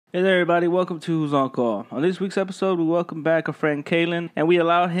Hey there, everybody. Welcome to Who's On Call. On this week's episode, we welcome back a friend, Kalen, and we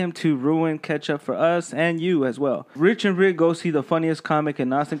allow him to ruin ketchup for us and you as well. Rich and Rick go see the funniest comic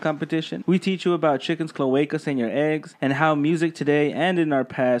in Austin competition. We teach you about chicken's cloacas and your eggs, and how music today and in our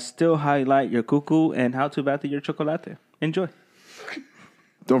past still highlight your cuckoo and how to bate your chocolate. Enjoy.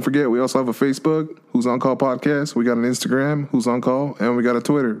 Don't forget, we also have a Facebook, Who's On Call Podcast. We got an Instagram, Who's On Call, and we got a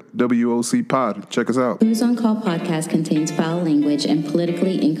Twitter, WOC Pod. Check us out. Who's On Call podcast contains foul language and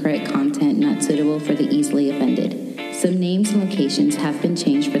politically incorrect content not suitable for the easily offended. Some names and locations have been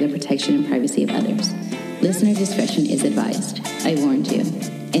changed for the protection and privacy of others. Listener discretion is advised. I warned you.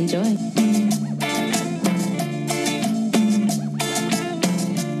 Enjoy.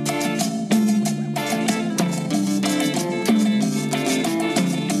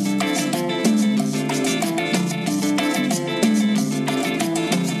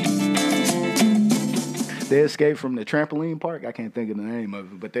 They escaped from the trampoline park. I can't think of the name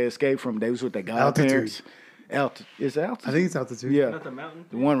of it, but they escaped from. They was with their godparents. Is it Altitude? I think it's Altitude. Yeah, Not the mountain?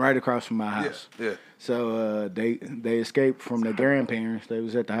 the one right across from my house. Yeah. So they escaped from their grandparents. They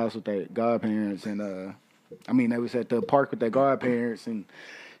was at the house with their godparents, and they was at the park with their godparents. And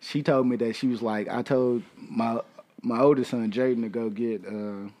she told me that she was like, I told my oldest son Jaden to go get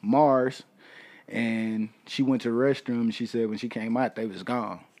Mars, and she went to the restroom. And she said when she came out, they was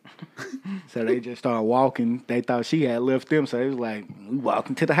gone. So they just started walking. They thought she had left them, so they was like, we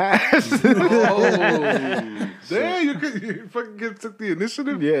walking to the house. Damn, you fucking took the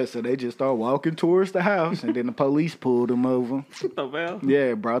initiative? Yeah, so they just started walking towards the house, and then the police pulled them over. What the hell?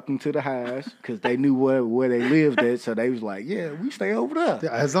 Yeah, brought them to the house because they knew where they lived at, so they was like, yeah, we stay over there.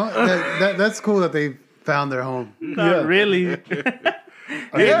 Yeah, as long, that's cool that they found their home. Not really.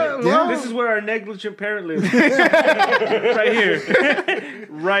 Yeah. This is where our negligent parent lives. Right here.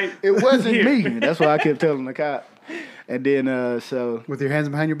 Right. It wasn't here. me. That's what I kept telling the cop. And then, so, With your hands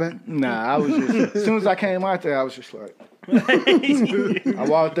behind your back? nah, I was just, as soon as I came out there, I was just like, I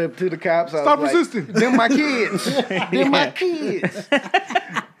walked up to the cops. Stop I was resisting. Like, them my kids. Them my kids.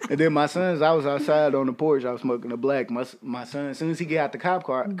 And then my sons, I was outside on the porch. I was smoking a black. My son, as soon as he got out the cop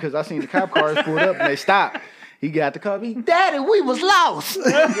car, because I seen the cop cars pulled up and they stopped. He got the car. Daddy, we was lost.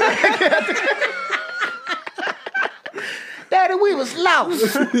 Daddy, we was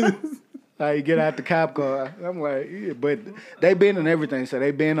lost. You get out the cop car. I'm like, yeah, but they been in everything. So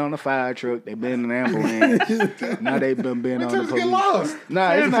they been on the fire truck. They been in the ambulance. Now they been on the police. Get lost.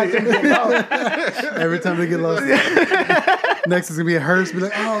 Nah, it's not them get lost. Every time they get lost. Next is going to be a hearse. Be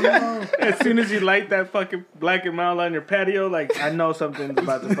like, oh, no. As soon as you light that fucking black and mild on your patio, like, I know something's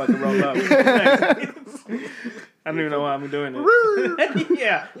about to fucking roll up. I don't even know why I'm doing it.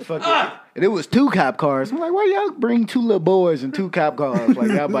 Yeah. Fuck it. And it was 2 cop cars. I'm like, why y'all bring 2 little boys and 2 cop cars? Like,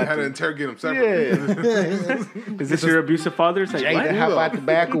 y'all about Had to to... interrogate him separately. Yeah. Is this your abusive father? It's like, Jaden what? hop out the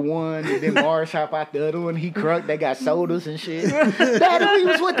back of one, and then Mars hop out the other one. He crunk. They got sodas and shit. Daddy, we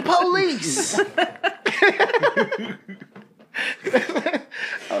was with the police.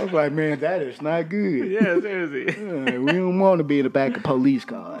 I was like, man, that is not good. Yeah, seriously. We don't want to be in the back of police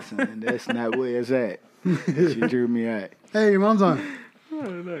cars, and that's not where it's at. She drew me out. Hey, your mom's on. Oh,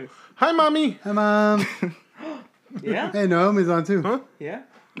 nice. Hi, Mommy. Hi, Mom. Yeah? Hey, Naomi's on too. Huh? Yeah?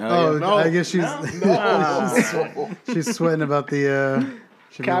 Oh, No. I guess she's No. she's sweating about the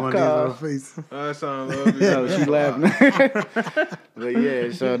should be Cop one of car. these little face. I sound lovely. No, she laughing. But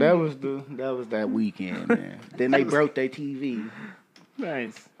yeah, so that was that weekend, man. Then they broke their TV.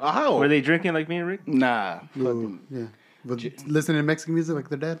 Nice. How? Were they drinking like me and Rick? Nah, Ooh, yeah. But listening to Mexican music like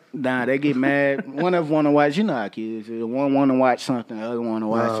their dad? Nah, they get mad. One of them want to watch, you know how kids. One want to watch something, the other want to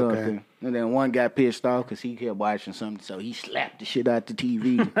watch Oh, okay. something. And then one got pissed off because he kept watching something, so he slapped the shit out the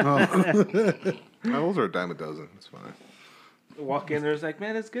TV. Those are a dime a dozen. It's fine. Walk in there, it's like,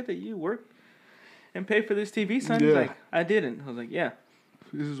 man, it's good that you work and pay for this TV, son. He's Yeah. like, I didn't. I was like, yeah.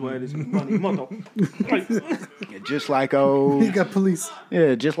 This is why it is money. Moto. Like, Just like old, He got police.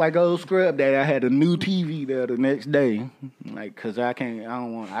 yeah, just like old Scrub Daddy. I had a new TV there the next day, like, cause I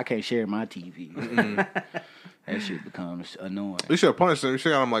can't share my TV. That shit becomes annoying. You should have punished him. You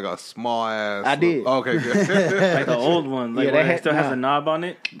should have got him like a small ass. I did. Oh, okay, good. like the old one. Like Yeah, where they it still has a knob on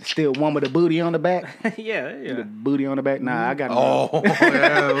it. Still one with the booty on the back. Yeah. The booty on the back. Nah, I got him. Oh,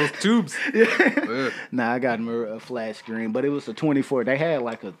 yeah, those tubes. Yeah. Nah, I got him a flat screen, but it was a 24. They had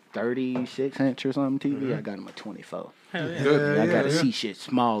like a 36-inch or something TV. I got him a 24. Hell yeah. Good. I gotta see shit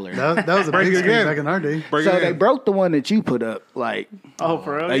smaller. That was a Break big it screen again. back in our day. Break So it they in. broke the one that you put up like Oh,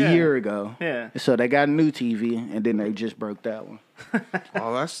 for real? a Yeah. year ago. Yeah. So they got a new TV, and then they just broke that one.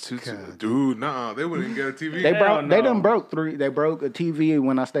 Oh, that's too dude. Nah, they wouldn't get a TV. They Hell They no. done broke 3. They broke a TV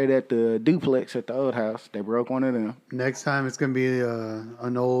when I stayed at the duplex at the old house. They broke one of them. Next time it's gonna be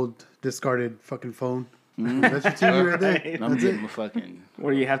an old discarded fucking phone. That's your TV right there. I'm getting a fucking.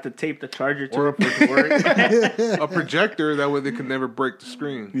 Where you have to tape the charger to Or it for it to work. a projector. That way they could never break the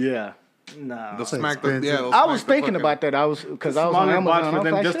screen. Yeah. No. They'll smack the expensive. they'll I was smack the thinking fucking- about that. I was because I was on Smaller box Amazon. for I was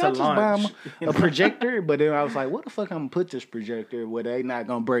them like, just should I to just buy launch. a projector? But then I was like, what the fuck? I'm gonna put this projector where they not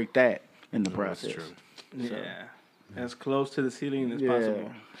gonna break that in the process. true. Yeah. As close to the ceiling as Yeah.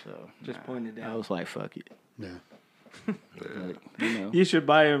 possible. So Just point it I down. was like, fuck it. Yeah. But, you know. You should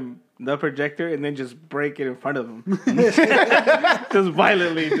buy him the projector and then just break it in front of him. Just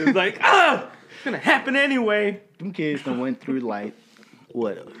violently. Just like, it's going to happen anyway. Them kids done went through like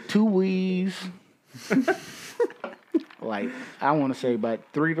what 2 Wii's, like I want to say about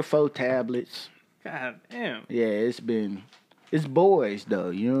 3 to 4 tablets. God damn. Yeah, it's boys though.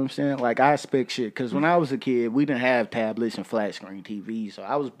 You know what I'm saying? Like I expect shit because when I was a kid, we didn't have tablets and flat screen TVs, so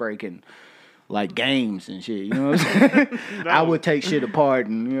I was breaking like games and shit. You know what I'm saying? I would take shit apart,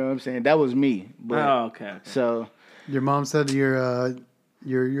 and you know what I'm saying. That was me. But Oh, okay. so Your mom said your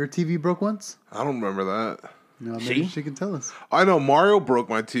TV broke once. I don't remember that. No, maybe See? she can tell us. I know Mario broke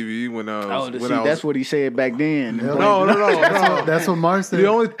my TV when I was. see, when I was that's what he said back then. Yep. no. That's what Mars said. The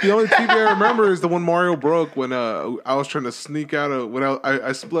only TV I remember is the one Mario broke when I was trying to sneak out of when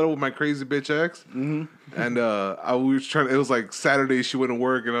I split up with my crazy bitch ex, and I was trying. It was like Saturday. She went to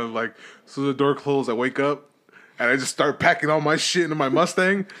work, and I was like, so the door closed. I wake up, and I just start packing all my shit into my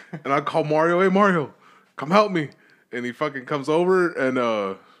Mustang, and I call Mario. Hey Mario, come help me, and he fucking comes over,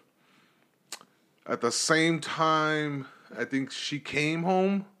 and at the same time, I think she came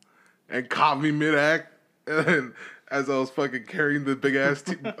home and caught me mid-act. And as I was fucking carrying the big-ass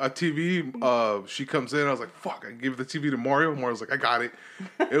TV, she comes in. I was like, fuck, I gave the TV to Mario. Mario's like, I got it.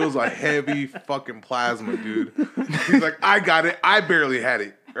 It was a heavy fucking plasma, dude. He's like, I got it. I barely had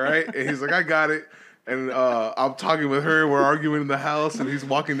it, right? And he's like, I got it. And I'm talking with her. We're arguing in the house, and he's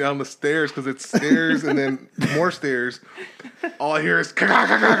walking down the stairs because it's stairs and then more stairs. All I hear is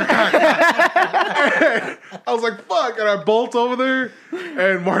I was like, fuck, and I bolt over there,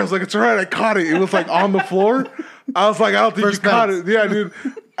 and Mario's like, it's all right, I caught it. It was like on the floor. I was like, I don't think First you caught bounce. it. Yeah, dude.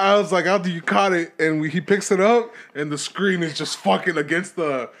 I was like, I don't think you caught it. And he picks it up, and the screen is just fucking against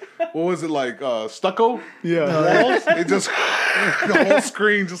the, what was it, like stucco? Yeah. Walls? It just, the whole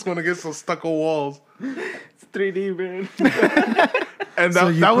screen just went against the stucco walls. It's 3D, man. And So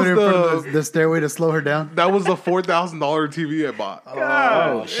that, you that put was her in front of the the stairway to slow her down. that was the $4,000 TV I bought.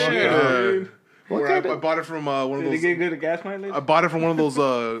 Oh, shit. Yeah. What Where kind I of, bought it from one of Did it those. get good at gas mileage? I bought it from one of those.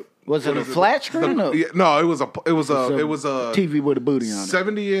 was it a flat screen or Yeah, no, it was a TV with a booty on it?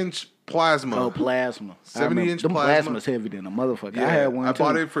 70-inch plasma. Oh, plasma. 70-inch Them plasma. plasma's heavy than a motherfucker. Yeah, I had one I too.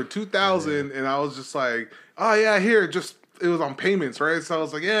 bought it for $2,000, and I was just like, oh yeah, here, just it was on payments, right? So I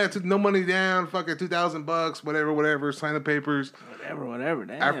was like, yeah, no money down, fucking $2,000, whatever, sign the papers. Whatever.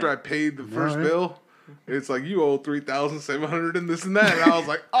 Damn. After I paid the first right. bill, it's like you owe $3,700 and this and that, and I was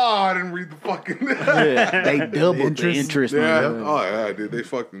like, oh, I didn't read the fucking. Yeah, they doubled the interest. interest Yeah, on it. oh yeah, dude,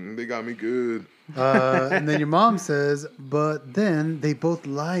 they got me good. And then your mom says, but then they both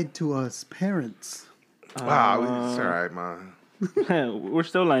lied to us parents. Wow, it's all right, man. We're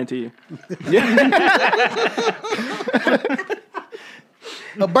still lying to you.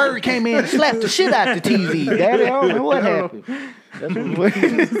 A bird came in and slapped the shit out the TV. Daddy, I don't know what happened. That's what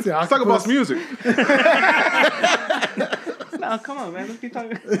Let's talk about some music. No, come on, man. Let's keep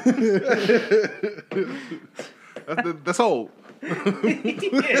talking. That's old.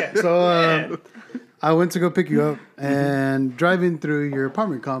 So I went to go pick you up, and driving through your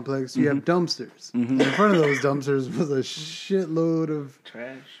apartment complex, you have dumpsters. And in front of those dumpsters was a shitload of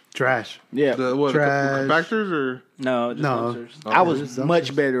trash. Yeah. The what? Trash. Compactors or No, just No. dumpsters. I was Dumpsters.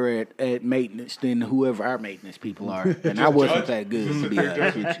 much better at maintenance than whoever our maintenance people are. And I wasn't that good, to be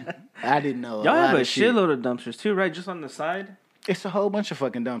honest with you. I didn't know. Y'all have lot a of shit. shitload of dumpsters too, right? Just on the side. It's a whole bunch of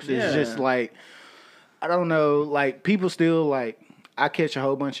fucking dumpsters. Yeah. It's just like, I don't know, like people still like, I catch a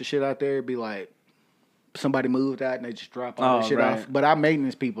whole bunch of shit out there, it'd be like, somebody moved out and they just drop all that shit right. off. But our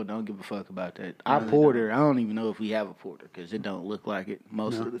maintenance people don't give a fuck about that. Our porter, I don't even know if we have a porter because it don't look like it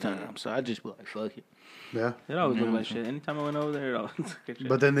most of the time. So I just be like, fuck it. Yeah. It always looked like shit. Anytime I went over there, it always looked like shit.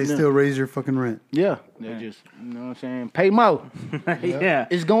 But then they still raise your fucking rent. Yeah. They just, you know what I'm saying? Pay more. yeah.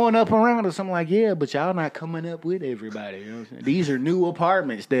 It's going up around us. I'm like, yeah, but y'all not coming up with everybody. You know what I'm saying? These are new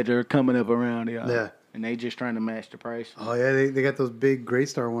apartments that are coming up around y'all. Yeah. and they just trying to match the price. Oh yeah, they got those big Gray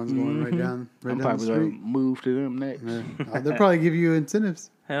Star ones going right down I'm the probably gonna street. move to them next. Yeah. They'll probably give you incentives,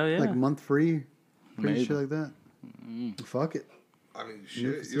 Hell yeah. like month free, Maybe. shit like that. Fuck it. I mean,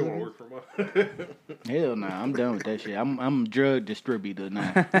 shit, you don't want to work for a month. Hell no, I'm done with that shit. I'm a drug distributor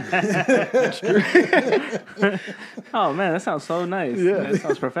now. Oh man, that sounds so nice. Yeah. That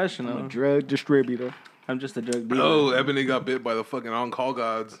sounds professional. I'm a drug distributor. I'm just a drug dealer. Oh, Ebony got bit by the fucking on-call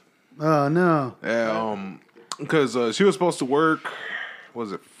gods. Oh no. Yeah, because she was supposed to work.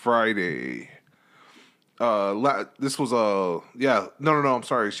 Was it Friday? This was no. I'm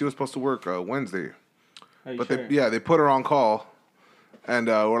sorry. She was supposed to work Wednesday, Are you but sure? they put her on call, and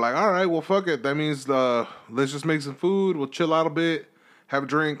we're like, all right, well, fuck it. That means let's just make some food. We'll chill out a bit, have a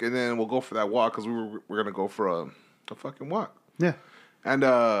drink, and then we'll go for that walk because we're gonna go for a fucking walk. Yeah. And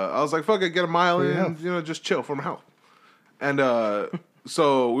I was like, fuck it, get a mile For your in, health. just chill for my health. And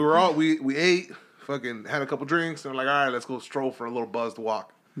so we were we ate, fucking had a couple drinks, and we're like, all right, let's go stroll for a little buzzed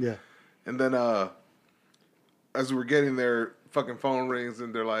walk. Yeah. And then as we were getting there, fucking phone rings,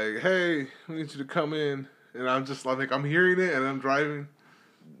 and they're like, hey, we need you to come in. And I'm just like, I'm hearing it, and I'm driving.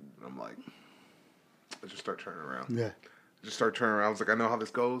 And I'm like, I just start turning around. Yeah. I was like, I know how this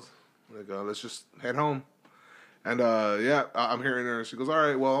goes. Like, let's just head home. And I'm hearing her. And she goes, all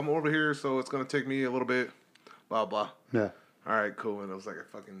right, well, I'm over here, so it's going to take me a little bit. Blah, blah. Yeah. All right, cool. And I was like, I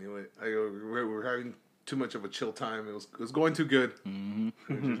fucking knew it. We were having too much of a chill time. It was going too good. Mm-hmm.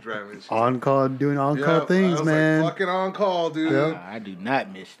 We were just driving. Doing on call things, I was man. Like, fucking on call, dude. Yeah. I do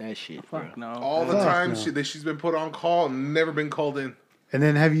not miss that shit, bro. Fuck no. All the Fuck time no. she's been put on call and never been called in. And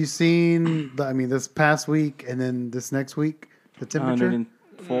then have you seen this past week and then this next week, the temperature?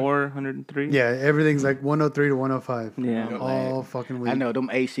 104, 103. Yeah, everything's like 103 to 105. Yeah. All fucking week. I know them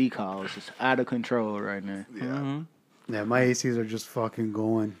AC calls is out of control right now. Yeah. Yeah, my ACs are just fucking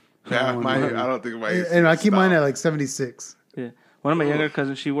going. Yeah, Going, I going. don't think my AC And I keep mine stopped. at like 76. Yeah. One of my younger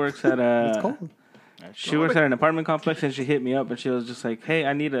cousins, she works at It's cold. she works at an apartment complex, and she hit me up, and she was just like, "Hey,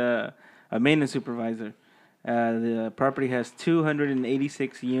 I need a maintenance supervisor. The property has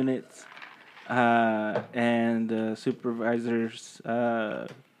 286 units, and the supervisor's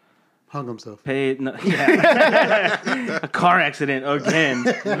Hung himself. paid. No, yeah, a car accident again.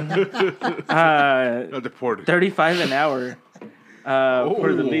 Got deported. 35 an hour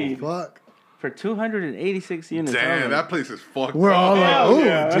for the lead Fuck. for 286 units. Damn, only. that place is fucked We're up. all like,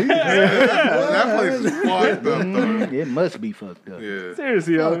 oh, geez. That place is fucked up, though. It must be fucked up. Yeah.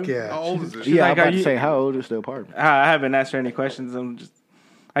 Seriously, yo. Fuck yeah. How old is this? Yeah, like, I'm are about you- to say, how old is the apartment? I haven't asked her any questions.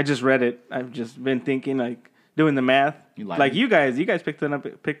 I just read it. I've just been thinking, like, doing the math. You Like, like it? you guys picked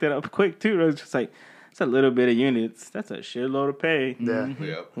it up quick too. I was just like, it's a little bit of units. That's a shitload of pay. Yeah.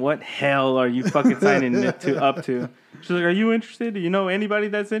 Yep. What hell are you fucking signing it up to? She's like, are you interested? Do you know anybody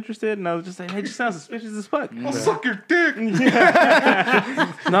that's interested? And I was just like, hey, just sounds suspicious as fuck. I'll suck your dick. No,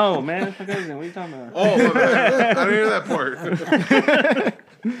 man, that's my cousin. What are you talking about? Oh, my bad. I didn't hear that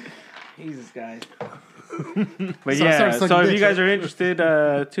part. Jesus, guys. So But start yeah, sucking so if you dicks, guys are interested,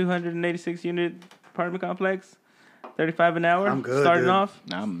 286 unit apartment complex, 35 an hour. I'm good, Starting dude. off.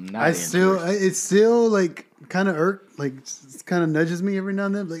 I'm not It's still like kind of like it kind of nudges me every now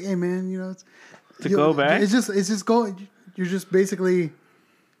and then. Like, hey man, it's go back? It's just going. You're just basically.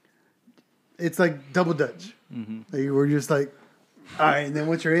 It's like double Dutch. Like, we're just like, all right, and then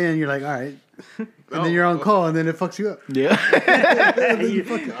once you're in, you're like, all right, and then you're on call, and then it fucks you up. Yeah.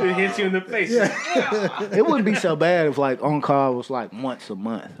 It hits you in the face. It wouldn't be so bad if like on call was like once a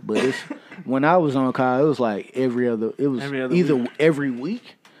month, but it's when I was on call, it was like every other. It was Every other either week. every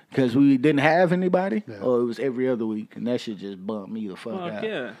week because we didn't have anybody, or it was every other week, and that shit just bumped me the fuck Fuck out.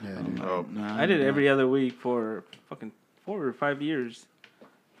 yeah. Oh, I did every other week for fucking 4 or 5 years,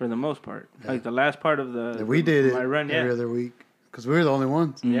 for the most part. Like the last part of the We did it my run. Yeah, every other week because we were the only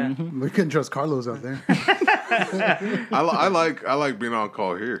ones. yeah. We couldn't trust Carlos out there. I like being on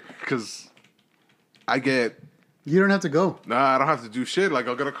call here because I get You don't have to go. I don't have to do shit. Like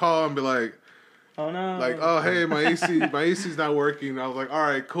I'll get a call and be like, Oh no. hey, my AC's not working. I was like, all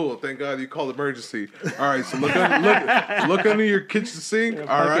right, cool. Thank God you called emergency. All right, so look under your kitchen sink. All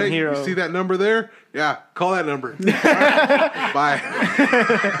fucking right, hero. you see that number there? Yeah, call that number. All right, bye.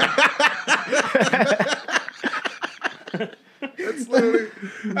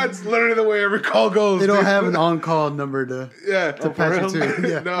 That's literally the way every call goes. They don't dude. have an on-call number to patch you to.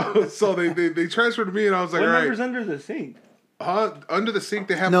 Yeah. No, so they transferred to me, and I was like, what all number's right. under the sink? Under the sink,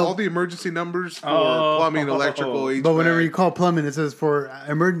 they have No. all the emergency numbers for Oh. plumbing, electrical, HVAC. But whenever you call plumbing, it says for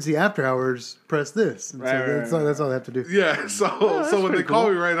emergency after hours, press this. And Right, so right, that's all they have to do. Yeah, so when they pretty call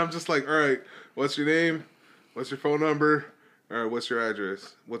cool. me, right, I'm just like, all right, what's your name? What's your phone number? All right, what's your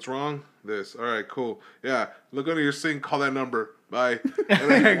address? What's wrong? This. All right, cool. Yeah, look under your sink, call that number. Bye.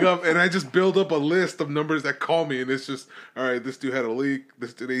 And I hang up, and I just build up a list of numbers that call me, and it's just, all right, this dude had a leak.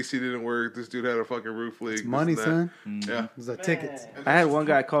 This dude AC didn't work. This dude had a fucking roof leak. It's money, this and son. that. Yeah. It's like tickets. I had one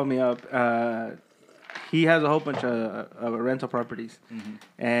guy call me up. He has a whole bunch of rental properties,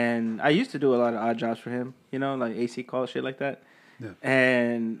 and I used to do a lot of odd jobs for him. You know, like AC calls, shit like that. Yeah.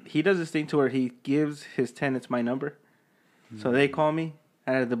 And he does this thing to where he gives his tenants my number, so they call me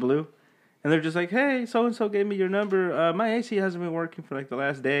out of the blue, and they're just like, "Hey, so and so gave me your number. My AC hasn't been working for like the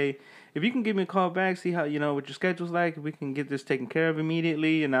last day. If you can give me a call back, see how what your schedule's like. If we can get this taken care of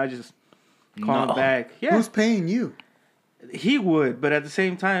immediately." And I just call him back. Yeah, Who's paying you? he would, but at the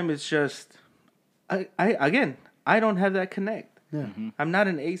same time, it's just, I don't have that connect. Yeah. I'm not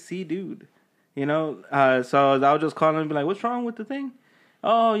an AC dude, so I'll just call him and be like, "What's wrong with the thing?"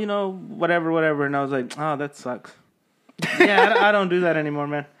 "Oh, whatever. And I was like, "Oh, that sucks." Yeah, I don't do that anymore,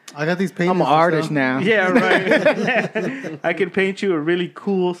 man. I got these paintings. I'm an artist now. Yeah, right. I can paint you a really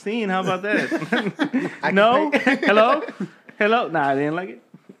cool scene. How about that? No? Hello? Nah, I didn't like it.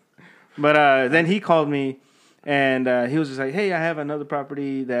 But then he called me, and he was just like, "Hey, I have another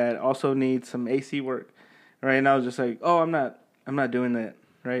property that also needs some AC work." Right? And I was just like, "Oh, I'm not doing that."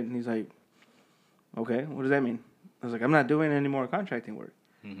 Right? And he's like, "Okay, what does that mean?" I was like, "I'm not doing any more contracting work."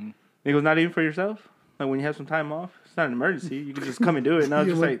 He goes, "Not even for yourself? Like when you have some time off? It's not an emergency. You can just come and do it." And I was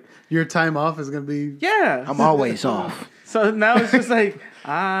just like, your time off is gonna be. "Yeah." I'm always off. So now it's just like,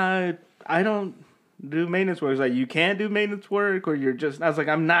 I don't do maintenance work. It's like, you can't do maintenance work, or you're just. I was like,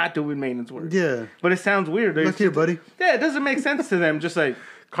 I'm not doing maintenance work. Yeah. But it sounds weird. Look here, buddy. Yeah, it doesn't make sense to them. Just like,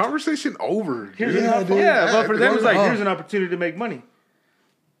 Conversation over. here's dude. but for them, it's like, Oh. here's an opportunity to make money.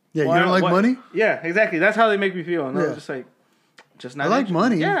 Yeah, Why you don't like what- money? Yeah, exactly. That's how they make me feel. And I Yeah. was just like, just not I like interested.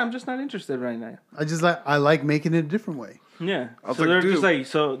 money. Yeah, I'm just not interested right now. I like making it a different way. Yeah. was So like, they're dude, just like,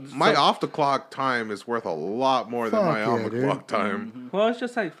 so. My off the clock time is worth a lot more than Fuck my yeah, on the dude. clock time. Well, it's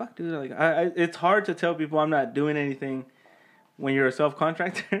just like, fuck, dude. Like, it's hard to tell people I'm not doing anything when you're a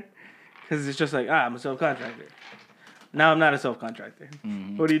self-contractor, because it's just like, I'm a self-contractor. Now I'm not a self-contractor.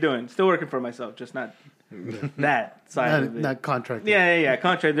 What are you doing? Still working for myself, just not that side of it. Not contracting. Yeah.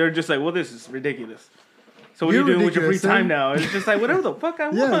 Contract. They're just like, well, this is ridiculous. So what You're are you doing with your free ridiculous, son. time now? It's just like, whatever the fuck I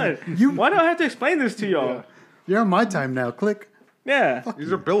Yeah, want. Why do I have to explain this to y'all? You're on my time now. Click. Yeah.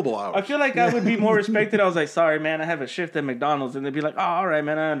 These are billable I hours. feel like I would be more respected. I was like, sorry, man, I have a shift at McDonald's. And they'd be like, oh, all right,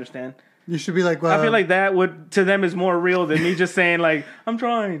 man, I understand. You should be like, well, I feel like that would, to them, is more real than me just saying, like, I'm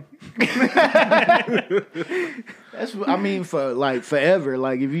trying. That's for like forever.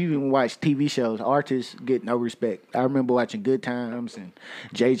 Like if you even watch TV shows, artists get no respect. I remember watching Good Times, and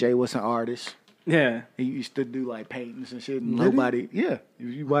JJ was an artist. Yeah. He used to do like paintings and shit. And Did he? nobody, yeah.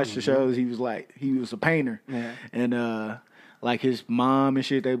 If you watch the shows, he was a painter. Yeah. And like his mom and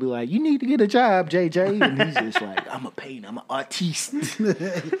shit, they'd be like, "You need to get a job, JJ." And he's just like, "I'm a painter. I'm an artiste."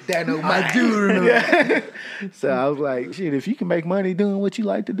 That no I do remember. So I was like, "Shit, if you can make money doing what you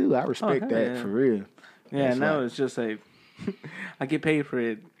like to do, I respect hell that yeah. for real." Yeah, That's now like- it's just like, I get paid for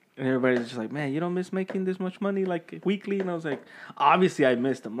it. And everybody's just like, man, you don't miss making this much money like weekly? And I was like, obviously I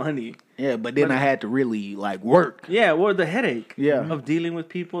miss the money. Yeah, but then I had to really like work. Yeah, or the headache Yeah. of dealing with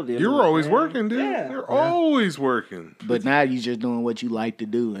people. dealing You're with always them. working, dude. Yeah. You're always working. But now you just doing what you like to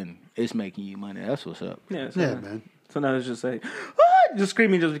do, and it's making you money. That's what's up. Yeah, Yeah, man. So now it's just like, ah! Just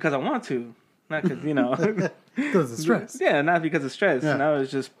screaming just because I want to. Not because, Because of stress. yeah, not because of stress. Yeah. Now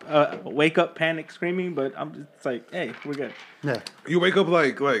it's just wake up, panic, screaming, but I'm just like, hey, we're good. Yeah. You wake up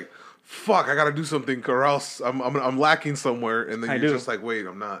like, fuck, I gotta do something, or else I'm lacking somewhere, and then I you're do. just like, wait,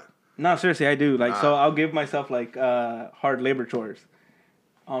 I'm not. No, seriously, I do. Like, so I'll give myself like hard labor chores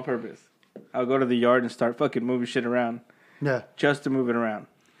on purpose. I'll go to the yard and start fucking moving shit around Yeah. just to move it around.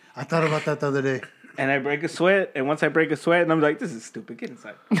 I thought about that the other day. And I break a sweat, and once I break a sweat, and I'm like, this is stupid. Get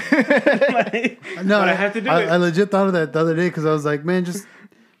inside. Like, No, but I have to do I it. legit thought of that the other day because I was like, man, just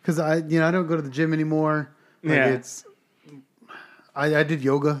because I don't go to the gym anymore. Like Yeah. it's, I did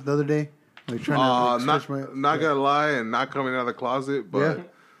yoga the other day, like trying to like, stretch my. Not gonna lie, and not coming out of the closet, but Yeah.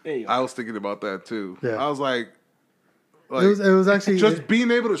 There you go. I was thinking about that too. Yeah. I was like It was actually just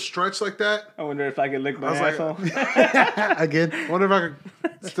being able to stretch like that. I wonder if I could lick my I was like- asshole. again. I wonder if I could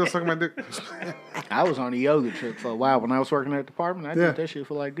still suck my dick. I was on a yoga trip for a while when I was working at the department. I Yeah. did that shit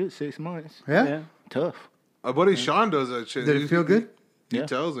for like good 6 months. Yeah. Yeah. Tough. My buddy Sean does that shit. Did it feel good? He Yeah.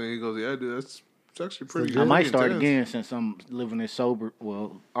 tells me, he goes, "Yeah, dude, it's actually pretty." I might pretty start intense." again since I'm living this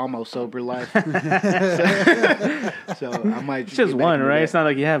almost sober life. So I might It's just get back one, into right? that. It's not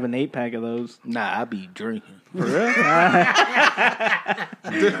like you have an 8-pack of those. Nah, I be drinking. For real?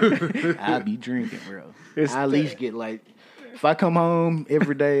 I be drinking, bro. It's I at least get like If I come home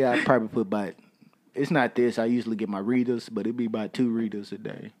every day, I probably put about. It's not this. I usually get my readers, but it'd be about 2 readers a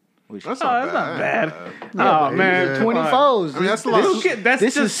day. Which That's Oh, not that's not bad. bad. Oh man, 24s. I mean, that's a lot. That's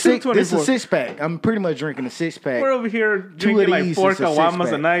This just is six. This 224. is 6-pack. I'm pretty much drinking a 6-pack. We're over here Two of drinking like these 4 is a caguamas a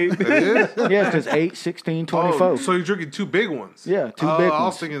six-pack. night. It is? Yeah, because 8, 16, 24. Oh, so you're drinking 2 big ones? Yeah, 2 Oh, big I was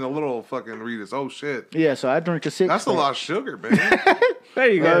ones. thinking a little fucking Reedus. Oh shit, Yeah, so I drink a 6-pack. that's a lot of sugar, man. There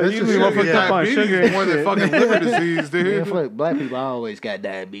you Yeah, go. that's You just be more sugar, fucked up on Diabetes sugar. is more than fucking liver disease, Yeah, dude. fuck, black people always got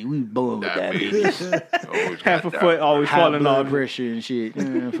diabetes. We born with diabetes. Oh, Half a foot always High falling blood off. pressure and shit.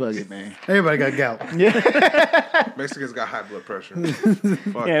 Fuck it, man. Everybody got gout. Mexicans got high blood pressure.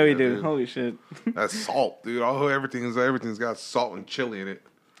 Fuck Yeah, we do. dude. Holy shit. That's salt, dude. Everything's got salt and chili in it.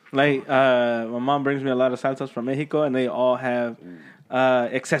 Like, my mom brings me a lot of salsas from Mexico, and they all have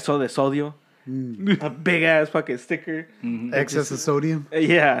exceso de sodio. A big ass fucking sticker. Excess of sodium.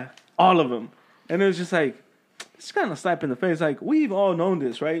 Yeah, all of them. And it was just like, it's kind of slap in the face. Like, we've all known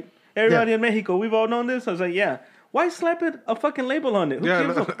this, right? Everybody Yeah. in Mexico, we've all known this. I was like, yeah. Why slap a fucking label on it? Who Yeah,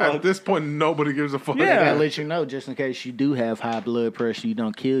 gives a no, fuck? at this point, nobody gives a fuck. Yeah. I gotta let you know, just in case you do have high blood pressure, you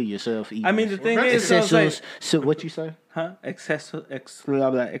don't kill yourself. Eating I mean, the thing Well, is, I was like, so what you say? huh? Exceso de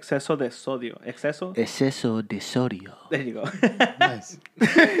sodio. Exceso? Exceso de sodio. There you go. Nice.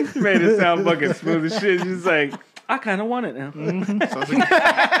 You made it sound fucking smooth as shit. Just like, I kind of want it now.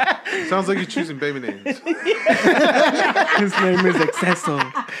 Sounds like you're choosing baby names. His name is Exceso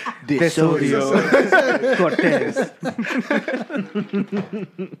De de Sodio Cortez.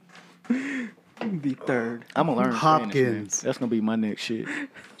 The third. I'm gonna learn Hopkins. Spanish, man. That's gonna be my next shit.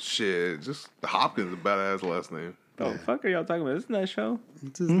 Shit, just Hopkins is a badass last name. Oh, fuck are y'all talking about? Isn't that a show?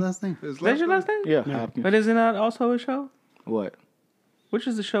 What's his last name? His That's your last name? Yeah, Hopkins. But isn't that also a show? What? Which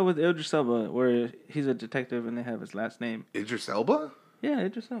is the show with Idris Elba where he's a detective and they have his last name? Idris Elba? Yeah,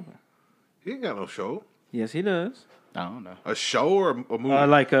 Idris Elba. He ain't got no show. Yes, he does. I don't know. A show or a movie? Where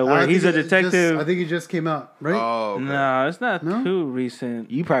I he's a think it detective. I think he just came out, right? Oh, okay. No, it's not No? too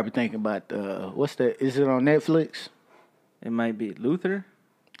recent. You probably thinking about what's that? Is it on Netflix? It might be Luther.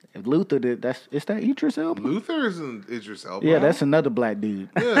 If Luther did, is that Idris Elba? Luther isn't Idris Elba. Yeah, that's another black dude.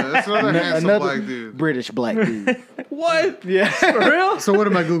 Yeah, that's another handsome Another black dude. British black dude. What? Yeah, for real? So what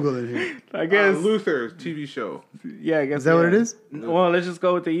am I googling here? I guess. Luther TV show. Yeah, I guess. Is that what it is? Well, let's just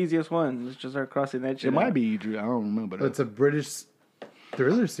go with the easiest one. Let's just start crossing that shit. It might out. be Idris. I don't remember that. It's a British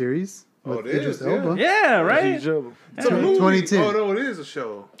thriller series Oh, with it Idris is, yeah. Elba. Yeah, right. Idris Elba. It's a movie. 2010. Oh no, it is a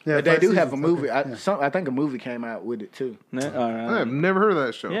show. Yeah, But they 5 do have a seasons. movie. Okay. I think a movie came out with it too. All I right. have never heard of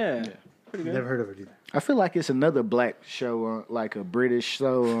that show. Yeah. Pretty good. Never heard of it either. I feel like it's another black show, on, like a British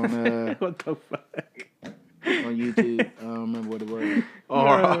show on What the fuck? on YouTube. I don't remember what it was.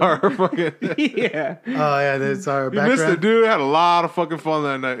 Or fucking. Yeah. Oh yeah, that's our You missed background. it, dude. Had a lot of fucking fun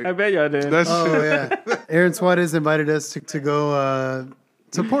that night. I bet y'all did. That's Oh yeah, Aaron Suarez invited us to go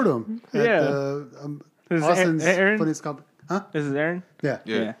support him. At, Yeah. This is Austin's Aaron? funniest comp. Huh? This is Aaron? Yeah.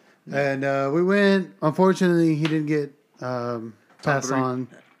 yeah. And we went. Unfortunately, he didn't get passed 3.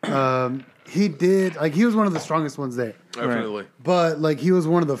 on. He did. Like he was one of the strongest ones there, Definitely. but like he was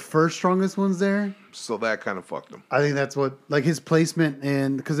one of the first strongest ones there. So that kind of fucked him. I think that's what like his placement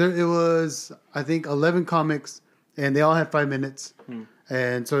and because it was I think 11 comics and they all had 5 minutes,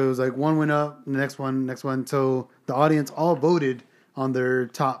 and so it was like one went up, the next one. So the audience all voted on their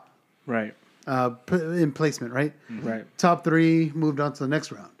top Right. in placement, right? Right. Top 3 moved on to the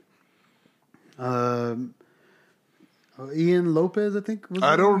next round. Ian Lopez, I think. Was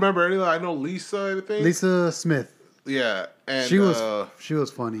I it? don't remember any. I know Lisa. I think. Lisa Smith. Yeah, and She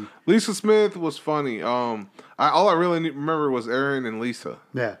was funny. Lisa Smith was funny. All I really remember was Aaron and Lisa.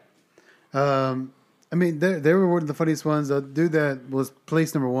 Yeah. I mean, they were one of the funniest ones. The dude that was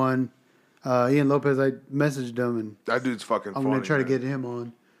place number 1, Ian Lopez. I messaged him and That dude's fucking. I'm funny, gonna try to man. get him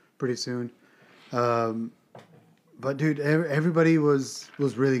on pretty soon. But dude, everybody was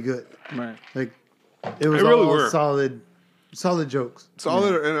really good. Right. Like it was They really all were. solid jokes.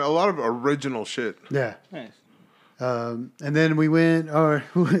 Solid and a lot of original shit. Yeah. Nice. And then we went,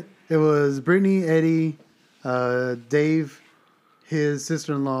 it was Brittany, Eddie, Dave, his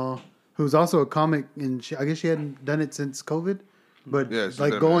sister-in-law, who's also a comic, and I guess she hadn't done it since COVID, but Yeah, she's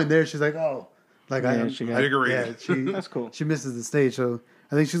like done going it. there, she's like, oh, like Yeah, she got Invigorated. That's cool. She misses the stage, so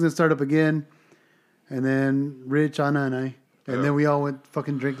I think she's gonna start up again, and then Rich, Anna, and I, and then we all went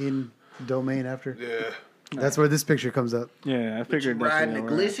fucking drinking Domain after. Yeah. That's where this picture comes up. Yeah, I figured that's Riding the what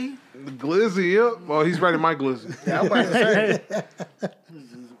y'all were at. glizzy? The Glizzy, yep. Well, he's riding my Glizzy. Yeah, I'm about to say.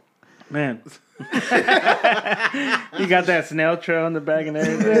 Man. You got that snail trail in the back and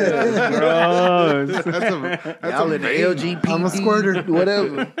everything. That's gross. That's Y'all in the amazing. LGBT. I'm a squirter.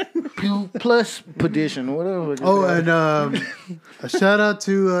 Whatever. Plus petition, whatever. Oh, and a shout out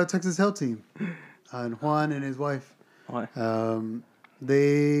to Texas Hell Team and Juan and his wife. What?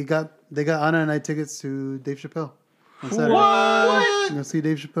 They got Anna and I tickets to Dave Chappelle on Saturday. What? I'm gonna see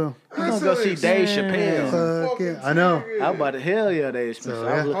Dave Chappelle. I'm gonna go see Dave Chappelle. Fuck yeah. I know. How about the hell yeah, they expensive.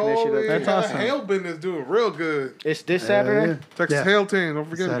 I was looking that Holy, shit up. That's awesome. Hail business doing real good. It's this Saturday. Texas Yeah. Hail Team. Don't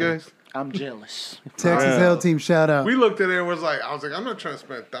forget Saturday. it, guys. I'm jealous. Texas Hell Team shout out. We looked at it and was like, I was like, I'm not trying to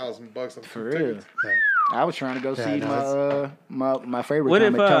spend $1,000 on For tickets. real. I was trying to go see no, my favorite What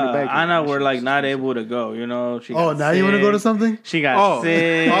if comic, Tony Baker. Anna were like not able to go? You know, she. Oh, got now you want to go to sick. something? She got Oh,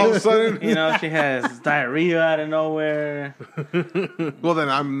 sick. all of a sudden? You know, she has diarrhea out of nowhere. Well, then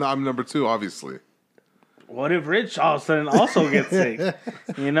I'm number 2, obviously. What if Rich all of a sudden also gets sick?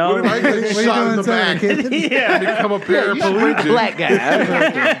 You know? What if I get What are you shot in doing, the back and kid? yeah. come up here and pollute you? Black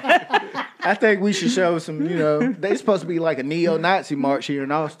guy. I think we should show some, they supposed to be like a neo-Nazi march here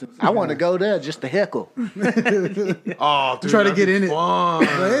in Austin. I want to go there just to heckle. Oh, dude, Try to that'd get be in it. fun.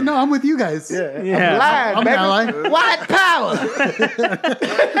 Hey, no, I'm with you guys. Yeah. Live, I'm baby. ally. White power.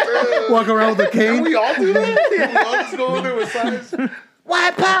 Walk around with a Can cane. we all do that? We all just go in there with signs?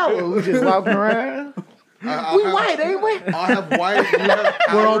 White power. We just walking around. We white, ain't we? I'll have white. You have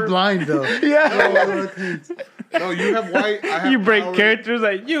power. We're all blind though. Yeah. No, you have white. I have You break power. characters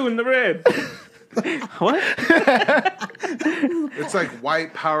like you in the red. What? It's like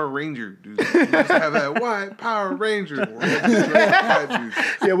white Power Ranger, dude. You just have that white Power Ranger. We're all just dressed as white dudes.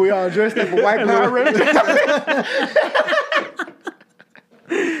 Yeah, we all dressed up in white power rangers.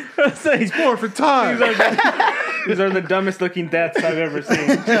 He's born for time. These are the dumbest looking deaths I've ever seen.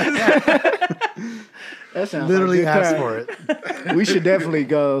 That sounds Literally like a good asked time. for it. We should definitely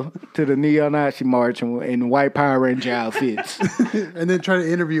go to the neo-Nazi march in white Power Ranger outfits. And then try to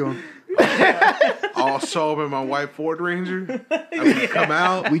interview him. I'll show up in my white Ford Ranger. And we come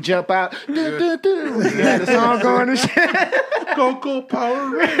out. We jump out. Do, do, do. We got the song going and shit. Go Power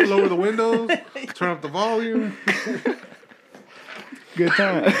Ranger. Lower the windows. Turn up the volume. Good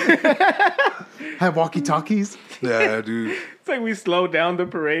time. Have walkie-talkies. Yeah, dude. It's like we slow down the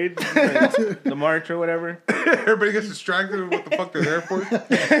parade, like the march or whatever. Everybody gets distracted with what the fuck they're there for.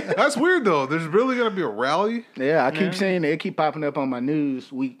 That's weird, though. There's really going to be a rally. Yeah, I keep seeing it. It keep popping up on my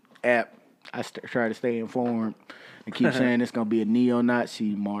Newsweek app. I try to stay informed. I keep saying it's going to be a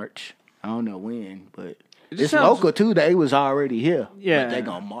neo-Nazi march. I don't know when, but it's sounds- local, too. They was already here. Yeah. But they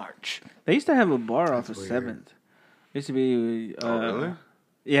going to march. They used to have a bar off of 7th. Used to be, Oh, really?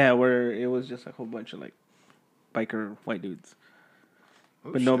 yeah, where it was just a whole bunch of like biker white dudes,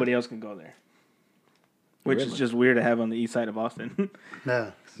 but shit. nobody else can go there. Which is just weird to have on the east side of Austin.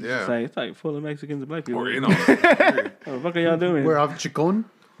 Yeah. Yeah. It's like full of Mexicans and black people. Or in Austin. What the fuck are y'all doing? We're off Chicon.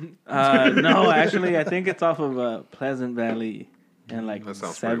 No, actually, I think it's off of Pleasant Valley and like That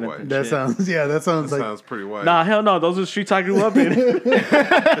sounds pretty 7th. white. and That shit. sounds That like sounds pretty white. Nah, hell no. Those are the streets I grew up in.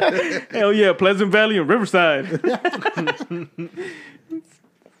 Hell yeah, Pleasant Valley and Riverside.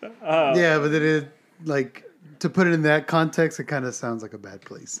 yeah, but it is like to put it in that context, it kind of sounds like a bad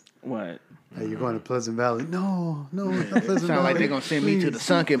place. What? Hey, you're going to Pleasant Valley. No, it's not Pleasant Sound Valley. like they're going to send me to the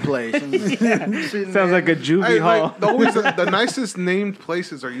sunken place. Sounds like a juvie Hey, hall. like, the nicest named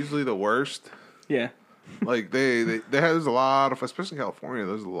places are usually the worst. Yeah. Like they have, there's a lot of, especially in California.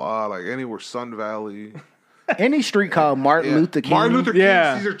 There's a lot, like anywhere Sun Valley. Any street called Martin Yeah. Luther King. Martin Luther King,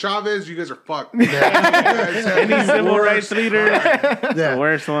 Yeah. Cesar Chavez. You guys are fucked. Any civil rights leader, the Yeah.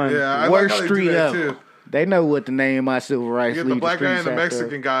 worst one. Yeah, I Worst like how they do street that ever. too. They know what to name my civil rights You get leader. the black guy and the streets after.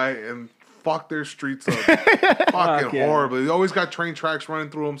 Mexican guy, and fuck their streets up. Fucking yeah. horrible. You always got train tracks running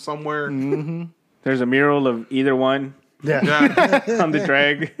through them somewhere. There's a mural of either one Yeah, Yeah, on the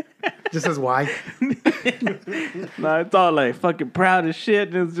drag. just says why. No, it's all like fucking proud as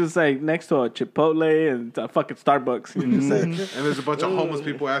shit. And it's just like next to a Chipotle and a fucking Starbucks. You're just like, and there's a bunch of homeless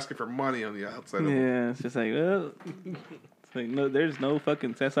people asking for money on the outside of them. yeah, it's just like, well, it's like no, there's no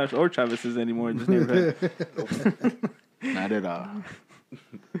fucking Cesars or Chavez's anymore in this neighborhood. Not at all.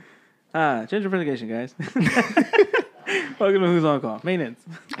 Gentrification, guys. Welcome to Who's on Call. Maintenance.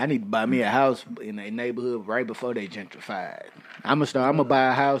 I need to buy me a house in a neighborhood right before they gentrified. I'm gonna buy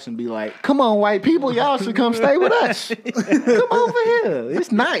a house and be like, come on, white people, y'all should come stay with us. Come over here.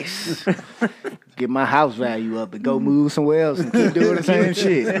 It's nice. Get my house value up and go move somewhere else and keep doing the same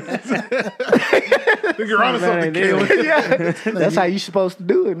shit. Think you're onto something, Caleb. Yeah. That's how you supposed to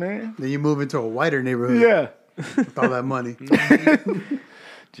do it, man. Then you move into a whiter neighborhood Yeah. with all that money.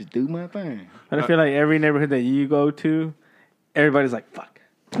 Just do my thing. But I feel like every neighborhood that you go to, everybody's like, fuck.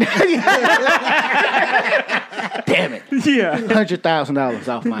 Damn it. Yeah. $100,000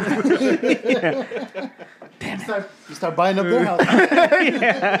 off my house. You start buying up their house.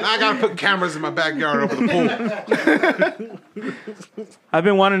 Now I gotta put cameras in my backyard over the pool. I've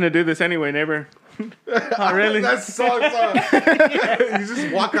been wanting to do this anyway, neighbor. Oh, really? That sucks. You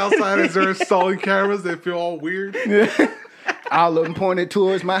just walk outside as they're installing cameras. They feel all weird. All of them pointed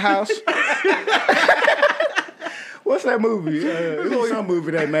towards my house. What's that movie? It was some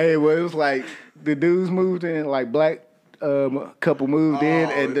movie that made where it was like the dudes moved in, like black couple moved in,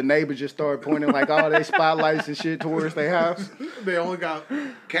 and the neighbors just started pointing like all their spotlights and shit towards their house. They only got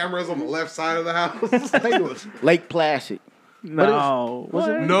cameras on the left side of the house. I think it was Lake Placid. No. Was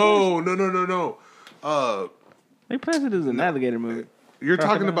it? No. Lake Placid is an alligator movie. You're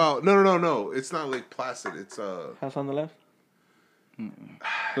talking about no. It's not Lake Placid. It's House on the left?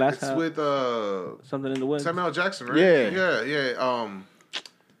 Glass it's house. with Something in the woods. Samuel L. Jackson, right? Yeah.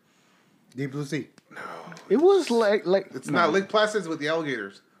 Deep Blue Sea. It was like It's not Lake Placid's with the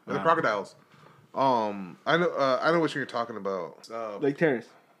alligators and the crocodiles. I know what you're talking about. Lake Terrace.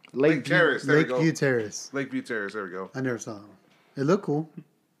 Lake Terrace. There we go. Lakeview Terrace. Lakeview Terrace. There we go. I never saw it. It looked cool.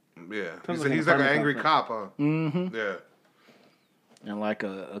 Yeah. Sounds He's like like an an angry apartment cop, huh? Mm-hmm. Yeah. and like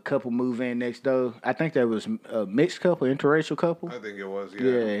a couple move in next door. I think that was a mixed couple, interracial couple. I think it was. Yeah,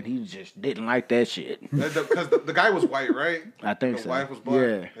 Yeah. and he just didn't like that shit. Because the guy was white, right? I think The so. wife was black.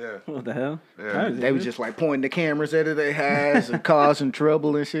 Yeah. Yeah. What the hell? Yeah. They was just like pointing the cameras at their eyes and causing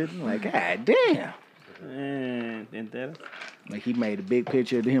trouble and shit. I'm like, God damn. Entera. Like he made a big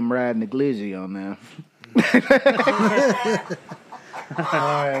picture of him riding the glizzy on there. All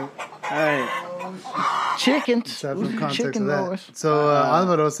right. All right. Chickens. Let's have some context Chicken of that. noise. So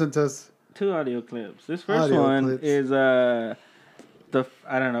Alvaro sent us. 2 audio clips. This first Audio one clips. is I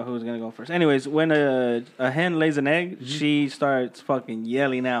don't know who's gonna go first. Anyways, when a hen lays an egg, she starts fucking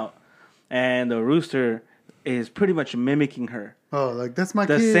yelling out, and the rooster is pretty much mimicking her. Oh, like that's my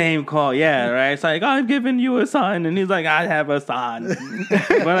The kid. same call, yeah, right. It's like I'm giving you a son, and he's like, I have a son.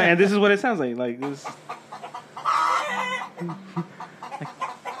 And this is what it sounds like. Like this.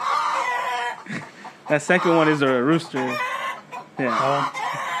 That second one is a rooster. Yeah.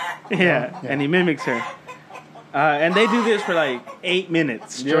 Yeah, and he mimics her. And they do this for like 8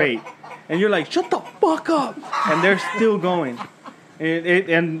 minutes straight. And you're like, shut the fuck up. And they're still going. You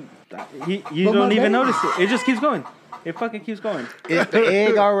But don't my even baby- notice it. It just keeps going. It fucking keeps going. Is the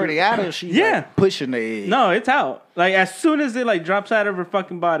egg already out or she Yeah. like, pushing the egg? No, it's out. Like as soon as it like drops out of her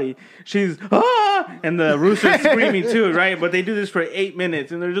fucking body, she's and the rooster's screaming too, right? But they do this for 8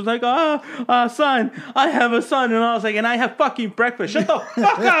 minutes, and they're just like, son, I have a son, and I was like, and I have fucking breakfast. Shut the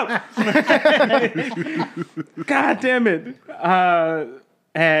fuck up! God damn it!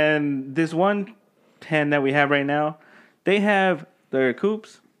 And this one hen that we have right now, they have their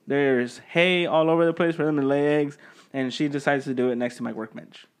coops. There's hay all over the place for them to lay eggs, and she decides to do it next to my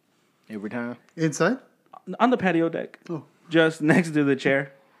workbench. Every time. Inside. On the patio deck. Oh. Just next to the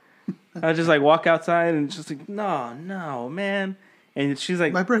chair. I just like walk outside and just like, no, man. And she's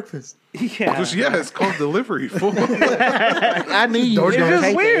like, My breakfast. yeah. Yeah, it's called delivery. Fool. I need you. It's to just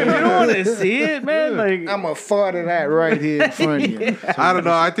take weird. You that. don't want to see it, man. Like, I'm a fart of that right here in front of you. I don't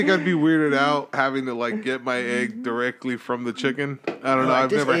know. I think I'd be weirded out having to like get my egg directly from the chicken. I don't know. I've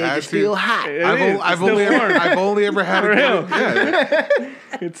This never egg had is to. still hot. I've only ever had For it. real. Yeah,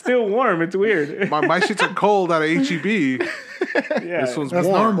 it's still warm. It's weird. my shits are cold out of HEB. Yeah. This one's That's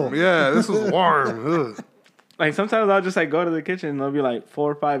warm. normal. Yeah, this was warm. Ugh. Like sometimes I'll just like go to the kitchen and there'll be like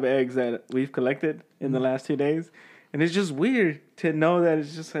 4 or 5 eggs that we've collected in the last 2 days. And it's just weird to know that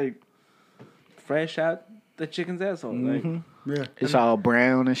it's just like fresh out the chicken's asshole. Like, Yeah. It's all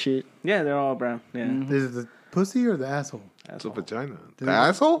brown and shit. yeah, they're all brown. Yeah. Is it the pussy or the asshole? It's a vagina. The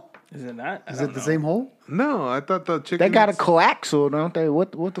asshole? Is it not? I Is don't it the know. same hole? No, I thought the chicken. They got a coaxial, don't they?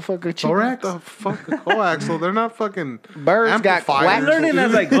 What the fuck are chickens? Thorax? the fuck a coaxial. They're not fucking Birds got amplifiers. quack- I'm learning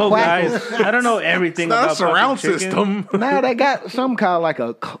as I go, guys. I don't know everything It's not about a surround fucking chicken. system. Nah, they got something called like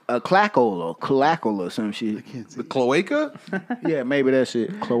a clackle or clackle or some shit. Can't see. The cloaca? Yeah, maybe that's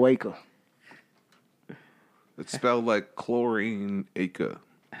it. Cloaca. It's spelled like chlorine acre.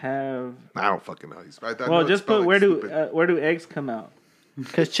 Have I don't fucking know. I know well, it's just spelled put like stupid. where do eggs come out?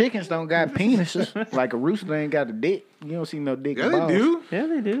 Because chickens don't got penises. Like a rooster ain't got a dick. You don't see no dick Yeah, and they balls. do. Yeah,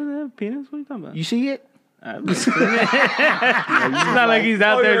 they do. They have penis. What are you talking about? You see it? It's not like he's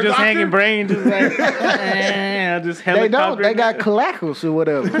out Oh, there you're a just doctor? hanging brain, just like just They don't. helicopter. They got clackles or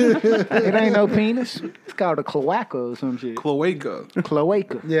whatever. It ain't no penis. It's called a cloaca or some shit. Cloaca.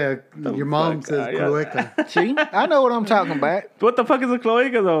 Cloaca. Yeah, your mom fuck? says Yeah. cloaca. See? I know what I'm talking about. What the fuck is a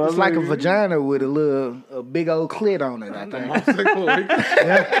cloaca though? It's like a vagina with a big old clit on it, I think. Cloaca.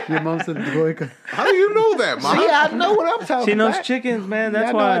 Yeah, your mom said cloaca. How do you know that, See, Mom? I know what I'm talking She knows about. chickens, man. That's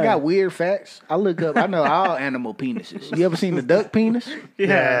I know why. I got weird facts. I look up. I know all animal penises. You ever seen the duck penis? Yeah,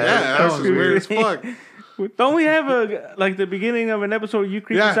 that was weird as fuck. Don't we have the beginning of an episode where you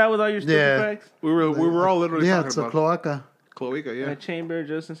creep us out with all your stupid facts? We were all literally Yeah, talking it's a about cloaca. cloaca. Yeah, A chamber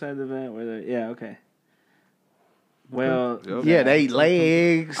just inside the vent where okay. Well, Yep. Yeah, they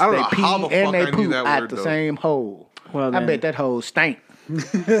lay eggs, I don't they know pee, how the fuck and they I knew poop that out word, the though. same hole. well I then, bet that hole stank.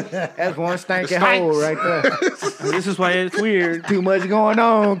 That's one stinking It stinks. hole right there. this is why it's weird. Too much going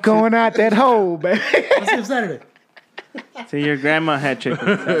on going out that hole, baby. Let's skip Saturday. See, your grandma had chicken.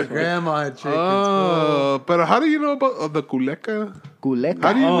 Grandma had chickens. But how do you know about the culeca? Guleka.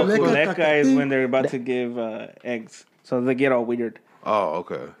 How do you Oh, know? Kuleka is when they're about to give eggs. So they get all weird. Oh,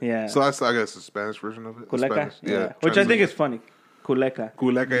 okay. Yeah. So that's, I guess, the Spanish version of it. Kuleka? Spanish. Yeah. Which I think is funny. Kuleka.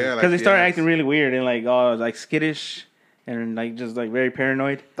 Culeca, yeah. Because they start acting really weird and like skittish and like just like very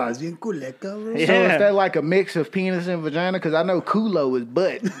paranoid. Estás bien culeca, bro. Yeah. So is that like a mix of penis and vagina? Because I know culo is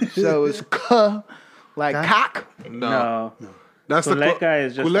butt. So it's cuh, like cock. No. No. That's Culeca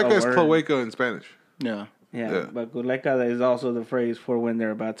is just Culeca a is word. cloaca in Spanish. Yeah. Yeah. Yeah. But Kuleka is also the phrase for when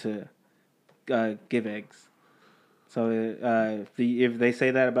they're about to give eggs. So if they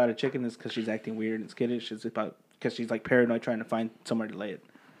say that about a chicken, it's because she's acting weird and skittish. It's about because she's like paranoid trying to find somewhere to lay it.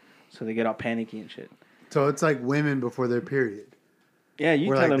 So they get all panicky and shit. So it's like women before their period. Yeah, you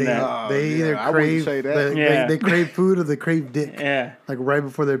Where tell like them they, that. they either I wouldn't crave say that. they crave food or they crave dick. Yeah. Like right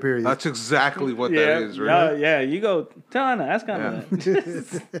before their period. That's exactly what Yeah, that is, right? yeah. You go tell Anna. Ask Anna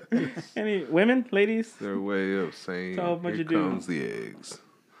that. Any women, ladies? Their way of saying, Tell 'em what here you do." comes the eggs.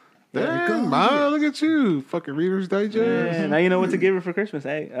 There it Damn, comes. Ma, look at you. Fucking Reader's Digest. Yeah, now you know what to give her for Christmas.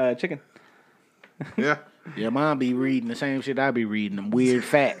 Hey, chicken. Yeah. Yeah, mine be reading the same shit I be reading, them weird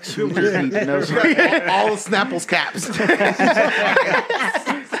facts. We just need to know all the Snapples caps.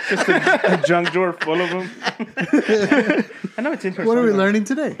 A junk drawer full of them. I know it's interesting. What are we learning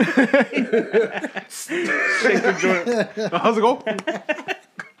today? Shake the drawer. How's it go?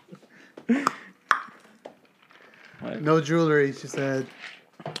 No jewelry, she said.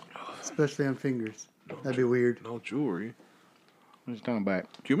 Especially on fingers. That'd be weird. No jewelry. What you talking about?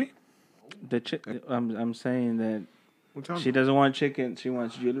 Cue me? I'm saying that What time? she doesn't want chicken. She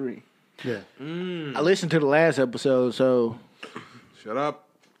wants jewelry. Yeah. I listened to the last episode, so. Shut up.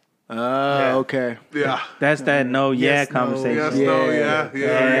 Okay. Yeah. That's that Yes, no. conversation. Yes, Yeah. no,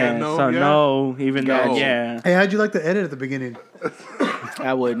 yeah, no, so yeah. no, even though Gotcha. yeah. Hey, how'd you like the edit at the beginning?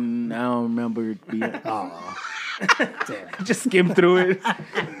 I don't remember it being. Just skim through it.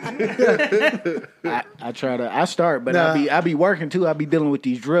 I try to. I start, but I be working too. I be dealing with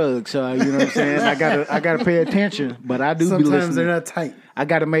these drugs, so you know what I'm saying. I gotta pay attention, but I do be Sometimes listening. they're not tight. I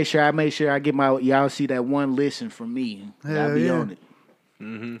gotta make sure I get my y'all see that one listen from me. I'll Hell be yeah. on it.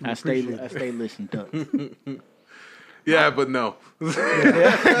 Mm-hmm. I stay listened up. Yeah, but no.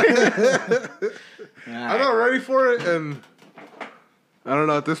 I'm not ready for it, and I don't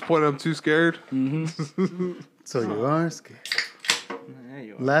know. At this point, I'm too scared. So you are scared. There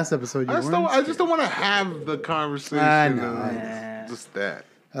you are. Last episode you I weren't. just don't want to have the conversation. I know. and just that.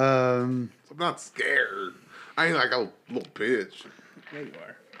 I'm not scared. I ain't like a little bitch. There you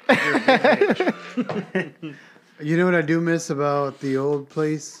are. You know what I do miss about the old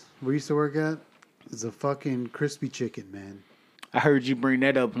place we used to work at? Is a fucking crispy chicken, man. I heard you bring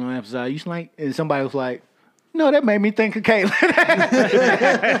that up in an episode. You like, and somebody was like, "No, that made me think of Caitlin."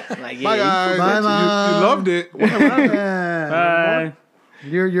 Like, yeah, Bye, guys. Bye, you Mom. loved it. Yeah. Bye.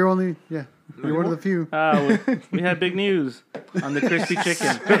 You're only you're one of the few. We had big news on the crispy chicken.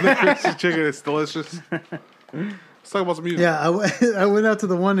 The crispy chicken is delicious. Let's talk about some music. Yeah, I went out to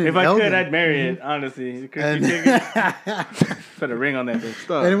the one in If I Elgin, could, I'd marry it. Honestly, the crispy And- chicken. Put a ring on that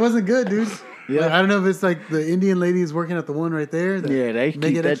bitch. and it wasn't good, dude. Yeah. Like, I don't know if it's like the Indian ladies working at the one right there. that Yeah, they make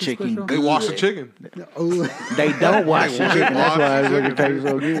keep it that extra chicken special. They wash the chicken. Oh, They don't wash the chicken. That's why it's looking taste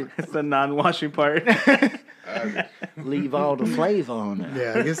so good. It's the non-washing part. Leave all the flavor on it.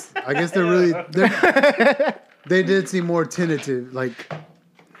 yeah. I guess they did seem more tentative, like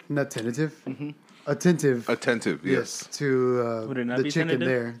not tentative, attentive. Attentive, yes. to Would it not the be chicken tentative?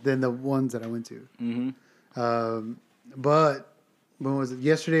 there than the ones that I went to. But when was it?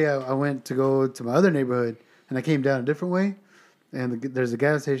 Yesterday, I went to go to my other neighborhood, and I came down a different way, and there's a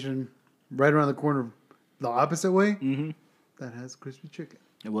gas station right around the corner, the opposite way, that has crispy chicken.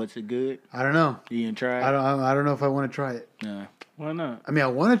 What's it good? I don't know. You didn't try it? I don't know if I want to try it. No. Why not? I mean, I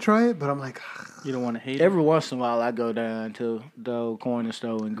want to try it, but I'm like, You don't want to hate it. Every once in a while, I go down to the old corner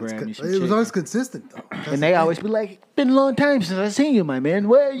store and grab me some it chicken. was always consistent though. And they always be like, "It's been a long time since I've seen you, my man.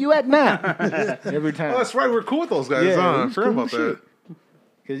 Where are you at now?" Every time. Oh, that's right. We're cool with those guys. Yeah, I he's forgot cool about as that. shit.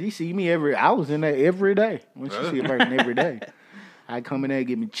 Because you see me I was in there every day. Once you see a person every day. I come in there,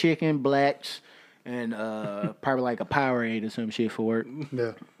 give me chicken, blacks, and probably like a Powerade or some shit for work,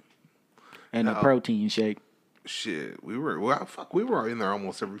 Yeah. and a protein shake. Shit, we were in there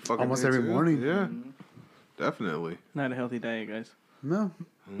almost every fucking Almost day, every too. morning. Yeah, definitely. Not a healthy diet, guys. No.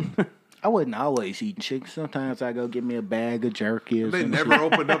 I wasn't always eating chicken. Sometimes I go get me a bag of jerky or They some never shit.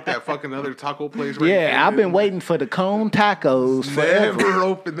 opened up that fucking other taco place. Right Yeah, I've been waiting for the cone tacos forever. Never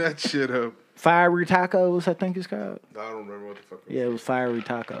opened that shit up. Fiery tacos, I think it's called. I don't remember what the fuck. Yeah, it was fiery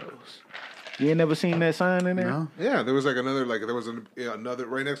tacos. You ain't never seen that sign in there? No. Yeah, there was like another another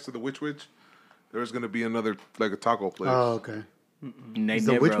right next to the Witch. There was gonna be another like a taco place. Oh, okay. And they Is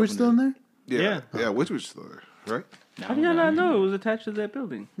the never Witch opened still it. in there? yeah, Witch was still there, right? How do you not know it was attached to that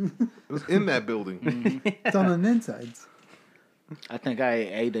building? It was in that building. It's on the insides. I think I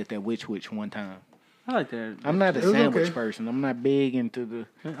ate at that Witch one time. I like that. I'm not a It was sandwich okay. person. I'm not big into the.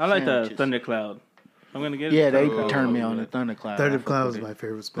 I like the sandwiches. Thundercloud. I'm gonna get it. Yeah, they Oh, turned me on the Thundercloud. Third I of fuck Cloud with is it. my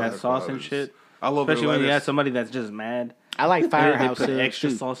favorite that spot. sauce and shit. I love Especially their when you have lettuce. somebody that's just mad. I like They Firehouse put subs, extra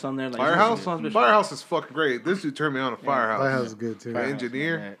too. sauce on there. Like, Firehouse. sauce, bitch. Firehouse is fucking great. This dude turned me on to Firehouse. Firehouse is good too. The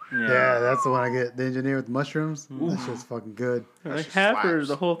engineer. Yeah, that's the one I get. The engineer with mushrooms. That shit's fucking good. Like shit half or slaps.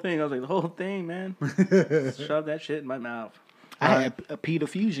 the whole thing. I was like, the whole thing, man. Shove that shit in my mouth. I had a Peter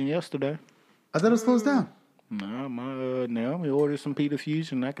Fusion yesterday. I thought it was closed down. No, my Naomi ordered some Peter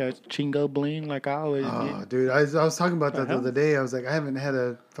Fusion. I got Chingo Bling like I always Oh, get. dude, I was talking about that the other day. I was like, I haven't had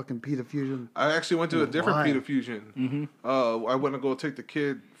a fucking Pita Fusion. I actually went to a different Why? Pita Fusion. I went to go take the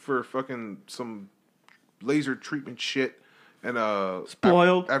kid for fucking some laser treatment shit, and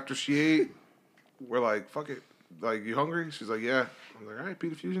Spoiled. after she ate, we're like, "Fuck it, like you hungry?" She's like, "Yeah." I'm like, "All right,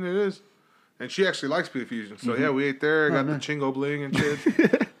 Pita Fusion it is," and she actually likes Pita Fusion. So yeah, we ate there. Got the Chingo Bling and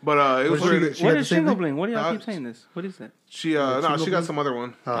shit. But it was What did she really, get? She What had is the same Shingo thing? Bling? What do y'all Uh, keep saying this? What is that? she Chingo she got Bling? some other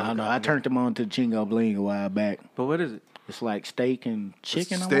one. I don't know. I turned them on to Chingo Bling a while back. But what is it? It's like steak and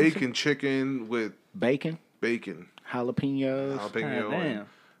chicken. I wanna Steak say. and chicken with bacon, bacon, jalapenos. jalapeno. God damn.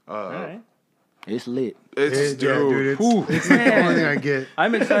 All right. It's lit. It's Yeah, dude, whew. it's like the only thing I get.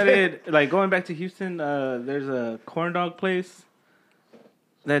 I'm excited. Like going back to Houston, there's a corn dog place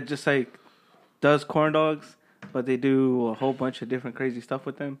that just like does corn dogs, but they do a whole bunch of different crazy stuff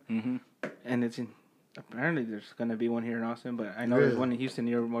with them. Mm-hmm. And it's in. Apparently, there's gonna be one here in Austin, but I know there's Really? one in Houston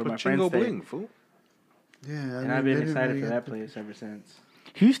near where my friends Chingo stay. Bling, fool. Yeah, And I've been excited for that place ever since.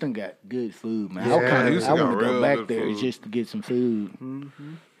 Houston got good food, man. Yeah, I Houston got want to go real back good there food. just to get some food.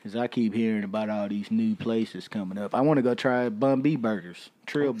 Because I keep hearing about all these new places coming up. I want to go try Bun B Burgers,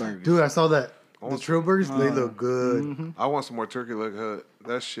 Trill Burgers. Dude, I saw that. The Trill Burgers, they look good. I want some more turkey leg hut.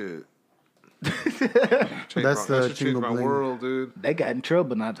 That shit. That's that the shit changed Chingo my Bling. world, dude. They got in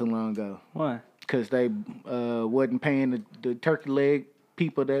trouble not too long ago Why? because they wasn't paying the turkey leg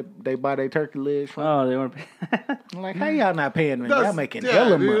people that they buy their turkey legs from. Oh, they weren't. I'm like, how y'all not paying them? Y'all making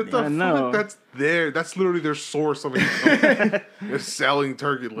hella dude, money. what the I fuck? know. That's literally their source of income. They're selling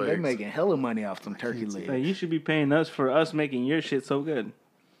turkey legs. They're making hella money off some turkey Like, legs. you should be paying us for us making your shit so good.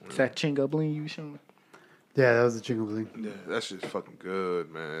 Is that Chingo Bling you showing? Yeah, that was the Chingo Bling. Yeah, that shit's fucking good,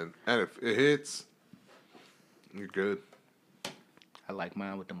 man. And if it hits, you're good. I like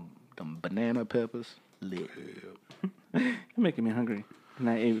mine with them banana peppers. Lit. You're making me hungry. And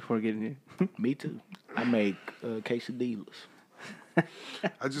I ate before getting here. Me too. I make quesadillas.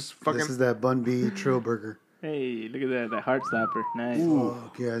 I just fucking. This is that Bun B Trill Burger. Hey, look at that heart stopper. Nice.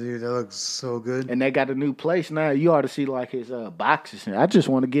 Oh, yeah, dude, that looks so good. And they got a new place now. You ought to see like his boxes. I just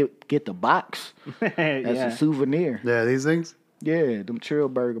want to get the box as yeah. a souvenir. Yeah, these things? Yeah, them Trill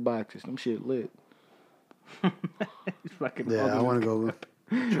Burger boxes. Them shit lit. He's fucking Yeah, I holding want to go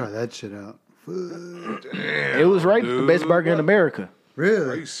try that shit out. It was right the best burger in America. Are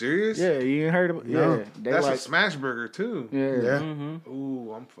Really? you serious? Yeah, you ain't heard of it? No. Yeah, they That's like, a smash burger too. yeah. Yeah.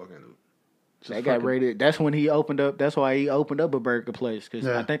 Ooh, I'm fucking. They got rated. That's when he opened up. That's why he opened up a burger place because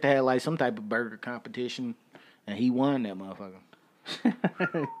Yeah. I think they had like some type of burger competition, and he won that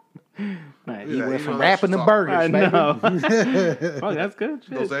motherfucker. Nice. He Yeah, went you from know rapping to that's burgers, I baby. know. Oh, that's good.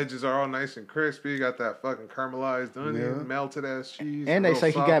 Shit. Those edges are all nice and crispy. Got that fucking caramelized onion, Yeah. melted ass cheese. And they real say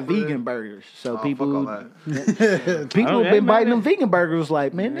he soft got bread. vegan burgers, so Oh, people fuck all that. people Oh, have yeah, been man. biting them vegan burgers.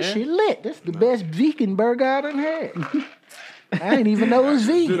 Like, man, this Yeah. shit lit. This the best vegan burger I done had. I didn't even know it was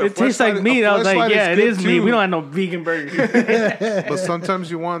vegan. Dude, It tastes like fleshlight- meat. a I was like, fleshlight yeah, it good is meat. too. We don't have no vegan burgers. But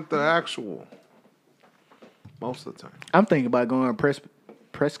sometimes you want the actual. Most of the time. I'm thinking about going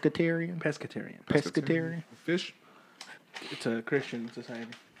pescatarian. Pescatarian. Fish. It's a Christian society.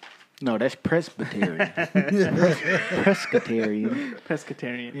 No, that's Presbyterian. Pescatarian.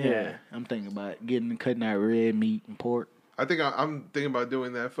 Pescatarian. Yeah, I'm thinking about cutting out red meat and pork. I think I'm thinking about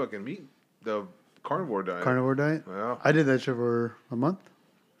doing that fucking meat. The carnivore diet. Carnivore diet? Yeah. I did that shit for a month.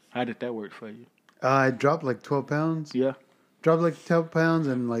 How did that work for you? I dropped like 12 pounds. Yeah. Dropped like 12 pounds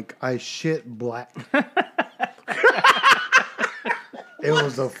and like I shit black. It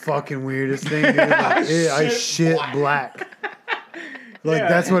was the fucking weirdest thing, dude. Like, I shit black. Like, Yeah.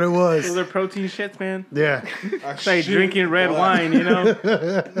 that's what it was. Those are protein shits, man. Yeah. It's like drinking red wine, you know?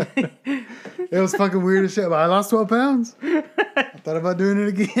 It was fucking weird as shit. But I lost 12 pounds. I thought about doing it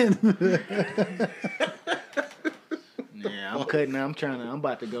again. Yeah, I'm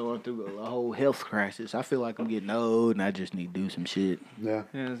about to go through a whole health crisis. I feel like I'm getting old and I just need to do some shit. Yeah.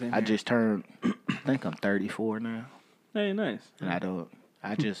 Yeah, same I here. just turned, I think I'm 34 now. Hey, nice. And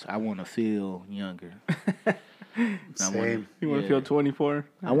I want to feel younger. Same. You want to Yeah. feel 24?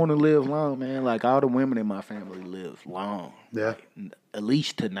 I want to live long, man. Like all the women in my family live long. Yeah. At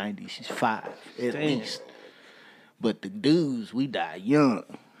least to 95, at Damn. least. But the dudes, we die young.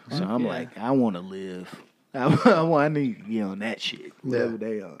 So I'm Yeah. like, I want to live. I need to be on that shit, whatever Yeah.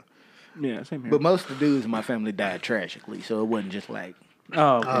 they are. Yeah, same here. But most of the dudes in my family died tragically, so it wasn't just like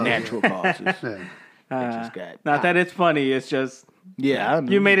oh, okay. natural causes. Yeah. They just got Not that it's funny, it's just yeah. I know.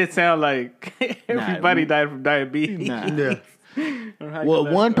 you made it sound like everybody died from diabetes. Nah. Yeah. Or high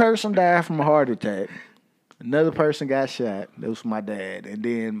Well, one cholesterol. person died from a heart attack. Another person got shot. That was my dad. And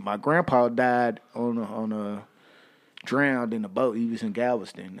then my grandpa died on a drowned in a boat. He was in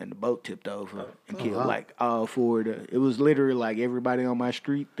Galveston, and the boat tipped over and killed wow. like all four of it was literally like everybody on my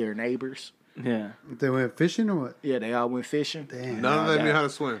street, their neighbors. Yeah. They went fishing or what? Yeah, they all went fishing. Damn. None of them knew how to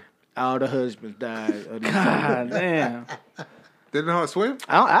swim. All the husbands died. Of these God damn. They didn't know how to swim?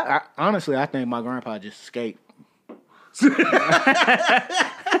 I honestly, I think my grandpa just escaped.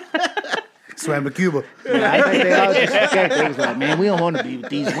 Swam to Cuba. Yeah, I think they all just escaped. They was like, man, we don't want to be with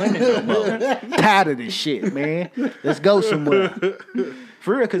these women no more. Tired of this shit, man. Let's go somewhere.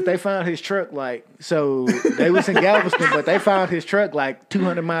 For real, because they found his truck so they was in Galveston, but they found his truck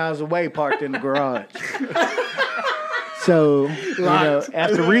 200 miles away parked in the garage. So,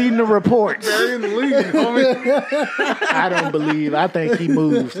 after reading the reports, They're in the league, homie. I think he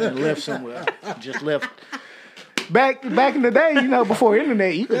moved and left somewhere. Just left. Back in the day, before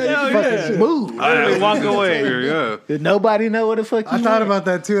internet, you could just fucking move. Literally walk away. Yeah. Did nobody know what the fuck you I thought were? about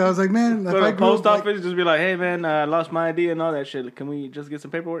that too. I was like, man, if Go to I the grew post up office, just be like, hey man, I lost my ID and all that shit. Can we just get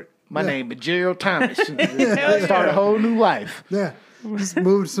some paperwork? My name is Gerald Thomas. Start a whole new life. yeah, just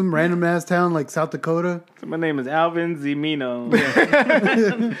moved to some random ass town like South Dakota. So my name is Alvin Zimino.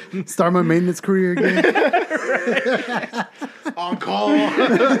 Start my maintenance career again. On call.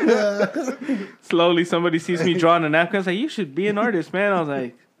 Slowly somebody sees me drawing a napkin. I was like, you should be an artist, man. I was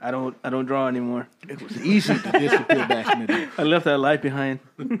like, I don't draw anymore. It was easy to disappear back in the day. I left that life behind.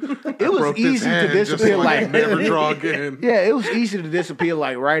 It was Broke this easy to hand just disappear so I could never draw again. Yeah, it was easy to disappear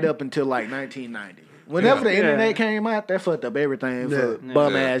right up until 1990. Whenever the internet came out, that fucked up everything for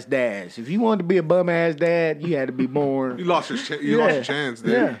bum ass dads. If you wanted to be a bum ass dad, you had to be born. You lost your chance,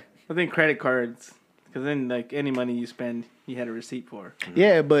 dude. Yeah. I think credit cards, because then any money you spend, you had a receipt for.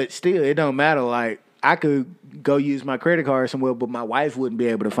 Yeah, but still, it don't matter. I could go use my credit card somewhere, but my wife wouldn't be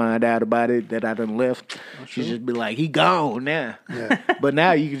able to find out about it that I done left. She'd just be like, he gone now. Yeah. But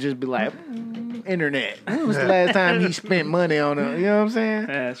now you could just be like, internet. When was the last time he spent money on it? You know what I'm saying?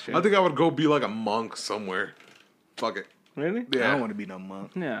 Yeah, that's true. I think I would go be like a monk somewhere. Fuck it. Really? I Yeah. don't want to be no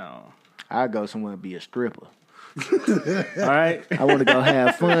monk. No. I'd go somewhere and be a stripper. All right. I want to go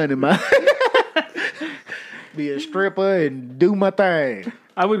have fun in my... be a stripper and do my thing.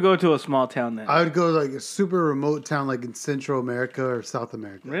 I would go to a small town then. I would go like a super remote town, like in Central America or South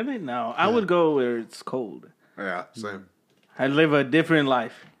America. Really? No. I would go where it's cold. Yeah, same. I'd live a different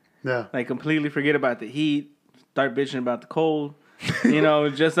life. Yeah, Like completely forget about the heat. Start bitching about the cold.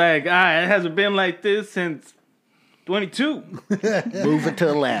 Just like, it hasn't been like this since 22. Moving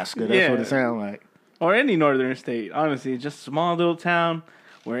to Alaska. That's Yeah. what it sounds like. Or any northern state. Honestly, just a small little town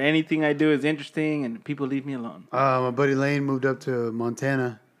where anything I do is interesting and people leave me alone. my buddy Lane moved up to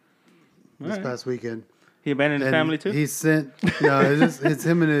Montana this Alright. past weekend. He abandoned his And family too? He sent it's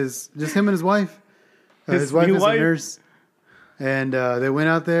him and his wife. His His wife new is wife? a nurse, and they went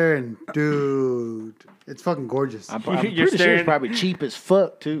out there and dude, it's fucking gorgeous. I'm You're pretty sure staring- it's probably cheap as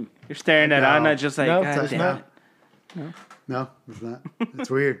fuck, too. You're staring at No. Anna just like, No, God it's damn not. it. No, it's not. It's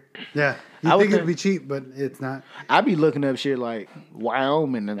weird. Yeah, you I would think it'd think- be cheap, but it's not. I be looking up shit like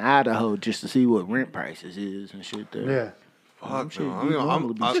Wyoming and Idaho just to see what rent prices is and shit there. Yeah, Fuck sure no. I you mean,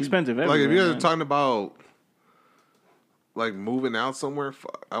 normally be It's expensive like if everywhere, you guys are man. talking about like moving out somewhere,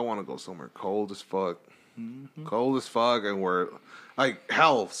 fuck, I want to go somewhere cold as fuck. Cold as fuck, and where like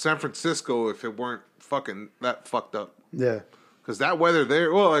hell, San Francisco if it weren't fucking that fucked up. yeah. Because that weather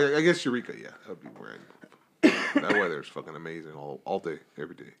there, well, I guess Eureka, yeah, that would be where I'd move. That weather is fucking amazing all day,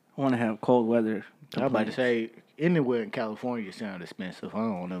 every day. want to have cold weather. I'm about to say, anywhere in California sounds expensive. I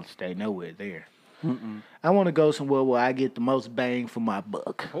don't want to stay nowhere there. I want to go somewhere where I get the most bang for my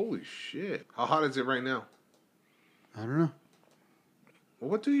buck. Holy shit! How hot is it right now? I don't know.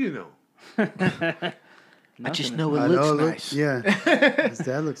 Well, what do you know? I just know it I looks know, nice. Yeah. His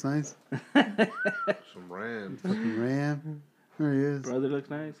dad looks nice. Some Ram, Fucking Ram. There he is. Brother looks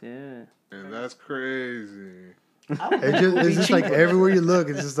nice, yeah. and that's crazy. It's just like everywhere you look,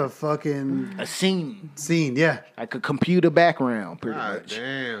 it's just a fucking A scene, scene. Yeah. like a computer background, pretty God much.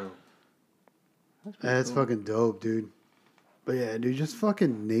 damn. That's fucking dope, dude. But yeah, dude, just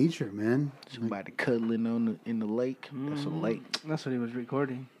fucking nature, man. Somebody cuddling in the lake. That's a lake. That's what he was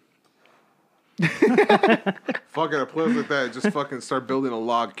recording. Fucking a place like that. Just fucking start building a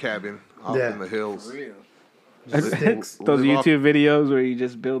log cabin out Yeah. in the hills. Sticks. Those Live off- YouTube videos where you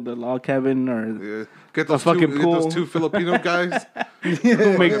just build a log cabin or Yeah. Get those fucking two, pool. Get those two Filipino guys.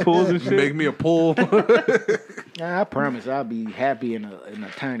 make pools and shit. Make me a pool. I promise I'll be happy in a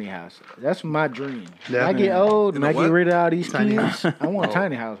tiny house. That's my dream. When Yeah. I get old In and a I what? get rid of all these Tiny kids, I want Oh. a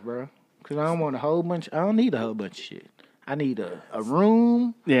tiny house, bro. Because I don't want a whole bunch. I don't need a whole bunch of shit. I need a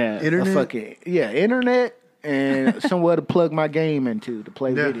room, Yeah. Internet. a fucking internet, and somewhere to plug my game into to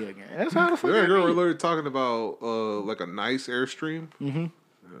play Yeah. video games. That's all the fuck. We're I need. literally talking about like a nice Airstream. Mm-hmm.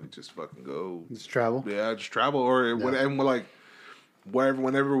 Just fucking go. Just travel. Yeah, just travel or when, and we're like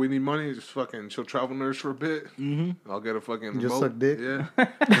whenever we need money, just fucking she'll travel nurse for a bit. Mm-hmm. I'll get a fucking Just remote. suck dick? Yeah.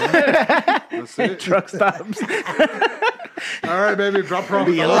 That's it. Truck stops. All right, baby, drop her off.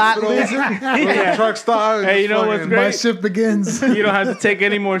 Be at a the lot hospital. Truck stop. Hey, you know what's great? My shift begins. You don't have to take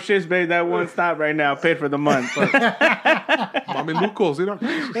any more shits, babe. That one stop right now paid for the month. Mami Lucos, you know.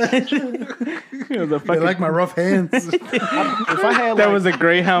 It was a I fucking, like my rough hands. If I had that like, was a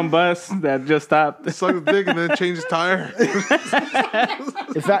Greyhound bus that just stopped. Suck his dick and then change his tire.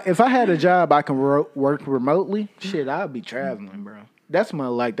 if I had a job I can work remotely, shit, I'd be traveling, bro. That's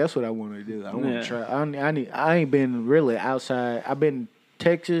that's what I want to do. I want Yeah. to try. I ain't been really outside. I've been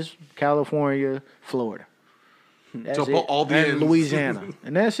Texas, California, Florida. That's So it. all the and ends. Louisiana,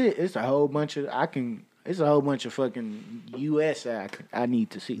 and that's it. It's a whole bunch of It's a whole bunch of fucking U.S. I need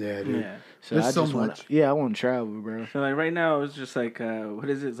to see. Yeah, dude. Yeah. So There's I so just wanna, much. Yeah, I want to travel, bro. So like right now, it's just like what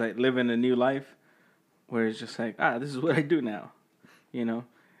is it? It's like living a new life, where it's just like this is what I do now, you know.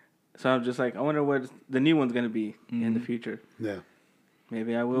 So I'm just like, I wonder what the new one's gonna be in the future. Yeah.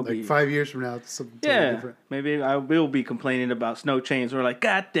 Maybe I will Like be. 5 years from now, it's something totally Yeah, different. maybe I will be complaining about snow chains. Or like,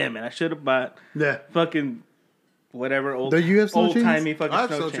 God damn it, I should have bought Yeah. fucking whatever old Do you have snow chains? timey fucking I have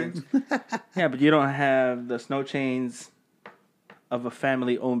snow snow chains. chains. Yeah, but you don't have the snow chains of a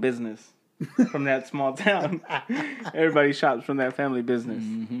family-owned business from that small town. Everybody shops from that family business.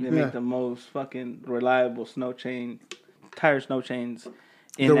 They Yeah. make the most fucking reliable snow chains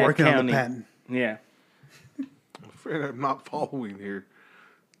in They're that working county. on the patent. Yeah, I'm afraid I'm not following here.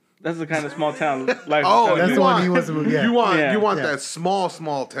 that's the kind of small town life. Oh, I'm That's you the doing. one he wants to move. Yeah. You want Yeah. that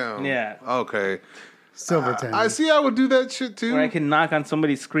small town. Yeah. Okay. Silvertown. I see. I would do that shit too. Where I can knock on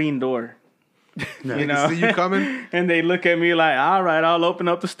somebody's screen door. No. You know, See you coming. and they look at me like, "All right, I'll open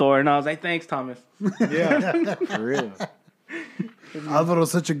up the store." And I was like, "Thanks, Thomas." Yeah, for real.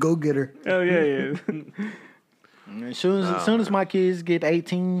 Alvaro's such a go-getter. Oh yeah, yeah. As soon as my kids get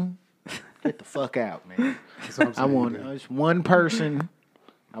 18, get the fuck out, man. That's what I'm I saying, want dude. it's one person.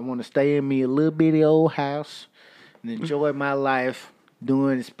 I want to stay in me a little bitty old house and enjoy my life,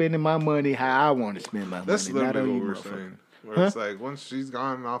 spending my money how I want to spend my That's money. Not literally on what you, we're motherfucker. saying. Where it's like once she's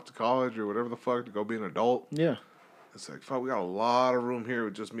gone off to college or whatever the fuck to go be an adult, Yeah. it's like fuck. We got a lot of room here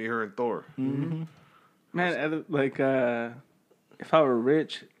with just me, her, and Thor. Man, like if I were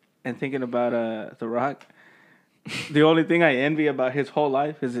rich and thinking about The Rock, the only thing I envy about his whole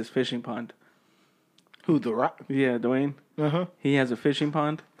life is his fishing pond. Who, The Rock? Yeah, Dwayne. Uh-huh. He has a fishing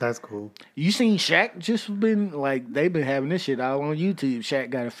pond. That's cool. You seen Shaq just been like they've been having this shit all on YouTube.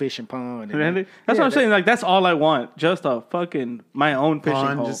 Shaq got a fishing pond. And, Really? That's what I'm saying. Like that's all I want. Just a fucking my own fishing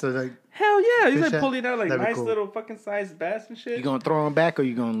Pond, hole. just like Hell yeah! He's fish like at- pulling out like that'd be nice cool. little fucking sized bass and shit. You gonna throw him back or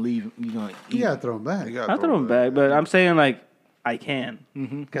you gonna leave? You gonna eat? you gotta throw him back. You gotta I'll throw him back, but I'm saying like I can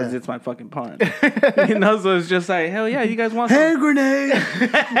because Yeah. it's my fucking pond. You know, so it's just like hell yeah! You guys want some? Hand grenade!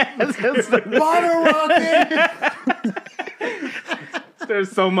 Water rocket!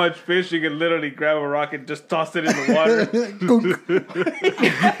 There's so much fish you can literally grab a rock and just toss it in the water.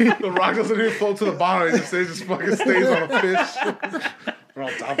 The rock doesn't even fall to the bottom. It just fucking stays on a fish. We're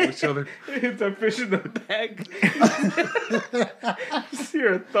on top of each other. Hits a fish in the back. Just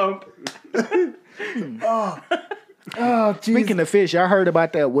hear a thump. Oh, jeez. Speaking of fish, y'all heard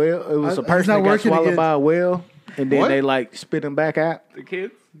about that whale? It was a It's person not that got working swallowed again. by a whale, and then What? they like spit him back out. The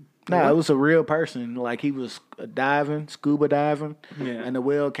kids. No, it was a real person. Like, he was scuba diving, Yeah. and the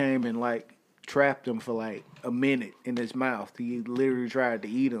whale came and, like, trapped him for, like, a minute in his mouth. He literally tried to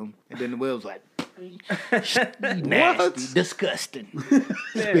eat him, and then the whale was like, nasty, disgusting.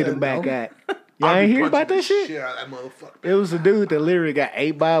 Spit him back out. Y'all ain't hear about that shit? Out of that motherfucker. It was a dude that literally got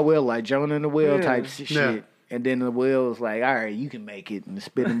ate by a whale, like Jonah and the whale Yeah. type shit. Yeah. And then the whale was like, all right, you can make it, and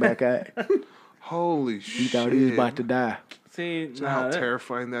spit him back out. Holy shit. He thought he was about to die. See, You know how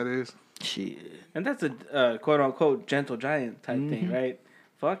terrifying that is? Shit. and that's a quote unquote gentle giant type thing, right?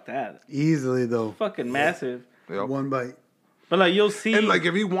 Fuck that. Easily though, Fucking massive. Yep. one bite. But like you'll see, And like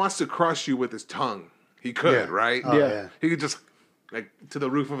if he wants to crush you with his tongue, he could, Yeah. right? Oh, Yeah. yeah. He could just like to the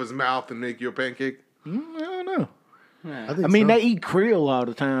roof of his mouth and make you a pancake. I don't know. think I mean, so. they eat krill all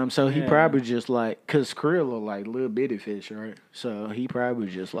the time, so he Yeah. probably just like, because krill are like little bitty fish, right? So he probably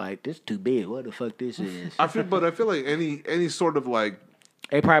just like, this too big. What the fuck this is? I feel like any sort of like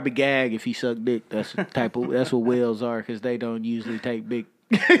They probably gag if he suck dick. That's the type of that's what whales are, because they don't usually take big.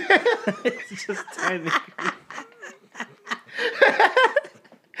 it's just tiny.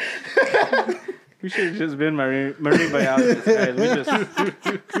 We should have just been marine biologists, guys. We're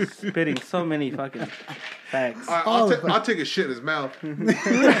just spitting so many fucking facts. I'll take a shit in his mouth.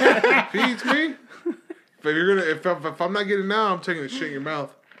 Feeds me. If I'm not getting it now, I'm taking a shit in your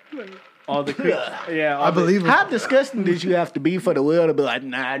mouth. All the creatures. Yeah, all I believe How it. disgusting did you have to be for the whale to be like,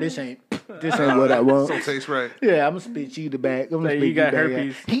 nah, this ain't what I want? Don't taste right. Yeah, I'm gonna spit you the back. I'm gonna Like, spit you got back out.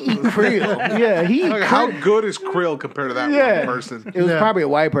 herpes. He eat krill. Yeah, he eat Like, how krill. good is krill compared to that Yeah, one person? It was Yeah. probably a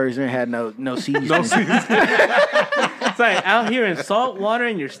white person that had no seasoning. No seasoning. It's like out here in salt water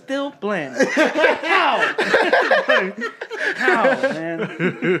and you're still bland. How? How,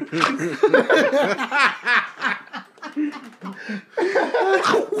 man?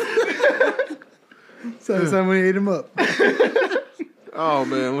 So somebody ate him up. Oh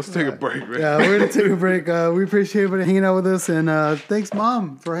man, let's take a break, man. Yeah, we're gonna take a break. We appreciate everybody hanging out with us, and thanks,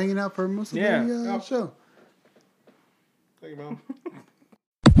 Mom, for hanging out for most of Yeah. the show. Thank you, Mom.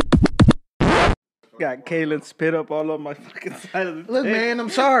 Got Kaylin spit up all over my fucking side of the Look, table. man, I'm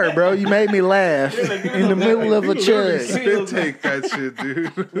sorry, bro. You made me laugh in the middle of a chug. Spit take that shit,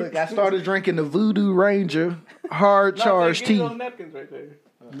 dude. Look, I started drinking the Voodoo Ranger hard charge tea. Napkins right there.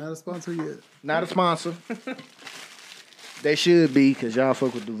 Not a sponsor yet. Not a sponsor. They should be, because y'all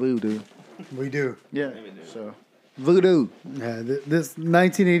fuck with the Voodoo. We do. Yeah. So, Voodoo. Yeah, this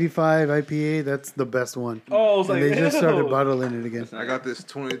 1985 IPA, that's the best one. Oh, I was And like, they just started ew. bottling it again. I got this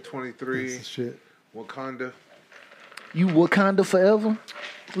 2023 This is shit. Wakanda. You Wakanda forever?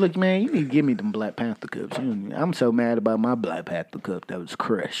 Look, man, you need to give me them Black Panther cups. I'm so mad about my Black Panther cup that was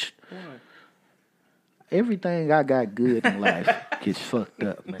crushed. Everything I got good in life gets fucked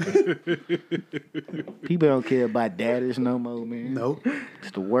up, man. People don't care about daddies no more, man. Nope.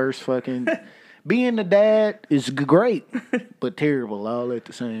 It's the worst fucking... Being a dad is great, but terrible all at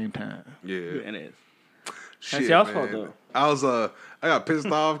the same time. Yeah. It is. Shit, y'all's man. fault, though. I was I got pissed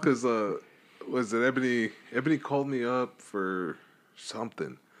off because was it Ebony called me up for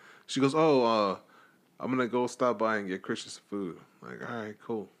something. She goes, "Oh, I'm gonna go stop by and get Christian some food." I'm like, all right,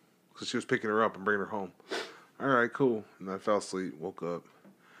 cool. Because she was picking her up and bringing her home. All right, cool. And I fell asleep, woke up,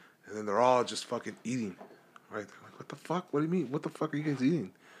 and then they're all just fucking eating. Right? They're like, what the fuck? What do you mean? What the fuck are you guys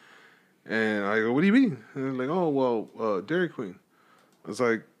eating? And I go, what do you mean? And they're like, oh, well, Dairy Queen. I was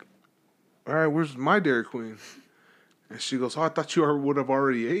like, all right, where's my Dairy Queen? And she goes, oh, I thought you would have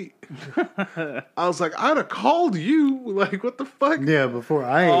already ate. I was like, I'd have called you. Like, what the fuck? Yeah, before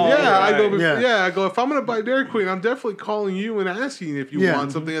I ate Oh, it. Yeah, I go. Yeah. I go. If I'm gonna buy Dairy Queen, I'm definitely calling you and asking if you Yeah.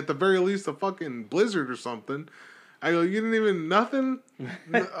 want something. At the very least, a fucking Blizzard or something. I go. You didn't even nothing.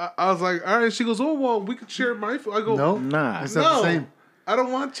 I was like, all right. She goes, oh well, we could share my food. I go, Nope. Nah. It's not no, the same. I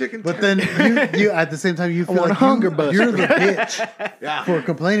don't want chicken. But then you at the same time you feel want like Hunger you, Buster. you're the bitch yeah, for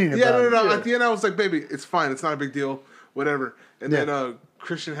complaining yeah, about no. it. At the end, I was like, baby, it's fine. It's not a big deal. Whatever. And Yeah. then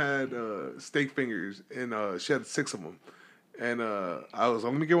Christian had steak fingers, and she had 6 of them. And I'm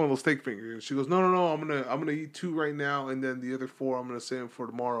gonna get one of those steak fingers. And she goes, no, I'm gonna eat 2 right now, and then the other 4 I'm gonna save them for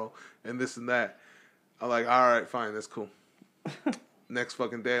tomorrow, and this and that. I'm like, all right, fine, that's cool. Next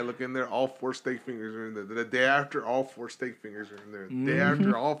fucking day, I look in there, all 4 steak fingers are in there. The day after, all 4 steak fingers are in there. The day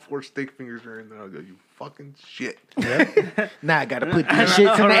after, all 4 steak fingers are in there. I go, you fucking shit. Now I gotta put these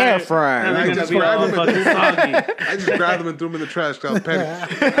shits in the air fryer. And I They're just gonna be all grabbed them. fucking soggy. I just grabbed them and threw them in the trash because I was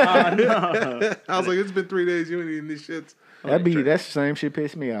petty. Oh, no. I was like, it's been 3 days. You ain't eating these shits. That's the same shit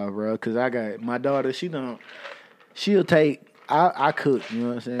pissed me off, bro. Cause I got my daughter. She'll take. I cook. You know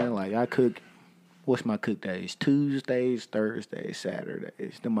what I'm saying? Like I cook. What's my cook days? Tuesdays, Thursdays,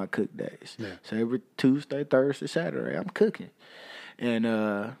 Saturdays. They're my cook days. Yeah. So every Tuesday, Thursday, Saturday, I'm cooking.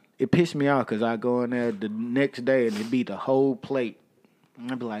 And it pissed me off because I go in there the next day and it be the whole plate.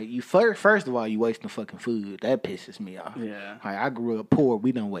 And I'd be like, you first of all, you wasting fucking food. That pisses me off. Yeah. Like, I grew up poor.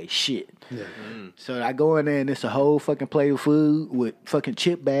 We don't waste shit. Yeah. So I go in there and it's a whole fucking plate of food with fucking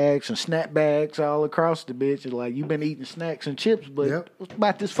chip bags and snack bags all across the bitch. It's like, you been eating snacks and chips, but what's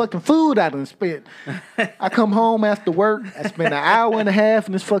about this fucking food I done spent? I come home after work. I spend an hour and a half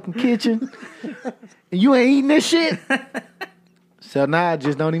in this fucking kitchen. And you ain't eating this shit? So now I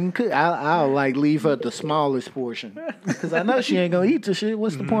just don't even cook. I'll like leave her the smallest portion because I know she ain't gonna eat the shit.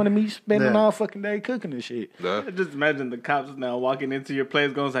 What's the point of me spending all fucking day cooking this shit? Just imagine the cops now walking into your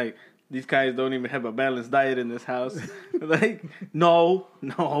place going like, these guys don't even have a balanced diet in this house. Like, no.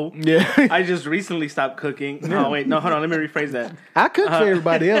 Yeah. I just recently stopped cooking. No, wait, no, hold on. Let me rephrase that. I cook for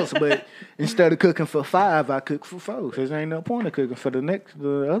everybody else, but instead of cooking for 5, I cook for 4. Because there ain't no point of cooking for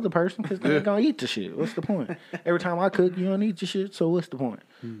the other person because they ain't going to eat the shit. What's the point? Every time I cook, you don't eat the shit, so what's the point?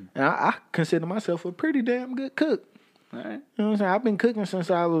 And I consider myself a pretty damn good cook. All right. You know what I'm saying? I've been cooking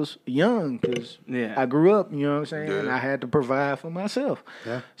since I was young because I grew up, you know what I'm saying? And I had to provide for myself.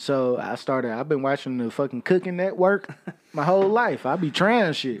 Yeah. So I've been watching the fucking Cooking Network my whole life. I be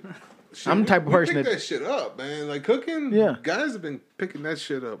trying shit. I'm the type of person pick that shit up, man. Like cooking, guys have been picking that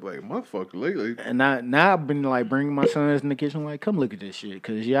shit up like motherfucker lately. And now I've been like bringing my sons in the kitchen, like, come look at this shit,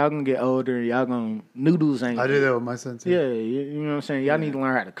 because y'all gonna get older, y'all gonna, noodles ain't. I do that with my son too. Yeah, you know what I'm saying? Y'all need to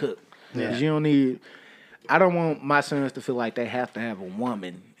learn how to cook. Because you don't need. I don't want my sons to feel like they have to have a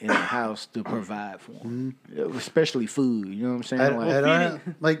woman in the house to provide for them, especially food. You know what I'm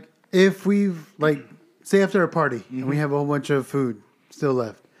saying? Like if we've like say after a party and we have a whole bunch of food still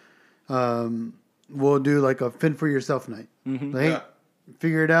left, we'll do like a fend for yourself night. Like, hey,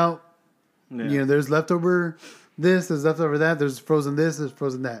 figure it out. Yeah. You know, there's leftover this, there's leftover that, there's frozen this, there's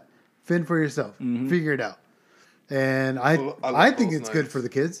frozen that. Fend for yourself. Figure it out. And I think it's good for the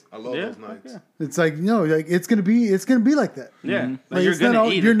kids. I love those nights. Yeah. It's like, you know, like it's gonna be like that. Yeah, like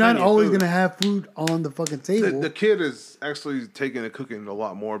you're not always gonna have food on the fucking table. The kid is actually taking to cooking a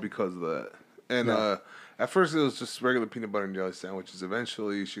lot more because of that. And at first it was just regular peanut butter and jelly sandwiches.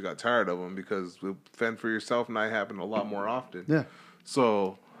 Eventually she got tired of them because the fend for yourself night happened a lot more often. Yeah.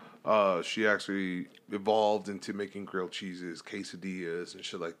 So she actually evolved into making grilled cheeses, quesadillas, and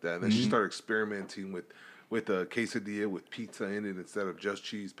shit like that. And then she started experimenting with a quesadilla with pizza in it instead of just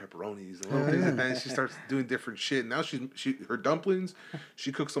cheese, pepperonis, and things like that. And she starts doing different shit. Now her dumplings,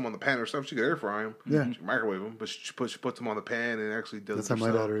 she cooks them on the pan herself. She can air fry them. Yeah. She can microwave them, but she puts them on the pan and actually does That's it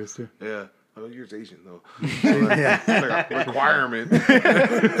herself. how my daughter is too. Yeah. Oh, yours Asian though. It's like a requirement.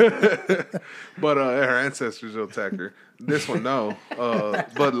 But her ancestors will attack her. This one, no.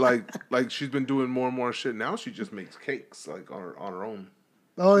 But like she's been doing more and more shit. Now she just makes cakes like on her own.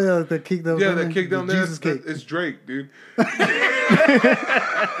 Oh yeah, the cake that was that cake down there. Jesus cake. It's Drake, dude.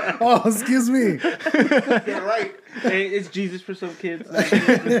 Oh, excuse me. Yeah, right. Hey, it's Jesus for some kids.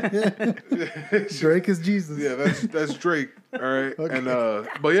 Drake is Jesus. Yeah, that's Drake. All right, okay. And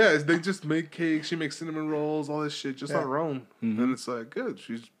but yeah, they just make cakes. She makes cinnamon rolls, all this shit, just on her own. And it's like good.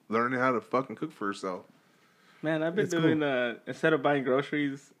 She's learning how to fucking cook for herself. Man, I've been doing instead of buying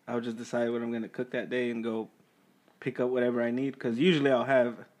groceries, I'll just decide what I'm gonna cook that day and go pick up whatever I need, because usually I'll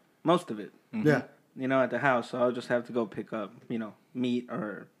have most of it. Yeah. You know, at the house, so I'll just have to go pick up, meat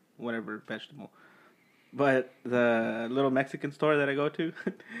or whatever vegetable. But the little Mexican store that I go to,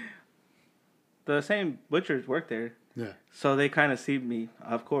 the same butchers work there. Yeah. So they kind of see me,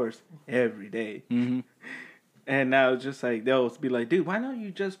 of course, every day. And now it's just like, they'll be like, dude, why don't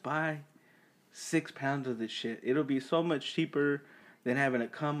you just buy 6 pounds of this shit? It'll be so much cheaper than having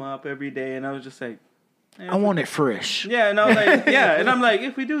it come up every day. And I was just like, I want it fresh. Yeah, and I was like, and I'm like,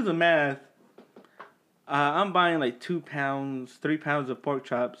 if we do the math, I'm buying like 2 pounds, 3 pounds of pork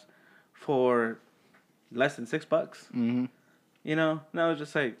chops for less than $6. You know, and I was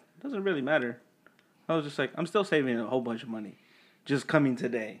just like, doesn't really matter. I was just like, I'm still saving a whole bunch of money, just coming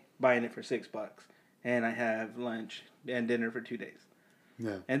today, buying it for $6, and I have lunch and dinner for 2 days.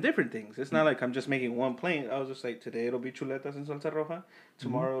 Yeah. And different things. It's not like I'm just making one plate. I was just like, today it'll be chuletas and salsa roja.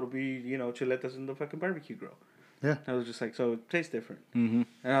 Tomorrow it'll be, chuletas and the fucking barbecue grill. Yeah. I was just like, so it tastes different. And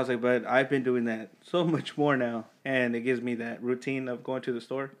I was like, but I've been doing that so much more now. And it gives me that routine of going to the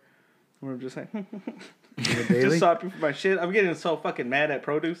store where I'm just like, just shopping for my shit. I'm getting so fucking mad at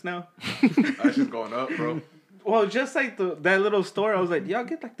produce now. That's just going up, bro. Well, just like that little store, I was like, y'all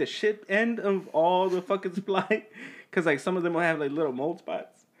get like the shit end of all the fucking supply. Because, like, some of them will have, like, little mold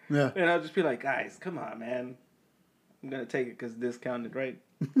spots. Yeah. And I'll just be like, guys, come on, man. I'm going to take it because it's discounted, right?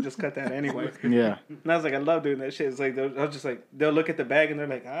 Just cut that anyway. Yeah. And I was like, I love doing that shit. It's like, I was just like, they'll look at the bag and they're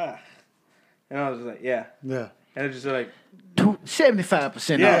like, ah. And I was just like, yeah. Yeah. And it's just like,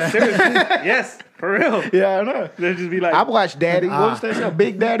 75% yeah, off. seriously. Yes, for real. Yeah, I know. They'll just be like, I watched Daddy. What's that show?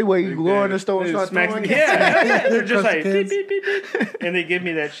 Big Daddy, where you go in the store and it start smacks throwing me. Yeah, they're just Trust like, the beep, kids. beep, beep, beep. And they give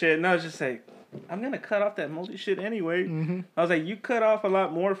me that shit. And I was just like, I'm going to cut off that moldy shit anyway. I was like, you cut off a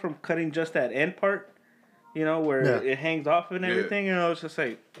lot more from cutting just that end part, you know, where it hangs off and everything. And I was just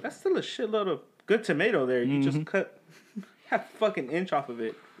like, that's still a shitload of good tomato there. You just cut half a fucking inch off of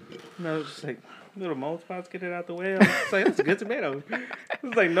it. And I was just like, little mold spots, get it out the way. I was just like, that's a good tomato.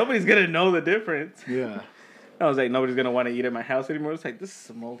 It's like, nobody's going to know the difference. Yeah. I was like, nobody's going to want to eat at my house anymore. It's like, this is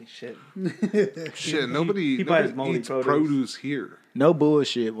some moldy shit. Shit, nobody buys moldy eats produce. produce here. No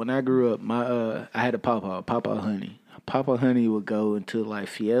bullshit. When I grew up, I had a Papa Honey. Papa Honey would go into like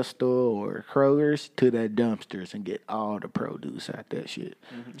Fiesta or Kroger's to their dumpsters and get all the produce out that shit.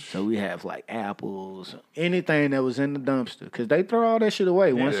 So we have like apples, anything that was in the dumpster, because they throw all that shit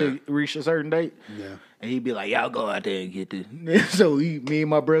away once it reached a certain date. Yeah. And he'd be like, y'all go out there and get this. So me and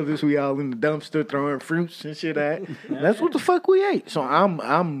my brothers, we all in the dumpster throwing fruits and shit at. That's what the fuck we ate. So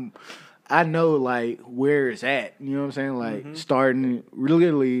I know like where it's at. You know what I'm saying? Like starting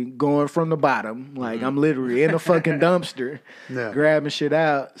literally going from the bottom. Like I'm literally in a fucking dumpster grabbing shit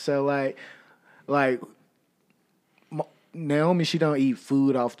out. So like Naomi, she don't eat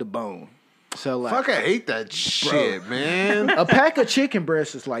food off the bone. So like, Fuck, I hate that shit, man. a pack of chicken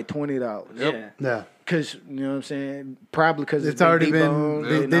breasts is like $20. Yeah. Yeah. Cause you know what I'm saying? Probably because It's already been, deboned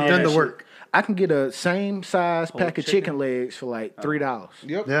they've and all done that the work. shit. I can get a same size pack of chicken? chicken legs for like $3.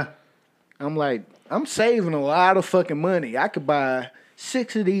 Yep. Yeah. I'm like, I'm saving a lot of fucking money. I could buy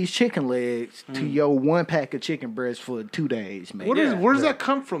 6 of these chicken legs to your 1 pack of chicken breast for 2 days, man. Where does that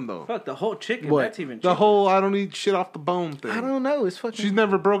come from, though? Fuck, the whole chicken. What? That's even The cheaper. whole I don't eat shit off the bone thing. I don't know. It's fucking. She's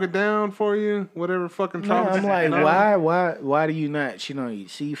never broke it down for you. Whatever fucking No, trauma. I'm like, No. why do you not? She don't eat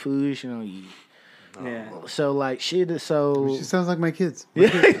seafood. She don't eat. Yeah. So like shit is so. She sounds like my kids.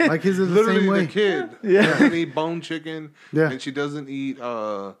 My kids are the Literally same way. the kid. Yeah. She doesn't eat bone chicken. Yeah. And she doesn't eat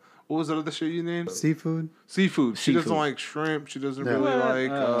what was that other shit you named? Seafood. Seafood. She doesn't Seafood. like shrimp. She doesn't Yeah. really like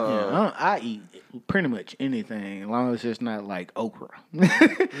Yeah, I eat pretty much anything as long as it's not like okra.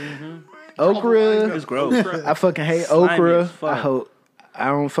 Okra. It's gross. I fucking hate Slimy okra. as fuck. I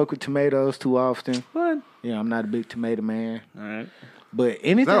don't fuck with tomatoes too often. What? Yeah, I'm not a big tomato man. All right. But Is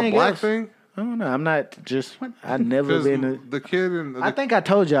anything that a black else, thing? I don't know. I'm not just. I've never Because been. the kid and I think I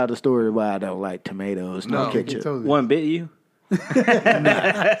told y'all the story why I don't like tomatoes. No, No. ketchup. Totally. One bit you?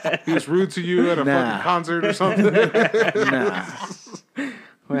 he was rude to you at a Nah. fucking concert or something. Nah.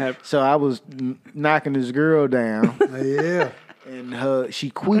 What happened? So I was knocking this girl down, Yeah. and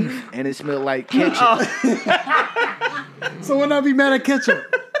she queefed, and it smelled like ketchup. So when I be mad at ketchup?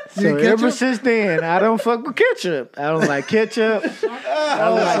 You So eat ever ketchup? since then, I don't fuck with ketchup. I don't like ketchup. I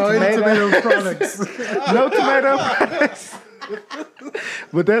don't So like any tomato. tomato products. No tomato products.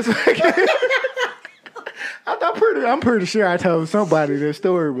 But that's I'm pretty sure I told somebody this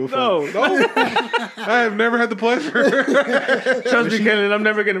story before. No, I have never had the pleasure. trust me, Kenan, I'm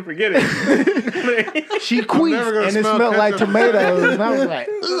never gonna forget it. She never queefed gonna and it smell smelled like ketchup. tomatoes, and I was like,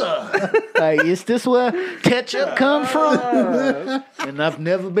 ugh. Like, is this where ketchup come from? And I've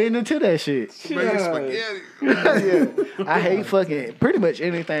never been into that shit. Making spaghetti. I hate fucking pretty much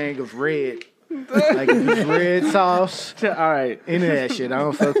anything of red. Like if it's red sauce, All right. any of that shit. I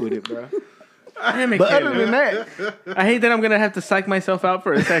don't fuck with it, bro. Damn it, But Kenan. other than that, I hate that I'm gonna have to psych myself out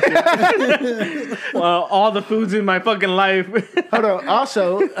for a second. Well, all the foods in my fucking life. hold on.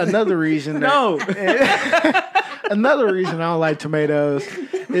 Also, another reason that No. another reason I don't like tomatoes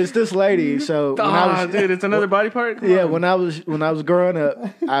is this lady. So when I was Dude, it's another body part. yeah, when I was growing up,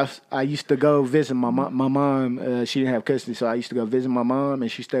 I used to go visit my mom. My mom, she didn't have custody, so I used to go visit my mom,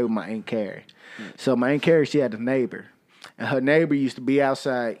 and she stayed with my Aunt Carrie. So my Aunt Carrie, she had a neighbor, and her neighbor used to be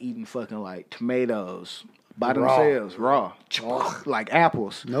outside eating fucking like tomatoes by themselves, raw, like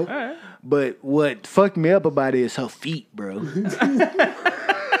apples. Nope. All right. But what fucked me up about it is her feet, bro.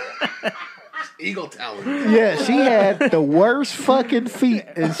 Eagle talent. Yeah, she had the worst fucking feet,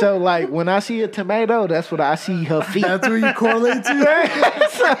 and so like when I see a tomato, that's what I see her feet. That's where you correlate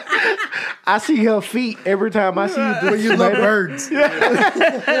to? I see her feet every time I see the But you love tomato. birds.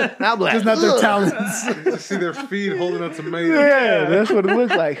 And I'm like, It's not their "Ugh." talents. To see their feet holding up tomatoes. Yeah, that's what it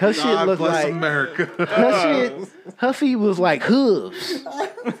looked like. Her shit God looked bless like America. her feet was like hooves.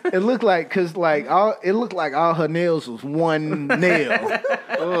 It looked like all her nails was one nail.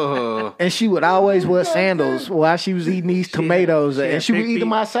 And she would always wear sandals while she was eating these tomatoes. she had And she would big eat them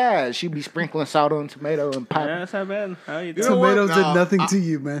feet. outside. She'd be sprinkling salt on tomato and pop. Yeah, that's not bad. How you You doing? know what? Tomatoes Nah, did nothing to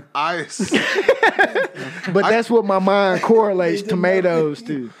you, man. But that's what my mind correlates tomatoes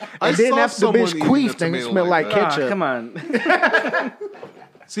to. I And then saw after the someone bitch eating a queefed, then it tomato smelled like like that. ketchup. Come on.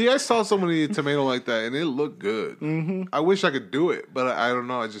 See, I saw someone eat a tomato like that, and it looked good. Mm-hmm. I wish I could do it, but I don't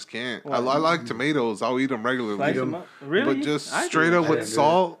know. I just can't. I like tomatoes. I'll eat them regularly. Slice 'em up. Really? But just I do straight that. up with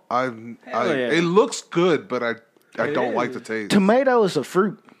salt, Hell yeah. it looks good, but I don't like the taste. Tomato is a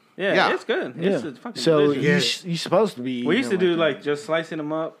fruit. Yeah, Yeah. it's good. Yeah. It's fucking So delicious. you're supposed to be. We used to eating do like like just slicing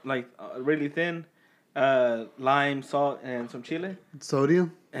them up like really thin, lime, salt, and some chile,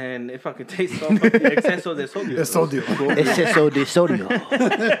 Sodium? and it fucking tastes so fucking exceso de sodio. It's sodium. exceso de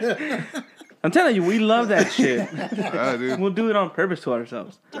sodio. I'm telling you, we love that shit. Yeah, dude. We'll do it on purpose to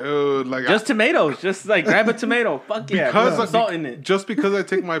ourselves. Dude, like Just tomatoes. Just like grab a tomato. Fuck yeah. because Put some salt in it. Just because I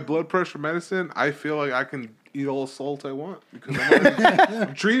take my blood pressure medicine, I feel like I can eat all the salt I want because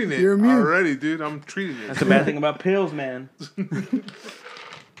I'm treating it You're immune. already, dude. I'm treating it. That's the bad thing about pills, man.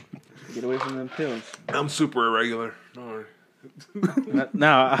 Get away from them pills. I'm super irregular. Don't worry. No,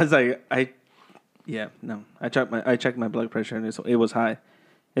 I was like, I checked my blood pressure and it was high.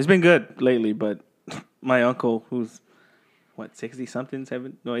 It's been good lately, but my uncle, who's 60 something,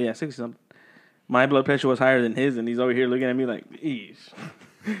 60 something. My blood pressure was higher than his, and he's over here looking at me like, "Eesh."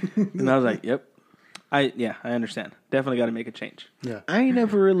 And I was like, "Yep, I understand. Definitely got to make a change." Yeah. I ain't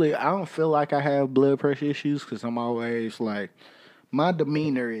never really. I don't feel like I have blood pressure issues because I'm always like, my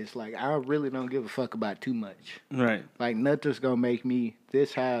demeanor is like I really don't give a fuck about too much. Right. Like nothing's gonna make me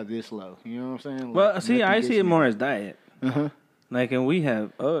this high, this low. You know what I'm saying? Well, Like, see, nothing I gets see it me- more as diet. Uh-huh. Like, and we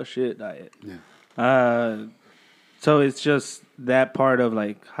have diet. Yeah. So it's just that part of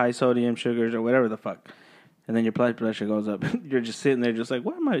like high sodium sugars or whatever the fuck, and then your blood pressure goes up. You're just sitting there, just like,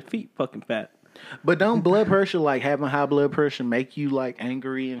 why are my feet fucking fat? But don't blood pressure, like having high blood pressure, make you like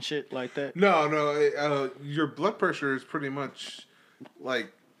angry and shit like that? No. Your blood pressure is pretty much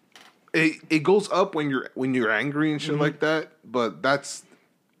like it goes up when you're angry and shit like that. But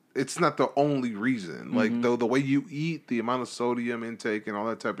it's not the only reason. Like the way you eat, the amount of sodium intake, and all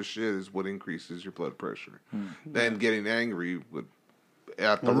that type of shit is what increases your blood pressure. Then getting angry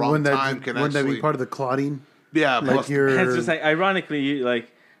at the wrong time can wouldn't that actually be part of the clotting? yeah. Like Plus, your It's just like, ironically, like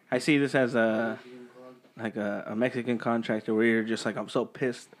I see this as a Mexican contractor where you're just like, I'm so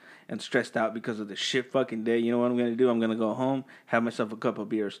pissed and stressed out because of the shit fucking day. You know what I'm gonna do? I'm gonna go home, have myself a cup of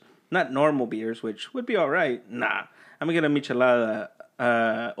beers, not normal beers, which would be all right. Nah, I'm gonna get a michelada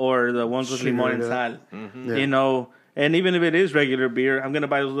or the ones with Sugar limon and it sal. Yeah. You know, and even if it is regular beer, I'm gonna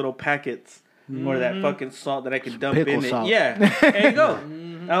buy those little packets or that fucking salt that I can dump Pickle in salt. it. Yeah, there you go.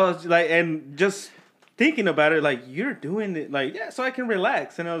 I was like, and just thinking about it, like, you're doing it, like, yeah, so I can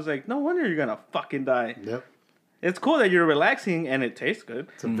relax. And I was like, no wonder you're gonna fucking die. Yep. It's cool that you're relaxing and it tastes good,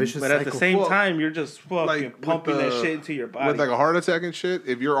 It's a vicious but cycle. at the same Well, time, you're just fucking like, pumping with that the- shit into your body. with like a heart attack and shit,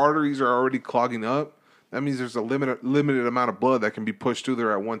 if your arteries are already clogging up, that means there's a limited amount of blood that can be pushed through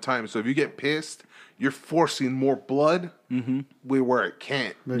there at one time. So if you get pissed, you're forcing more blood where it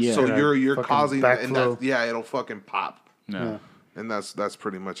can't. Yeah. So Yeah. you're Fucking causing that, and backflow. it'll fucking pop. No. And that's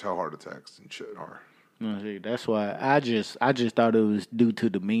pretty much how heart attacks and shit are. No, see, that's why I just thought it was due to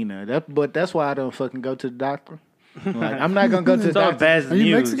demeanor. But that's why I don't fucking go to the doctor. Like, I'm not gonna go to the it's all doctor. bad Are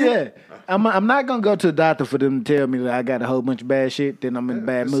you news. Mexican? Yeah, I'm not gonna go to the doctor for them to tell me that I got a whole bunch of bad shit. Then I'm in a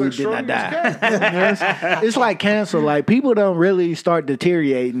bad It's mood. like Then I Schrodinger's die. cat. It's like cancer. Like people don't really start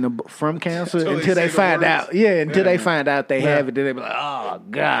deteriorating from cancer Until until they they say the find words. out. Yeah, until they find out they have it. Then they be like, "Oh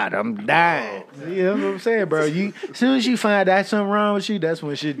God, I'm dying." You know what I'm saying, bro? As soon as you find out something wrong with you, that's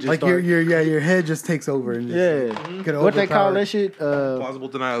when shit just Like start. your head just takes over and just Yeah. get What they call overpowered. that shit? Plausible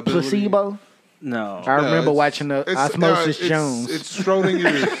deniability. Placebo. No. I remember it's- watching the it's- Osmosis it's- Jones. It's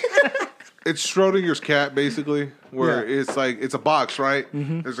Schrodinger's. It's Schrodinger's cat, basically, where it's like it's a box, right?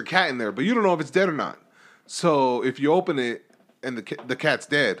 There's a cat in there, but you don't know if it's dead or not. So if you open it and the cat's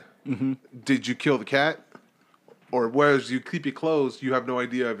dead, did you kill the cat? Or whereas you keep it closed, you have no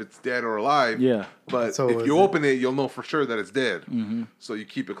idea if it's dead or alive. Yeah. But So if is you it- open it, you'll know for sure that it's dead. So you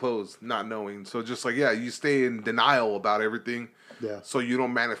keep it closed, not knowing. So just like you stay in denial about everything. Yeah. So you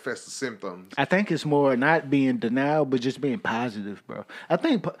don't manifest the symptoms. I think it's more not being denial, but just being positive, bro. I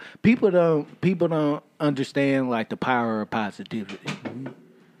think people don't understand like the power of positivity.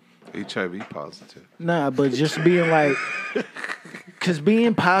 HIV positive. Nah, but just being like, cause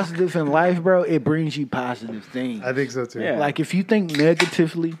being positive in life, bro, it brings you positive things. I think so too. Yeah. Like if you think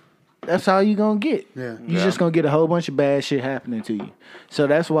negatively, that's all you gonna get. Yeah. You just gonna get a whole bunch of bad shit happening to you. So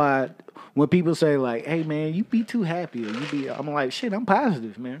that's why when people say like, "Hey man, you be too happy," or I'm like, "Shit, I'm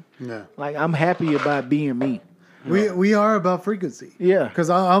positive, man. Yeah. Like I'm happy about being me." We are about frequency. Yeah. Because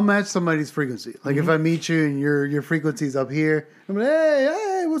I'll match somebody's frequency. Like if I meet you and your frequency's up here, I'm like,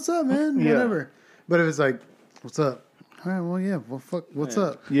 hey, what's up, man? Yeah. Whatever. But if it's like, what's up? All right, well, yeah, well, fuck, what's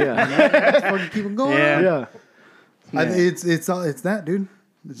up? Yeah, Fucking keep it going. Yeah. yeah. It's that, dude.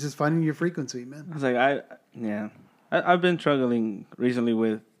 It's just finding your frequency, man. I was like, I've been struggling recently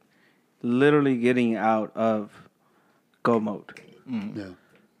with literally getting out of go mode. Yeah.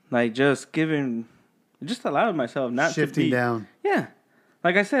 Like just allowing myself not Shifting to be down. Yeah.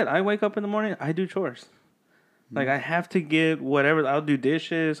 Like I said, I wake up in the morning, I do chores. Like I have to get whatever. I'll do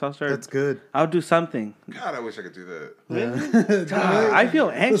dishes. That's good. I'll do something. God, I wish I could do that. I feel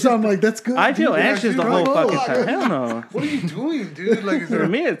anxious. So I'm like, that's good. I feel dude. anxious the whole fucking time. Hell no. What are you doing, dude? Like, is For there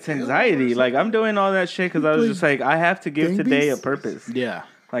me, it's anxiety. Like I'm doing all that shit because I was just like, I have to give Gang today a beasts? purpose. Yeah.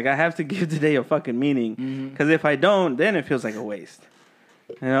 Like I have to give today a fucking meaning. Because if I don't, then it feels like a waste.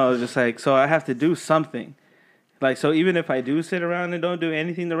 You know, it's just like, so I have to do something. Like, so even if I do sit around and don't do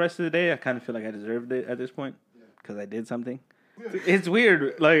anything the rest of the day, I kind of feel like I deserved it at this point. Because I did something. It's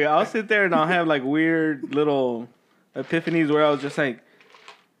weird. Like, I'll sit there and I'll have, like, weird little epiphanies where I was just like,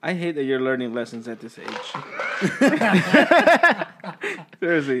 I hate that you're learning lessons at this age.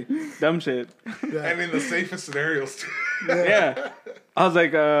 Seriously. Dumb shit. and in the safest scenarios, too. Yeah. I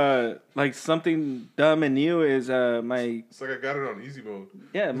was like something dumb and new is my It's like I got it on easy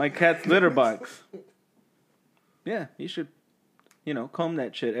mode. my cat's litter box. Yeah, you should, comb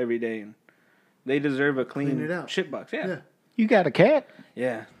that shit every day, and they deserve a Clean clean it out. shit box. Yeah, Yeah. You got a cat?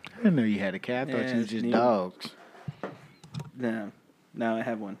 yeah. I didn't know you had a cat. I thought Yeah, you was it's just neat. dogs. No, now I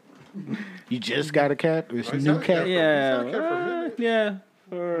have one. You just got a cat? It's a he's new had a cat. cat? Yeah, He's had a cat for a minute. yeah,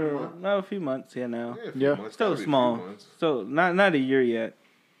 for a few months. Yeah, now Yeah, a few Yeah. months, still gotta be a few small. months. Still not a year yet,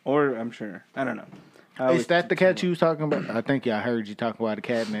 or I'm sure. I don't know. I Is always- that the cat you was talking about? I think I heard you talking about a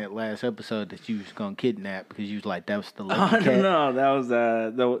cat in that last episode that you was gonna kidnap because you was like that was the lucky Oh, cat. no, that was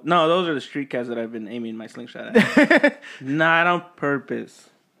no, those are the street cats that I've been aiming my slingshot at. Not on purpose.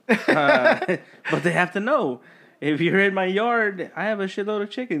 But they have to know. If you're in my yard, I have a shitload of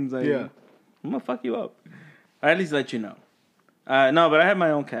chickens. Like, Yeah. I'm gonna fuck you up. Or at least let you know. No, but I have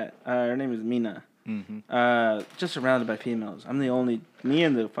my own cat. Her name is Mina. Mm-hmm. Just surrounded by females. Me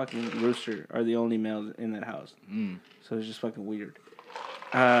and the fucking rooster are the only males in that house. So it's just fucking weird.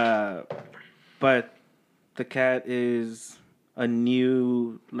 But the cat is a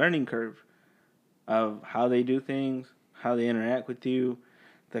new learning curve of how they do things, how they interact with you.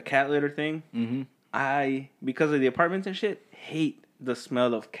 The cat litter thing, because of the apartments and shit, hate the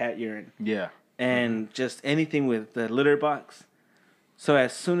smell of cat urine. Yeah. And just anything with the litter box. So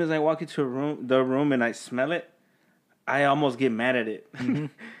as soon as I walk into the room and I smell it, I almost get mad at it.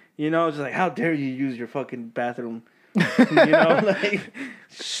 Just like, how dare you use your fucking bathroom? Like,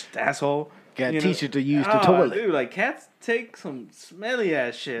 asshole. Got to teach it to use the toilet. Dude, like cats take some smelly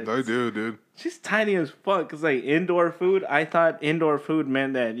ass shit. I do, dude. She's tiny as fuck. It's like indoor food. I thought indoor food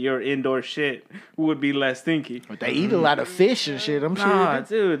meant that your indoor shit would be less stinky. But they eat a lot of fish and shit, I'm sure. Nah,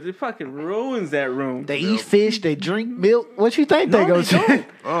 dude, it fucking ruins that room. They eat fish, they drink milk. What you think they go they to? don't.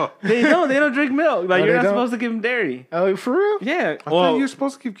 Oh, They don't drink milk. Like, Oh, you're they not don't? supposed to give them dairy. Oh, for real? Yeah. I thought you're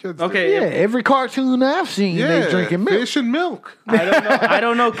supposed to keep kids. okay. Yeah, every cartoon I've seen, yeah, they drinking milk. fish and milk. I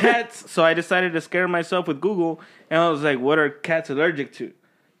don't know cats, so I decided to scare myself with Google, and I was like, what are cats allergic to?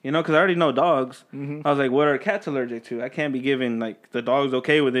 Because I already know dogs. I was like, what are cats allergic to? I can't be giving, like, the dog's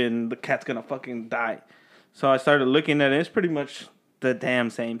okay with it, and the cat's gonna fucking die. So I started looking at it. It's pretty much the damn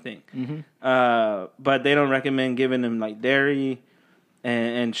same thing. But they don't recommend giving them, like, dairy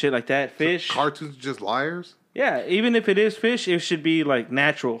and shit like that. Fish. Cartoons just liars. Yeah, even if it is fish, it should be, like,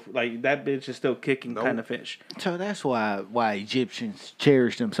 natural. Like, that bitch is still kicking kind of fish. So that's why Egyptians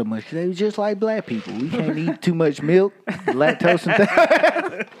cherish them so much. They was just like black people. We can't eat too much milk, lactose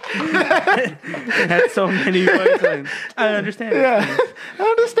and things. Had so many words. I understand. Yeah, I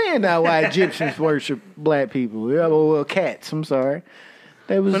understand now why Egyptians worship black people. Yeah, well, cats. I'm sorry.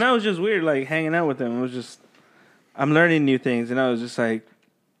 That was But that was just weird, like, hanging out with them. It was just, I'm learning new things, and I was just like,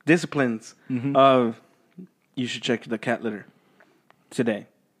 disciplines of, you should check the cat litter today.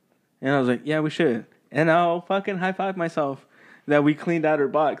 And I was like, yeah, we should. And I'll fucking high five myself that we cleaned out her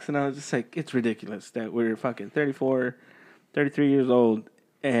box. And I was just like, it's ridiculous that we're fucking 34, 33 years old,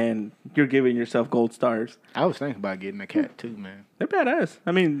 and you're giving yourself gold stars. I was thinking about getting a cat too, man. They're badass.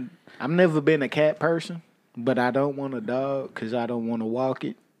 I mean, I've never been a cat person, but I don't want a dog because I don't want to walk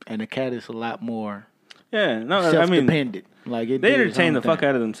it. And a cat is a lot more yeah, no, I mean, self-dependent. Like it they do its entertain own the fuck thing.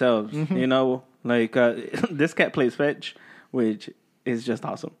 out of themselves, Like, this cat plays fetch, which is just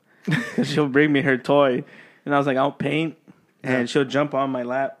awesome. She'll bring me her toy, and I was like, I'll paint, and she'll jump on my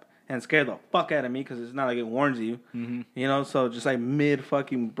lap and scare the fuck out of me because it's not like it warns you, you know. So just like mid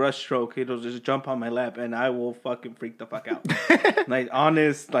fucking brushstroke, it'll just jump on my lap, and I will fucking freak the fuck out, like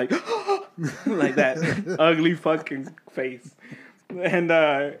honest, like like that ugly fucking face, and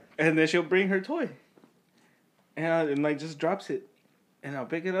then she'll bring her toy, and like just drops it, and I'll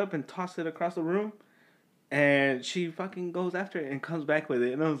pick it up and toss it across the room. And she fucking goes after it and comes back with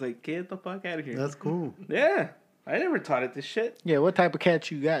it. And I was like, get the fuck out of here. That's cool. Yeah. I never taught it this shit. Yeah, what type of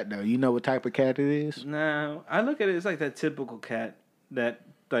cat you got, though? You know what type of cat it is? No. I look at it, it's like that typical cat. That,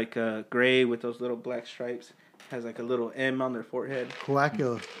 like, gray with those little black stripes. Has, like, a little M on their forehead.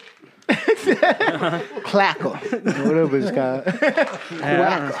 Coacula. Clackle. Whatever it's called.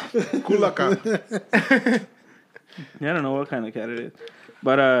 Kulaka. Yeah, I don't know what kind of cat it is.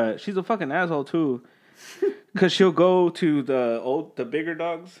 But she's a fucking asshole, too. Because she'll go to the bigger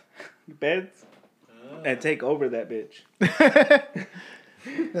dogs' beds and take over that bitch. That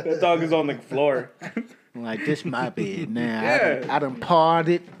dog is on the floor. Like, this my bed now. Yeah. I done pawed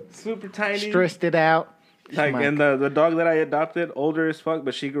it, Super tiny. stressed it out. Like, and the dog that I adopted, older as fuck,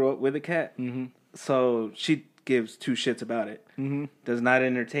 but she grew up with a cat. Mm-hmm. So she gives two shits about it. Mm-hmm. Does not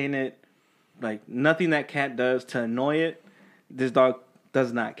entertain it. Like, nothing that cat does to annoy it, this dog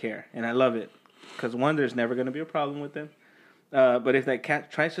does not care. And I love it. Because, one, there's never going to be a problem with them. But if that cat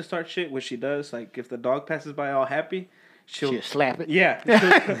tries to start shit, which she does, like, if the dog passes by all happy, she'll slap it. Yeah.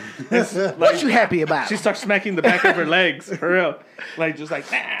 What you happy about? She starts smacking the back of her legs, for real. Like, just like,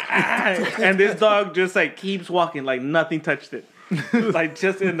 and this dog just, like, keeps walking like nothing touched it. Like,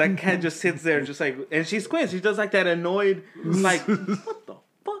 just, and the cat just sits there, just like, and she squints. She does, like, that annoyed, like, what the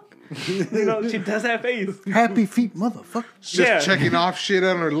fuck? You know, she does that face. Happy feet, motherfucker. Just checking off shit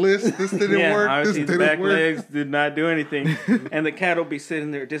on her list. This didn't work. This Obviously, the didn't back work. legs did not do anything. And the cat will be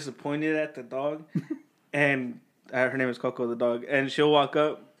sitting there disappointed at the dog. And her name is Coco, the dog. And she'll walk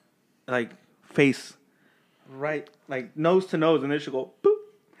up, like, face right, like, nose to nose. And then she'll go, boop.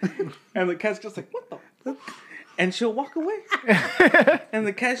 And the cat's just like, what the fuck? And she'll walk away. And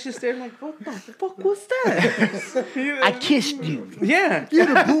the cat's just there like, what the fuck was that? I kissed you. Yeah. You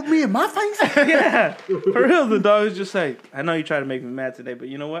gonna boot me in my face? Yeah. For real, the dog is just like, I know you tried to make me mad today, but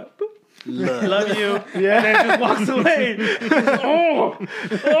you know what? Boop. Love you. Yeah. And then just walks away. Oh,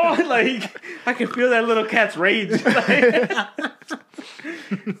 like, I can feel that little cat's rage. Like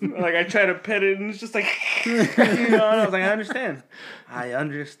I try to pet it and it's just like, you know, and I was like, I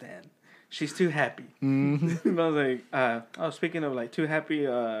understand. She's too happy. Mm-hmm. And I was like, speaking of like too happy,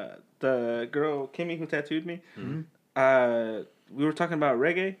 the girl, Kimmy, who tattooed me, we were talking about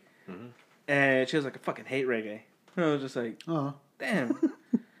reggae, and she was like, I fucking hate reggae. And I was just like, damn.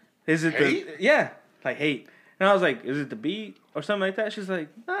 Is it Hate? Like hate. And I was like, is it the beat or something like that? She's like,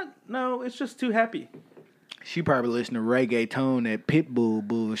 no, it's just too happy. She probably listen to reggaeton, that Pitbull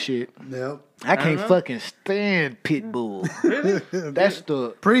bullshit. Yep. I can't fucking stand Pitbull. Really? That's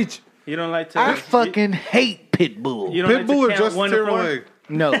the... Preach. You don't like to... I fucking hate Pitbull. You don't Pitbull like or to count Justin 1 to 4? Timberlake?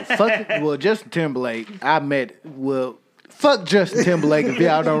 No, well, Justin Timberlake, fuck Justin Timberlake if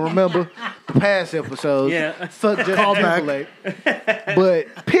y'all don't remember the past episodes. Yeah. Fuck Justin Timberlake. But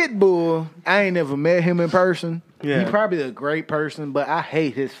Pitbull, I ain't never met him in person. Yeah. He probably a great person, but I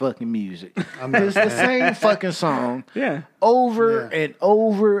hate his fucking music. It's the same fucking song. Yeah. Over and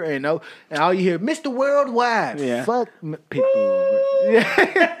over and over. And all you hear, Mr. Worldwide. Yeah. Fuck Pitbull.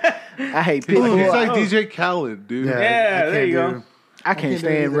 Yeah. I hate Pitbull. He's like DJ Khaled, dude. Yeah, there you go. I can't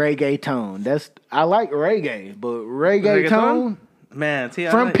stand reggaeton. I like reggae, but Reggaeton? reggaeton Man, see,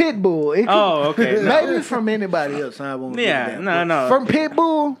 I from like... Pitbull. It could, okay. Maybe from anybody else. I won't. Yeah, do that. no. From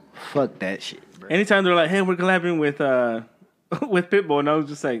Pitbull, fuck that shit, bro. Anytime they're like, hey, we're collabing with with Pitbull, and I was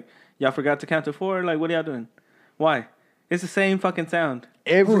just like, y'all forgot to count to 4? Like, what are y'all doing? Why? It's the same fucking sound.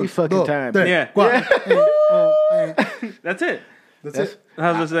 Every fucking time. Yeah. Yeah. That's it. That's it.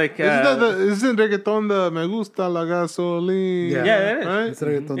 I was just like... Isn't reggaeton the Me Gusta La Gasolina? Yeah, it is. Right? It's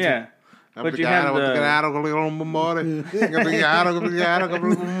reggaeton too. Yeah. But you have the...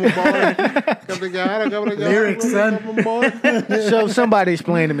 Lyrics, son. So somebody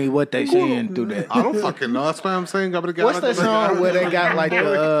explain to me what they saying through that. I don't fucking know. That's why I'm saying. What's that song where they got like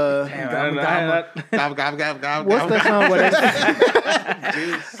the? What's that song where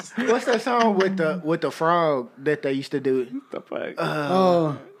they? What's that song with the frog that they used to do? the fuck?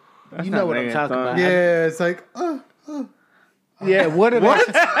 Oh, You know what I'm talking about? yeah. It's like, Yeah, what are Dude,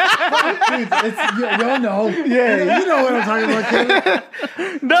 y'all know. Yeah, you know what I'm talking about, Kevin.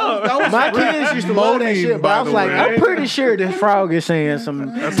 No, My kids used to love that moaning, shit, but by I was the like, way. I'm pretty sure this frog is saying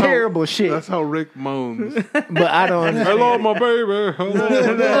some terrible shit, That's how Rick moans. but I don't understand. Hello, my baby. Hello.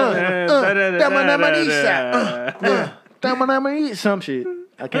 Some shit.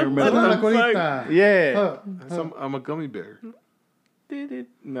 I can't Hola, remember. la colita. Yeah. I'm a gummy bear.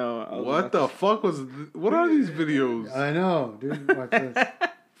 No. I was What about the fuck was? What are these videos? I know, dude. Watch this.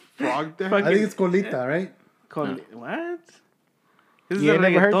 Frog Dad? I think it's colita, right? What? Is You it a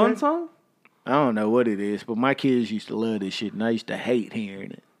never heard reggaeton that? song? I don't know what it is, but my kids used to love this shit, and I used to hate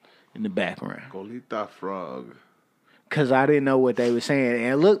hearing it in the background Colita frog. because I didn't know what they were saying,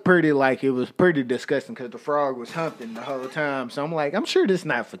 and it looked pretty like it was pretty disgusting because the frog was humping the whole time. So I'm like, I'm sure this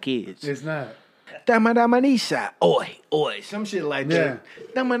not for kids. It's not. Dama-dama-nisa, oi, some shit like that.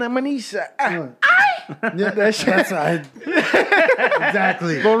 Dama-dama-nisa, Yeah, that's right.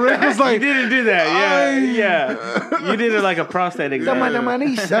 Exactly. But Rick was You like, didn't do that. Yeah. You did it like a prosthetic.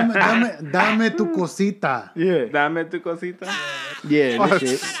 Dama-dama-nisa. Dame tu cosita. Yeah, Dame tu cosita. yeah, that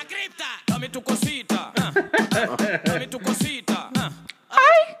shit. Dame tu cosita. Dame tu cosita.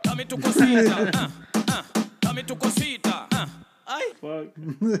 Ay. Dame tu cosita. Dame tu cosita. Ay. Fuck.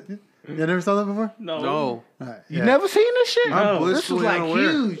 You never saw that before? No. no. All right, You yeah. never seen this shit? I'm This was blissfully like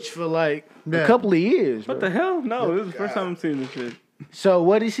unaware. huge for like Yeah. a couple of years. What bro. the hell? No, this is the first time I'm seeing this shit. So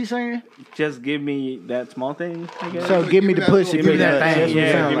what is he saying? Just give me that small thing, I guess. So give me the that pussy, little- big that nuts. thing. That's what it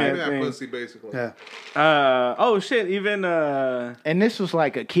Yeah, sound give me like. Give me that thing. pussy, basically. Yeah. Oh shit, even And this was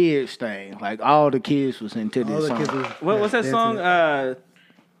like a kids thing. Like all the kids was into this All the song. kids were, what's that dancing song? it.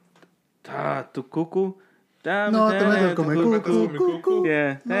 Tu cucu. No, te metes con mi cucu.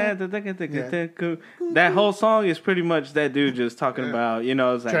 Yeah. That whole song is pretty much that dude just talking about,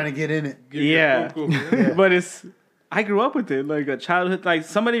 it's like Trying to get in it. yeah. Yeah. But I grew up with it, like a childhood. Like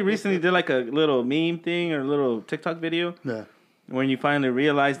somebody recently did like a little meme thing or a little TikTok video Yeah. when you finally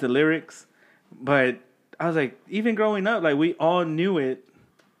realize the lyrics. But I was like, even growing up, like we all knew it,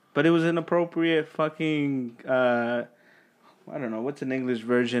 but it was an appropriate fucking. I don't know what's an English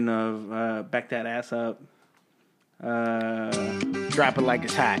version of "Back That Ass Up." Drop it like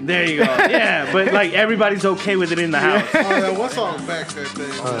it's hot. There you go. Yeah, but like everybody's okay with it in the house. Oh, yeah, what's on back that thing?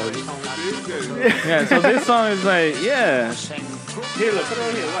 Yeah, so this song is like, yeah. Here, look, put it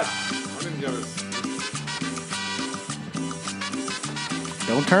on here. Watch.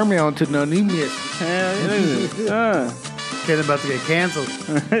 Don't turn me on to no new music. Hell yeah. Kid about to get canceled.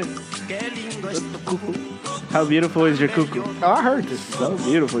 How beautiful is your cuckoo? Oh, I heard this. So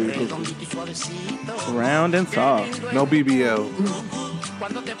beautiful, your cuckoo. Round and soft. No BBL.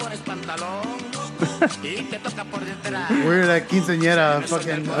 We're like quinceañera,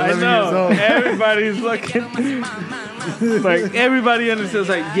 fucking 11 I years know. old. Everybody's looking. Like, everybody understands,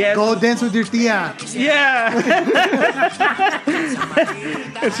 like, yes. Go dance with your tia. Yeah.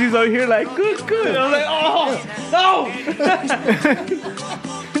 And she's over here like, good. I was like, oh, no.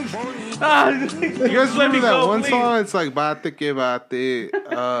 Ah, You guys remember that one song? It's like Bate que Bate.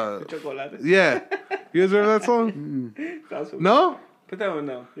 Yeah. You guys remember that song? No? Put that one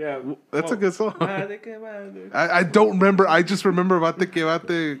down. Yeah. That's a good song. song. I don't remember. I just remember Bate que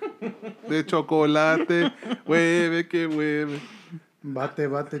Bate de chocolate. Hueve que hueve.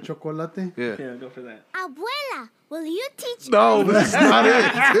 Bate chocolate. Yeah. Yeah, go for that. Abuela, will you teach No, that's not it.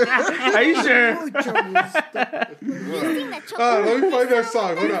 Are you sure? me the chocolate? Let me find that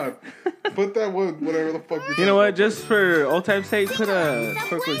song. Hold on. Put that one, whatever the fuck. You know what? Just for old time's sake, put a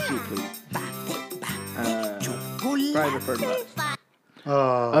Twerk with Sheep, please. Private fertilizer.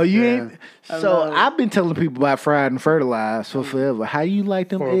 Oh, You yeah. ain't. So I've been telling people about fried and fertilized for forever. How you like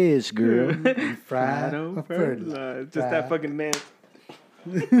them eggs, girl? Fried Don't or fertilize. Just that fucking man.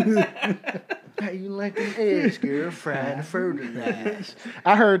 How you like them eggs, girl? Fried and fertilized.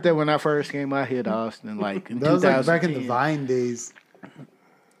 I heard that when I first came out here to Austin, like in That was like back in the 2010. Vine days.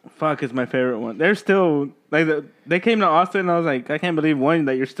 Fuck is my favorite one. They're still like they came to Austin and I was like, I can't believe one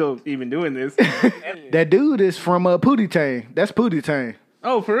that you're still even doing this. That dude is from Pootie Tang. That's Pootie Tang.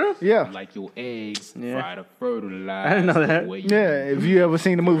 Oh, for real? Yeah. Like your eggs, Yeah. fried or fertilized. I didn't know that. the way you Yeah, if you ever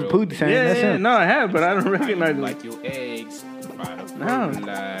seen the movie Pootie Tang, Yeah, that's yeah, him. no, I have, but I don't recognize him. like your eggs, fried or No.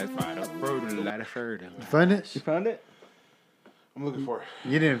 fertilized, fried or fertilized. You find it? You found it? I'm looking for it.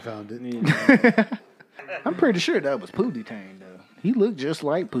 You didn't found it. I'm pretty sure that was Pootie Tang, though. He looked just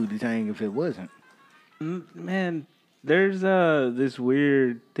like Pootie Tang if it wasn't. Man, there's this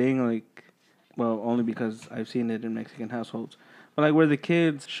weird thing, like, well, only because I've seen it in Mexican households, but like where the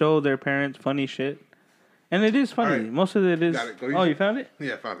kids show their parents funny shit, and it is funny. All right. Most of it is. Got it. Go Oh, easy. you found it?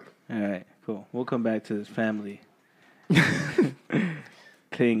 Yeah, I found it. All right, cool. We'll come back to this family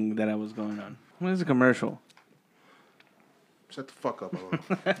thing that I was going on. What is a commercial? Shut the fuck up.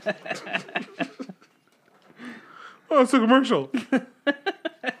 Oh, it's a commercial.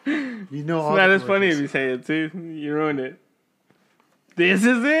 You know all It's not the as funny if commercials. you say it too. You ruined it. This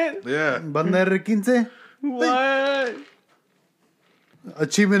is it? Yeah. Banda R15? What?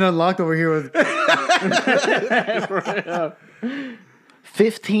 Achievement unlocked over here with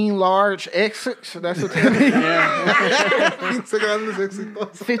 15 large exits. That's what that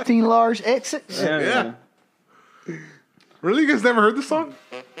means. 15 large exits. Yeah. Really? You guys never heard this song?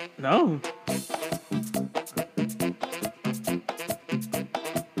 No.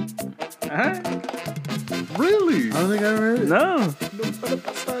 Really? I don't think I ever heard it. No.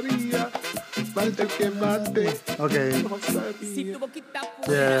 Okay.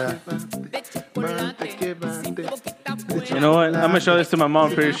 Yeah. You know what? I'm gonna show this to my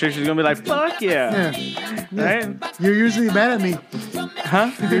mom. Pretty sure she's gonna be like, "Fuck yeah!" Yeah. Right? You're usually mad at me.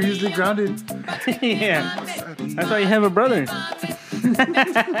 Huh? You're usually grounded. Yeah. That's why you have a brother.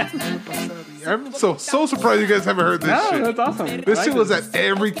 I'm so surprised you guys haven't heard this No, shit. that's awesome. This I shit like was at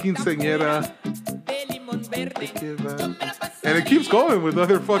every quinceañera. And it keeps going with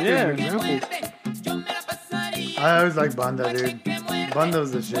other fucking Yeah. examples. I always like Banda, dude. Banda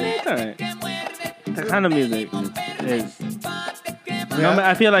was the shit. It's alright. That kind of music is.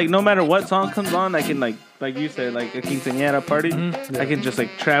 I feel like no matter what song comes on, I can like you said, like a quinceañera party, I can just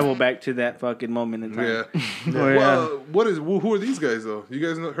like travel back to that fucking moment in time. Yeah. Or, Well, who are these guys though? You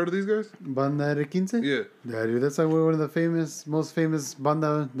guys heard of these guys? Banda R15? Yeah. Yeah, dude. That's like one of the most famous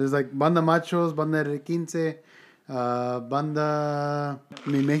banda. There's like Banda Machos, Banda R15, Banda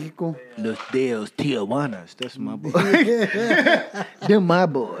Mi Mexico. Los Deos Tijuanas. That's my boy. They're my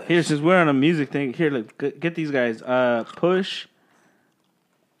boy. Here, since we're on a music thing, here, look, get these guys. Push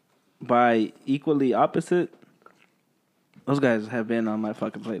by Equally Opposite. Those guys have been on my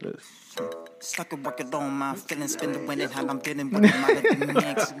fucking playlist. Stuck and working on my feelings, spend the winning how I'm dealing with the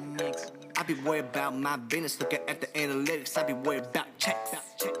next. I be worried about my business, looking at the analytics. I be worried about checks.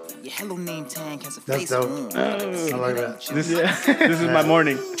 Your hello name tag has a That's face dope. on. I like that. This is my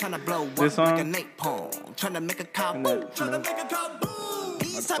morning. Trying to blow This up like song? a napalm. Trying to make a kaboom. Trying to make a kaboom.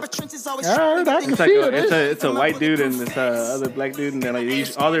 These type of trenches always Alright, I can It's like feel it's a white dude and this other black dude, and then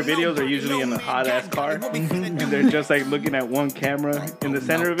like all their videos are usually in a hot ass car, and they're just like looking at one camera in the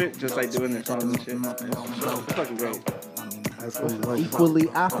center of it, just like doing their songs and shit. It's fucking great. That's cool. I like that. Equally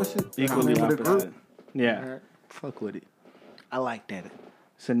opposite. Equally Name of the group? opposite. Yeah, Alright, fuck with it. I like that.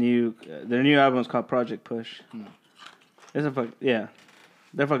 it's a new. Their new album is called Project Push. It's a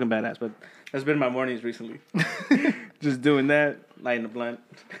they're fucking badass. But that's been my mornings recently. Just doing that, lighting a blunt,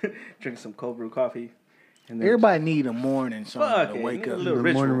 drinking some cold brew coffee, and then Everybody need a morning song fuck to it, wake a up. little The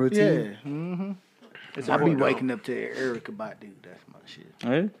ritual. morning routine. Yeah. Mm-hmm. It's I be important. waking up to Erica Badu. That's my shit.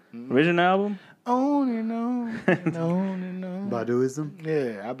 Right? Original album. On and on, and on and on. Baduism.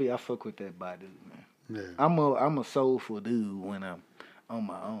 Yeah, I fuck with that Badu, man. Yeah. I'm a soulful dude when I'm on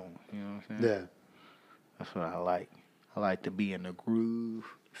my own. You know what I'm saying? Yeah. That's what I like. I like to be in the groove,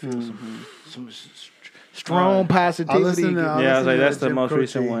 feel some strong positivity. listen to- Yeah, I was like, listen to that's the Jim most Croce.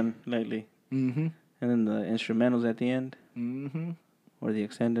 recent one lately. Mm-hmm. And then the instrumentals at the end, Mm-hmm. or the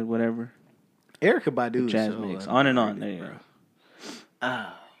extended, whatever. Erica Badu is Jazz so mix. On and on. There underrated, you bro. go.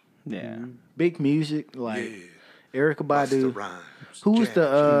 Yeah. Big music like Erica Busta Badu. Rhymes. Who's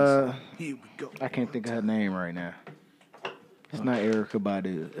the Here we go. I can't think of her name right now. It's not Erica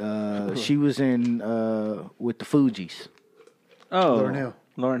Badu. She was in with the Fugees. Oh. Lauryn Hill.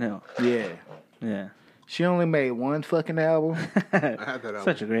 Lauryn Hill. Yeah. Yeah. She only made one fucking album, I had that album.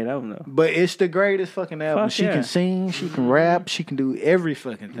 Such a great album, though. but it's the greatest fucking album. Fuck She yeah. can sing, she can rap, she can do every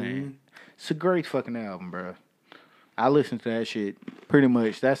fucking thing. It's a great fucking album, bro. I listen to that shit pretty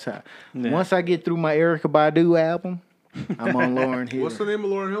much. That's how. Yeah. Once I get through my Erica Badu album, I'm on Lauryn Hill. What's the name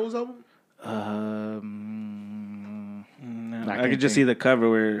of Lauryn Hill's album? I can't could just think. see the cover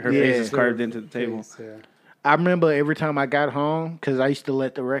where her Yeah. face is carved into the table. Face, yeah. I remember every time I got home, because I used to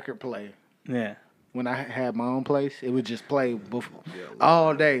let the record play. Yeah. When I had my own place, it would just play before,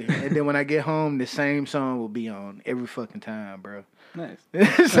 all day. And then when I get home, the same song would be on every fucking time, bro. Nice.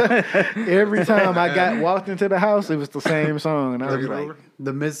 Every time I walked into the house, it was the same song. And I was like,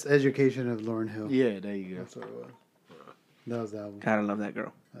 The Miseducation of Lauryn Hill. yeah, there you go. That's what it was. That was the album. Gotta love that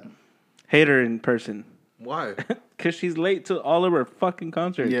girl. Hate her in person. Why? Because she's late to all of her fucking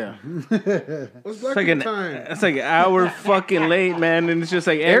concerts. Yeah. What's It's Black like Time? it's like an hour fucking late, man. And it's just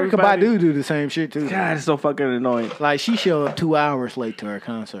like Erica everybody. Badu do the same shit, too. God, it's so fucking annoying. Like, she showed up 2 hours late to her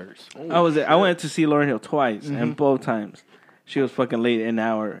concerts. I went to see Lauryn Hill twice, and both times She was fucking late an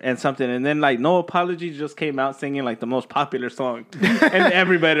hour and something. And then, like, No Apology just came out singing, like, the most popular song. And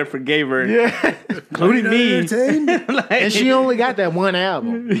everybody forgave her. Yeah. Including me. Like, And she only got that one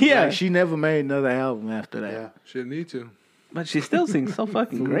album. Yeah. Like, she never made another album after that. Yeah. She didn't need to. but she still sings so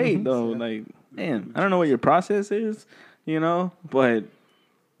fucking great, though. Like, man, I don't know what your process is, you know? But,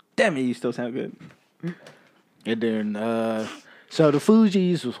 damn it, you still sound good. And then, so the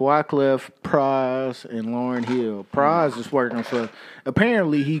Fugees was Wyclef, Pras, and Lauryn Hill. Pras is working for.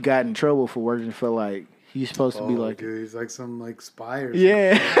 Apparently, he got in trouble for working for like he's supposed to be like. Dude, he's like some like spy or something.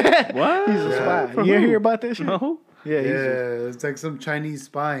 Yeah, What? he's a spy. You hear about that shit? No? Yeah, he's Yeah, it's like some Chinese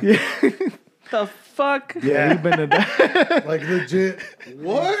spy. The fuck? yeah, he been a. Like legit.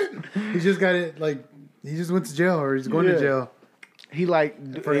 What? He just got it. Like he just went to jail or he's going Yeah. to jail. He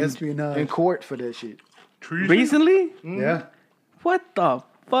like For in, espionage. in court for that shit. Recently? Yeah. What the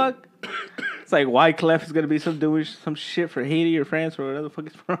fuck? It's like Wyclef is gonna be doing some shit for Haiti or France or whatever the fuck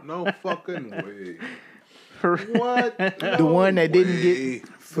it's from. No fucking way. For- What? The one that didn't get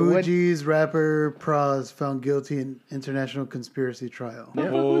Fugees rapper Pras found guilty in international conspiracy trial.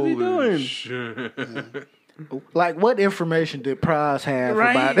 What was he doing? Shit. like what information did Pras have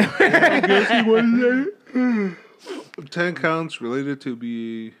Right. about it? 10 counts related to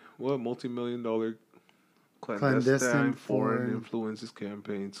be multi-million-dollar clandestine foreign influences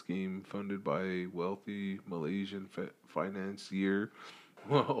campaign scheme funded by a wealthy Malaysian financier.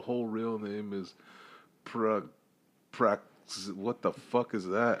 Well, whole real name is what the fuck is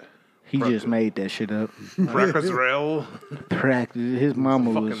that? He just made that shit up. Prakazrael? Practice. His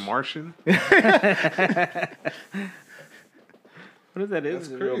mama was. Fucking Martian? What if that is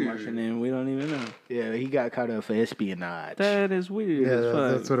That's a real crazy. Martian name? We don't even know. Yeah, he got caught up for espionage. That is weird. Yeah, as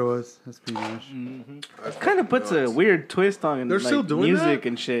fuck. that's what it was. Espionage. Kind of puts a weird twist on They're like, still doing music that?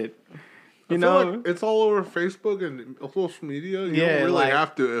 and shit. I You feel know? like it's all over Facebook and social media. You Yeah, don't really like-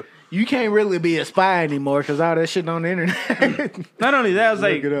 have to. You can't really be a spy anymore because all that shit on the internet. Not only that, I was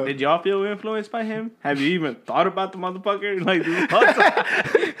like, it up. did y'all feel influenced by him? Have you even thought about the motherfucker? Like, this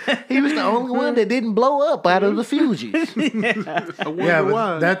whole he was the only one that didn't blow up out of the Fugees. I wonder Yeah, but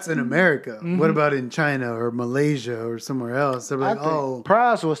why. that's in America. What about in China or Malaysia or somewhere else? They're like, oh,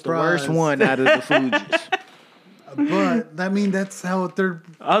 Pras was the worst Pras. one out of the Fugees. but I mean, that's how they're.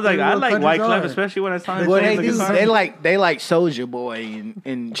 I was like, I like countries Wyclef, are. especially when I saw him Well, playing they the do. guitar. They like Soulja Boy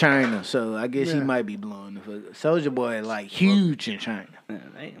in China, so I guess he Yeah. might be blowing the fuck. Soulja Boy like huge in China.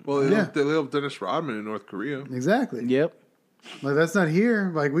 Damn. Well, Yeah. they love Dennis Rodman in North Korea. Exactly. Yep. Like that's not here.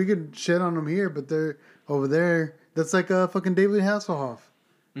 Like we could shit on them here, but they're over there. That's like fucking David Hasselhoff.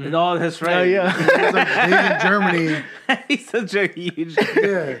 And all that's right. Oh yeah. He's like big in Germany. He's such a huge.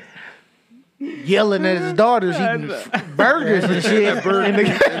 Yeah. Yelling at his daughters eating burgers and shit. In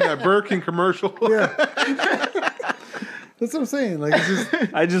that Burger King commercial. Yeah. That's what I'm saying. Like it's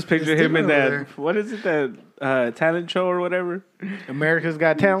just I just picture him in different that. over What is it? That talent show or whatever. America's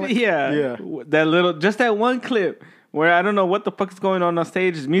Got Talent. Yeah. Yeah. That little, just that one clip where I don't know what the fuck is going on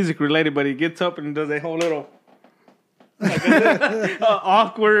stage. It's music related, but he gets up and does a whole little. Like a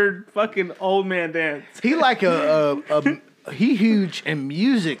awkward fucking old man dance. He like he huge in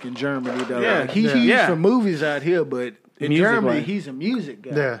music in Germany though. Yeah. Like, he's Yeah. huge Yeah. for movies out here, but in Music Germany wise. he's a music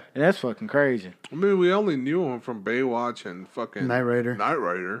guy. Yeah. And that's fucking crazy. I mean, we only knew him from Baywatch and fucking Knight Rider. Knight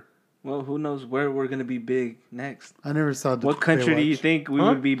Rider. Well, who knows where we're gonna be big next? I never saw. What country do you Baywatch. think we Huh?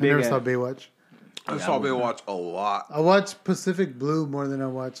 would be I big never saw at? Baywatch. I saw Baywatch a lot. I watched Pacific Blue more than I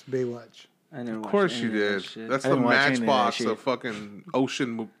watched Baywatch. I never Of course you did. That's I the didn't watch any of that Matchbox shit. of fucking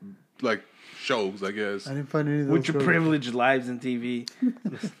ocean like shows, I guess. I didn't find any of those. With your shows. privileged lives in TV.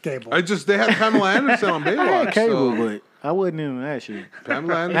 Cable. They had Pamela Anderson on I had Baywatch. cable, So but I wasn't into that shit.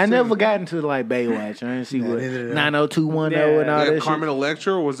 Pamela Anderson. I never got into like Baywatch. I didn't see what neither did I. 90210 Yeah. and all Yeah, that Carmen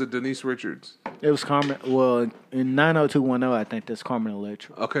Electra, or was it Denise Richards? shit. It was Carmen. Well, in 90210, I think that's Carmen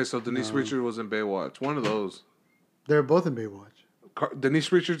Electra. Okay, so Denise Richards was in Baywatch. One of those. They're both in Baywatch.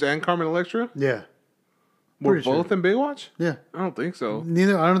 Denise Richards and Carmen Electra Yeah. were Pretty sure. both in Baywatch? Yeah. I don't think so.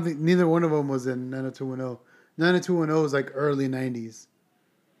 I don't think neither one of them was in 90210. 90210 was like early 90s.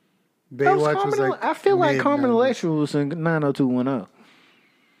 That was Baywatch Carmen was like I feel like Carmen mid-90s. Electra was in 90210.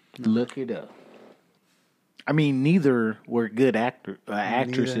 Look it up. I mean, neither were good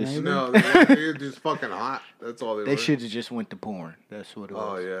actresses. neither. No, they're just fucking hot. That's all they They were. should have just went to porn. That's what it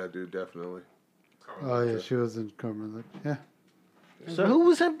Oh, was. yeah, dude, definitely. Oh yeah, she was in Carmen. Yeah. So who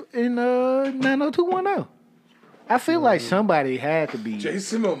was in 90210? I feel like somebody had to be.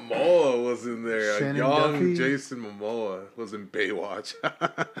 Jason Momoa was in there. Shannon A young Duffy. Jason Momoa was in Baywatch.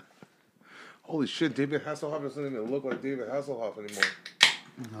 Holy shit, David Hasselhoff doesn't even look like David Hasselhoff anymore.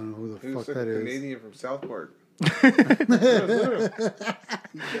 I don't know who the He fuck looks like that a is. Canadian from South Park.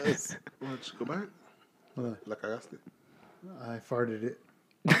 Yes. Let's go back. La cagaste. I farted it.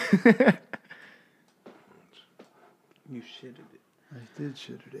 You shitted it. I did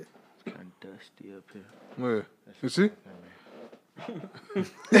shit it. It's kind of dusty up here. Where? You see?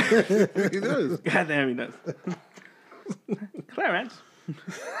 He does. God damn, he does. Clarence.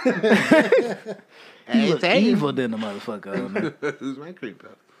 He was evil than the motherfucker. Who's my creep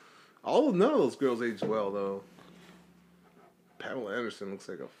out? None of those girls aged well though. Pamela Anderson looks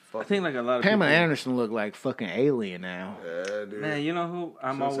like a I fucking. think like a lot of Pamela people. Anderson look like fucking alien now. Yeah, dude. Man, you know who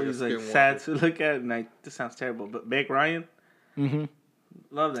I'm Sounds like always a like skinwalker. sad to look at, and like this sounds terrible, but Meg Ryan. Mm-hmm.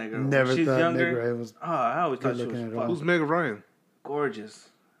 Love that girl. Never When she's thought younger. Meg Ryan was Oh, I always thought she good was looking at fucking all. Who's Meg Ryan? gorgeous.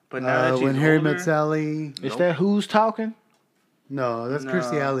 But now that she's when Harry older, Met Sally. Is that who's talking? No, that's No.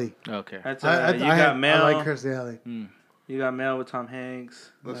 Kirstie Alley. Okay. that's I you got Mel. I like Kirstie Alley. You got Mel with Tom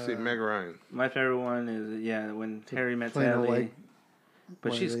Hanks. Let's see, Meg Ryan. My favorite one is when Harry Met plain old Sally. white-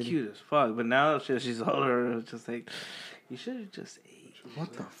 But white she's lady. cute as fuck. But now she's older. It's just like you should have just aged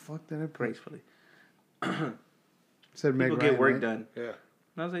What the fuck did I put? gracefully. Said Meg People Ryan, get work right? done. Yeah. And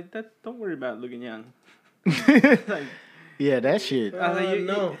I was like, don't worry about looking young. Like, Yeah, that shit. I was like,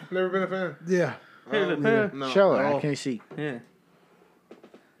 No, never been a fan. Yeah. Here, look, here. No. Show her. Oh. I can't see. Yeah.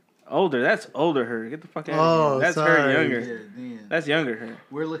 Older. That's older her. Get the fuck out Oh, of here. That's sorry. her younger. then. That's younger her.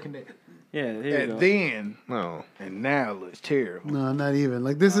 We're looking at Yeah, here you go. then No. and now looks terrible. No, not even.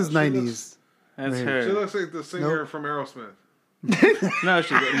 Like this is she 90s. That's She her. looks like the singer Nope. from Aerosmith. No, now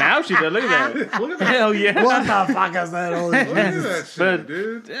she does. Look at that. Look at that. Hell yeah. What the fuck is that old? Look at that shit, But-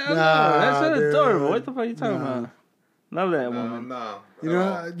 dude. Hell Nah, no, that's dude. adorable. What the fuck are you talking Nah. about? Love that No, woman. no.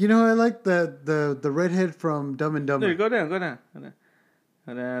 You know, I like the redhead from Dumb and Dumber. There, go down. Go down.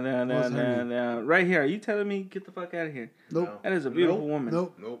 What's her name? Down. Right here. Are you telling me get the fuck out of here? Nope. That is a beautiful woman.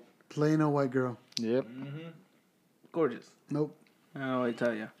 Nope. Nope. Plain old white girl. Yep. Gorgeous. Nope. I don't know what to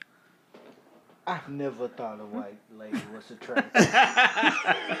tell you. I've never thought a white lady was attractive.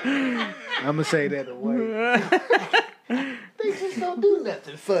 I'm gonna say that away. They just don't do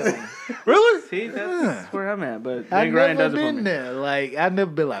nothing for me. Really? See, that's where I'm at. But I've Meg Ryan never does it for been me. there. Like I've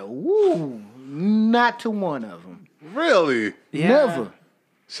never been like, woo, not to one of them. Really? Yeah. Never.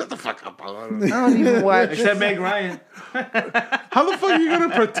 Shut the fuck up. I don't even watch. Except Meg Ryan. How the fuck are you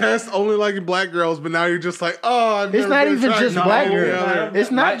gonna protest only liking black girls, but now you're just like, oh, I've It's never not been even attracted just to black all the girls. other-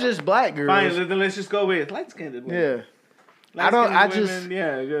 It's not Right. just black girls. Fine, then let's just go with light-skinned women. Yeah. Light-skinned I women, just-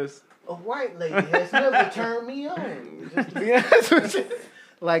 Yeah, just... A white lady has never turned me on. Just to be honest with you.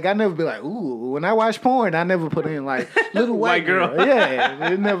 Like I never be like, ooh. When I watch porn, I never put in like little white, White girl. Yeah,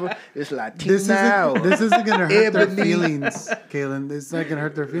 it never. It's Latina. This isn't gonna hurt their Ebony. feelings, Kaylin. It's not gonna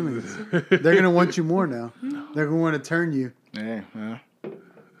hurt their feelings. They're gonna want you more now. They're gonna want to turn you. Yeah. Well.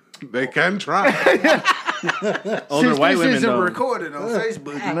 They can try. Older Since white this women, isn't though. recorded on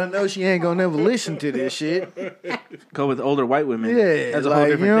Facebook, and I know she ain't gonna never listen to this shit. Go with older white women. Yeah, That's a whole like,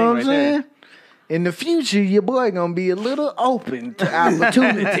 different you know thing what I'm right saying? In the future, your boy gonna be a little open to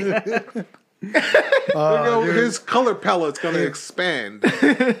opportunity. His color palette's gonna expand.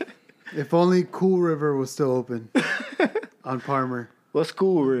 If only Cool River was still open on Palmer. What's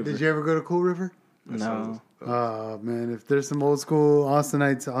cool, River? Did you ever go to Cool River? there. No. Oh man, if there's some old school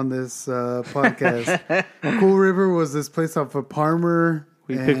Austinites on this podcast, Cool River was this place off of Palmer.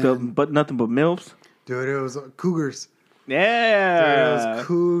 We picked up and- but nothing but MILFs. Dude, it was Cougars. Dude, Yeah. it was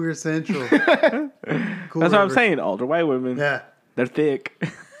Cougar Central. Cool That's what I'm River. saying. Older white women. Yeah. They're thick.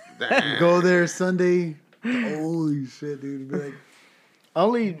 Go there Sunday. Holy shit, dude. Be like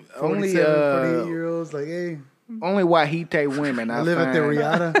Only 47, 48-year-olds. Like, hey, only Wahite women I I live at the find.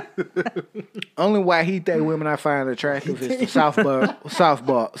 Riata. Only Wahite women I find attractive is the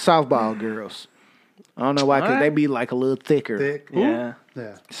softball girls. I don't know why, because What? they be like a little thicker. Thick. Yeah.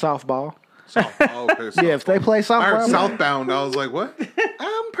 Yeah. Softball. Oh, okay, Yeah, if they play I heard softball, Southbound. I was like, what?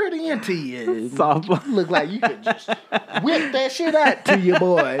 I'm pretty into you. Softball. Look like you could just whip that shit out to your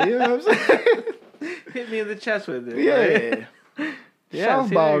boy. You know what I'm saying? Hit me in the chest with it. Yeah. Yeah,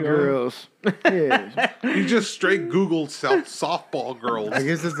 see, Softball there you go. girls. Yeah. You just straight Googled softball girls. I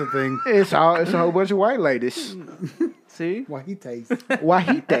guess it's a thing. It's a whole bunch of white ladies. See? Why he tastes.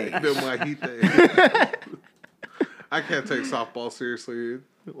 Wahite. Them Wahite. I can't take softball seriously.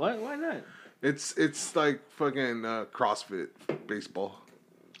 What? Why not? It's like fucking CrossFit baseball.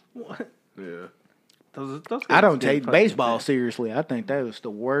 What? Yeah. Those I don't get take fucking baseball intense. seriously. I think that was the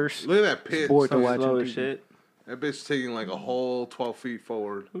worst Look at that pitch. sport to So watch. slow on as TV. shit. That bitch taking like a whole 12 feet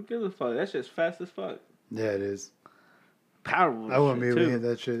forward. Who gives a fuck? That shit's fast as fuck. Yeah, it is. Powerful. I wouldn't be shit, able to too. hit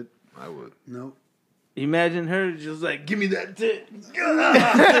that shit. I would. Nope. Imagine her just like, give me that tit.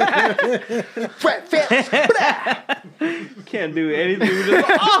 Can't do anything. Just,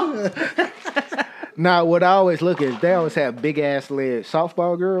 oh! Now, what I always look at is they always have big ass legs.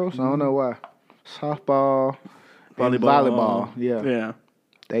 Softball girls, I don't know why. Softball, and volleyball. Yeah.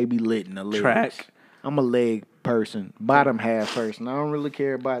 They be lit in the legs. Track. I'm a leg person, bottom half person. I don't really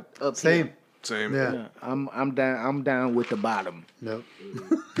care about up Same. here. Same. Yeah. I'm down with the bottom. Nope. You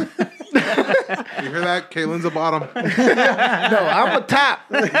hear that? Kaylin's a bottom. No, I'm a top,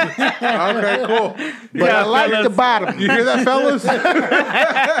 but Okay, cool. I like the bottom. You hear that, fellas?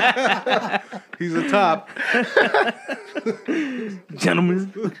 He's a top.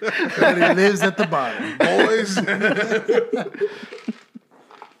 Gentlemen. But he lives at the bottom. Boys.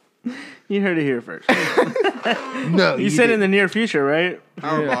 You heard it here first. No, You said in the near future, right?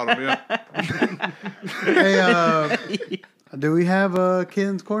 Our bottom, yeah. Hey, do we have a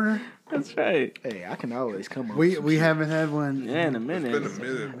Ken's Corner? That's right. Hey, I can always come up. We haven't had one. Yeah, in a Been a minute.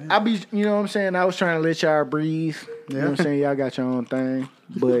 minute. I be, you know what I'm saying? I was trying to let y'all breathe. You know what I'm saying? Y'all got your own thing.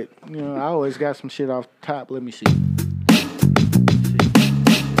 But, you know, I always got some shit off the top. Let me see.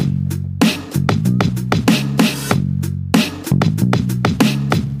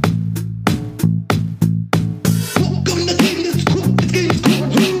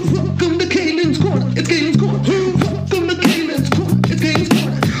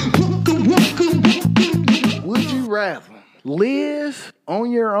 Would you rather live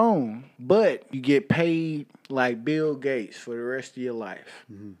on your own, but you get paid like Bill Gates for the rest of your life?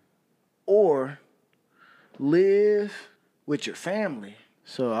 Or live with your family?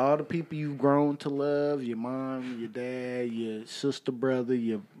 So all the people you've grown to love, your mom, your dad, your sister, brother,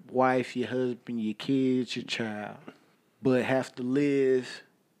 your wife, your husband, your kids, your child, but have to live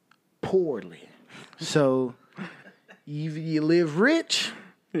poorly. So either you live rich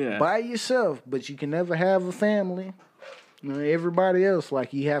Yeah. by yourself, but you can never have a family. You know, everybody else,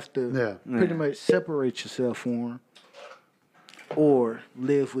 like you have to pretty much separate yourself from them. Or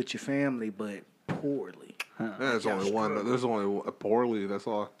live with your family, but poorly. There's only one. There's only a poorly. That's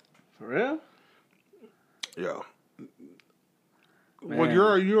all. For real? Yeah. Man.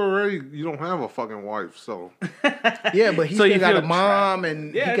 Well, you don't have a fucking wife, so Yeah, but he So you still got a feel mom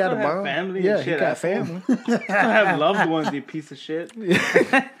and Yeah, he I got a still have mom. family and Yeah, shit, he got asshole. family. I have loved ones, you piece of shit.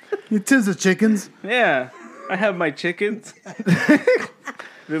 You tins of chickens. Yeah. I have my chickens.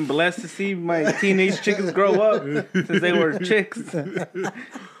 Been blessed to see my teenage chickens grow up since they were chicks.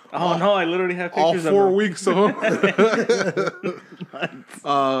 Oh no, I literally have all pictures 4 of them. weeks. So,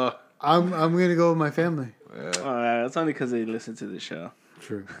 I'm gonna go with my family. That's only because they listen to the show.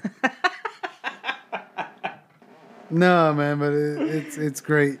 True. No, man, but it's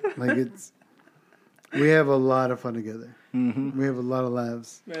great. Like we have a lot of fun together. Mm-hmm. We have a lot of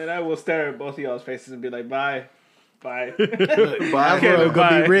laughs. Man, I will stare at both of y'all's faces and be like, bye. Bye. I'm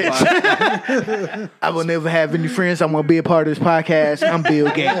gonna be rich. I will never have any friends. I'm gonna be a part of this podcast. I'm Bill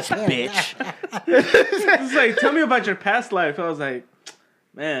Gates, bitch. It's like, tell me about your past life. I was like,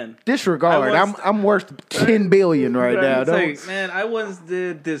 man. Disregard. I once- I'm worth 10 billion right now. It's Don't. like, man, I once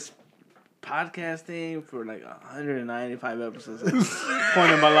did this podcasting for like 195 episodes at this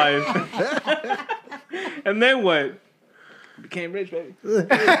point in my life. And then what? Became rich, baby.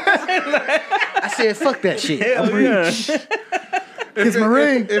 I said, fuck that shit. Hell yeah. Kiss my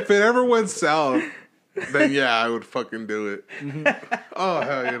ring. if it ever went south, then yeah, I would fucking do it. Oh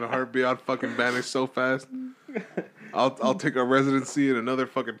hell yeah, in a heartbeat, I'd fucking vanish so fast. I'll take a residency in another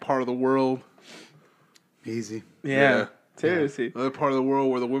fucking part of the world. Easy. Yeah. Seriously. Another part of the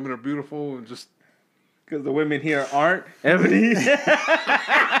world where the women are beautiful and just Because the women here aren't. Ebony.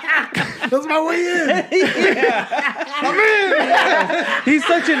 That's my way in. He's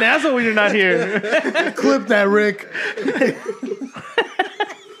such an asshole when you're not here. Clip that, Rick.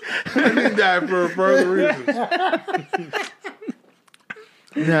 I need that for further reasons.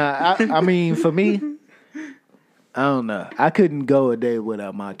 Nah, I mean, for me, I don't know. I couldn't go a day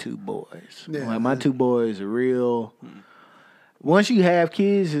without my two boys. Yeah. Like, my two boys are real. Once you have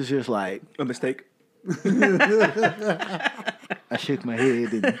kids, it's just like A mistake. I shook my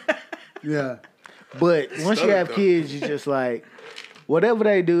head. And, Yeah. but once you have kids, it's just like whatever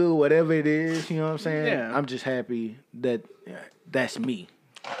they do, whatever it is. You know what I'm saying? Yeah. I'm just happy that that's me.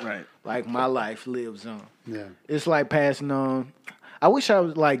 Right. Like my life lives on. Yeah. It's like passing on. I wish I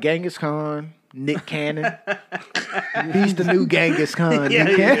was like Genghis Khan, Nick Cannon. He's the new Genghis Khan. Yeah,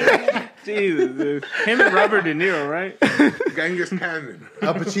 Nick Cannon. Jesus, dude. Him and Robert De Niro, right? Genghis Khan.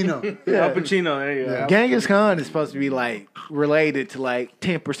 Al Pacino. Al Pacino, there you go. Genghis Khan is supposed to be like related to like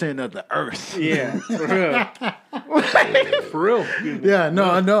 10% of the earth. Yeah, for real. For real. Yeah,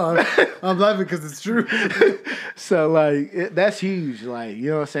 no, I'm laughing because it's true. So like that's huge. Like, you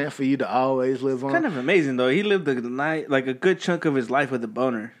know what I'm saying? For you to always live on. Kind of amazing though. He lived like a good chunk of his life with a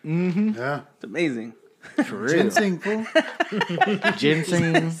boner. Yeah. It's amazing. For real. Ginseng, fool.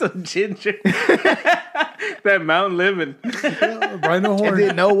 Ginseng. Some ginger. That mountain living. Rhino And horn.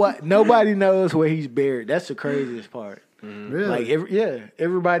 then nobody knows where he's buried. That's the craziest part. Really? Like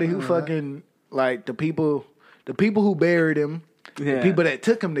everybody who fucking like the people who buried him, Yeah. the people that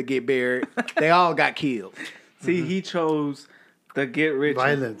took him to get buried, they all got killed. See, he chose to get rich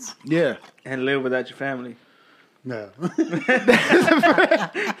Violence. Yeah. and live without your family. No.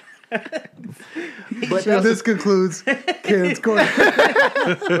 But And this concludes Karen's Corner.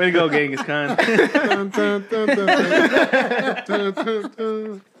 Way to go, Genghis Khan.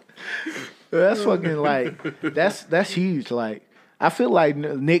 that's fucking like that's huge. Like I feel like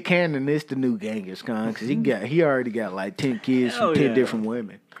Nick Cannon is the new Genghis Khan because he already got like 10 kids Hell from 10 yeah. different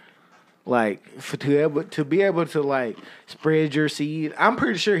women. Like to be able to like spread your seed, I'm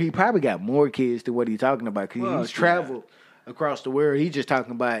pretty sure he probably got more kids than what he's talking about because Well, he's yeah. traveled across the world. He's just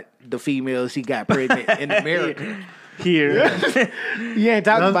talking about the females he got pregnant in America. Here. He ain't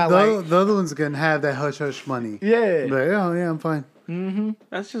talking about like the other ones can have that hush hush money. yeah. Like, oh yeah, I'm fine.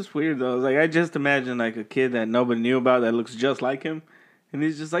 That's just weird though. Like I just imagine like a kid that nobody knew about that looks just like him, and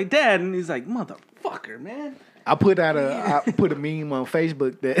he's just like, Dad, and he's like, motherfucker, man. I put a meme on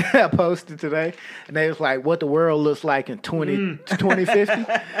Facebook that I posted today, and they was like, "What the world looks like in 2050,"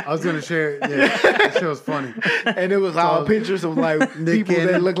 I was gonna share it. Yeah, that shit was funny. and it was all pictures of like people that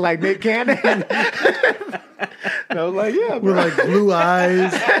Cannon. look like Nick Cannon. And I was like, "Yeah, With bro." like blue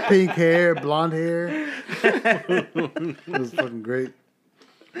eyes, pink hair, blonde hair. It was fucking great.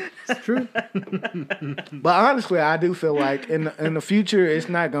 It's true. But honestly, I do feel like in the future, it's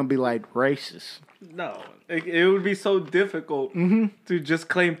not gonna be like racist. No, it would be so difficult to just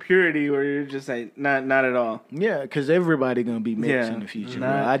claim purity, where you're just like, not at all. Yeah, because everybody gonna be mixed Yeah, in the future. Bro.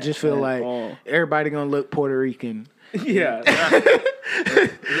 not I just feel at like all. everybody gonna look Puerto Rican. Yeah,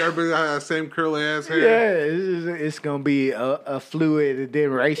 Everybody got that same curly ass hair. Yeah, it's gonna be a fluid, and then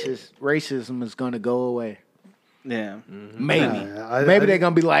racism is gonna go away. yeah. Maybe, I- maybe they're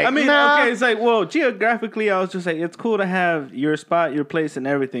gonna be like, I mean, nah. okay, it's like, well, geographically, I was just like, it's cool to have your spot, your place, and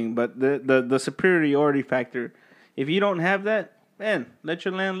everything, but the superiority factor, if you don't have that, man, let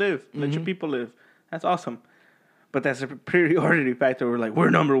your land live, let your people live. That's awesome. But that superiority factor, we're like, we're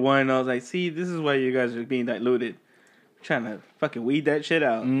number one. I was like, see, this is why you guys are being diluted. Trying to fucking weed that shit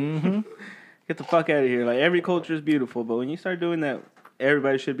out. Get the fuck out of here. Like, every culture is beautiful, but when you start doing that,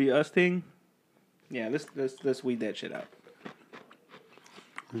 everybody should be us thing. Yeah, let's weed that shit out.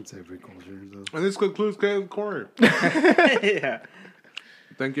 It's every culture. Though. And this concludes Karen's Corner. Yeah.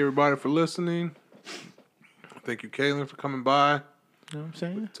 Thank you, everybody, for listening. Thank you, Kaylin, for coming by. You know what I'm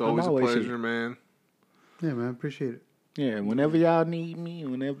saying? It's always a I'm pleasure, here. man. Yeah, man, appreciate it. Yeah, whenever y'all need me,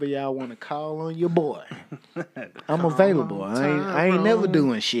 whenever y'all want to call on your boy, I'm available. I ain't never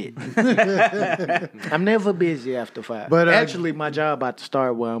doing shit. I'm never busy after 5. But, But actually, my job about to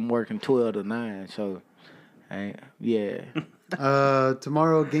start where I'm working 12 to 9. So, yeah,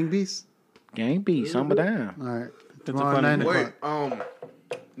 Tomorrow, Gang Beast. gang beats. I'm down. All right. a Tomorrow, funny 9 Wait, o'clock.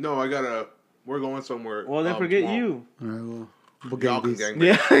 no, we're going somewhere. Well, then forget tomorrow. you. All right, we'll Y'all gang can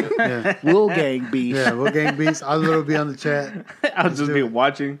Beast. gang. Yeah, Yeah. we'll gang beats. Yeah, we'll Gang Beast. I'll literally be on the chat. I'll just be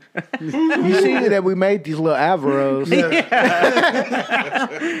watching. You see that we made these little Alvaros. All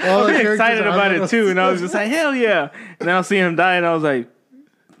I the was characters excited are about on it too, and I was just like, hell yeah. And then I'll see him die, and I was like,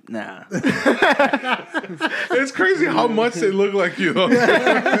 nah. It's crazy how much they look like you.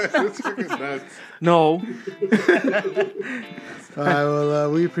 It's fucking nuts. No. All right,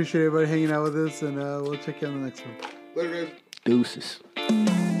 well, we appreciate everybody hanging out with us, and we'll check you on the next one. Later, guys. Deuces.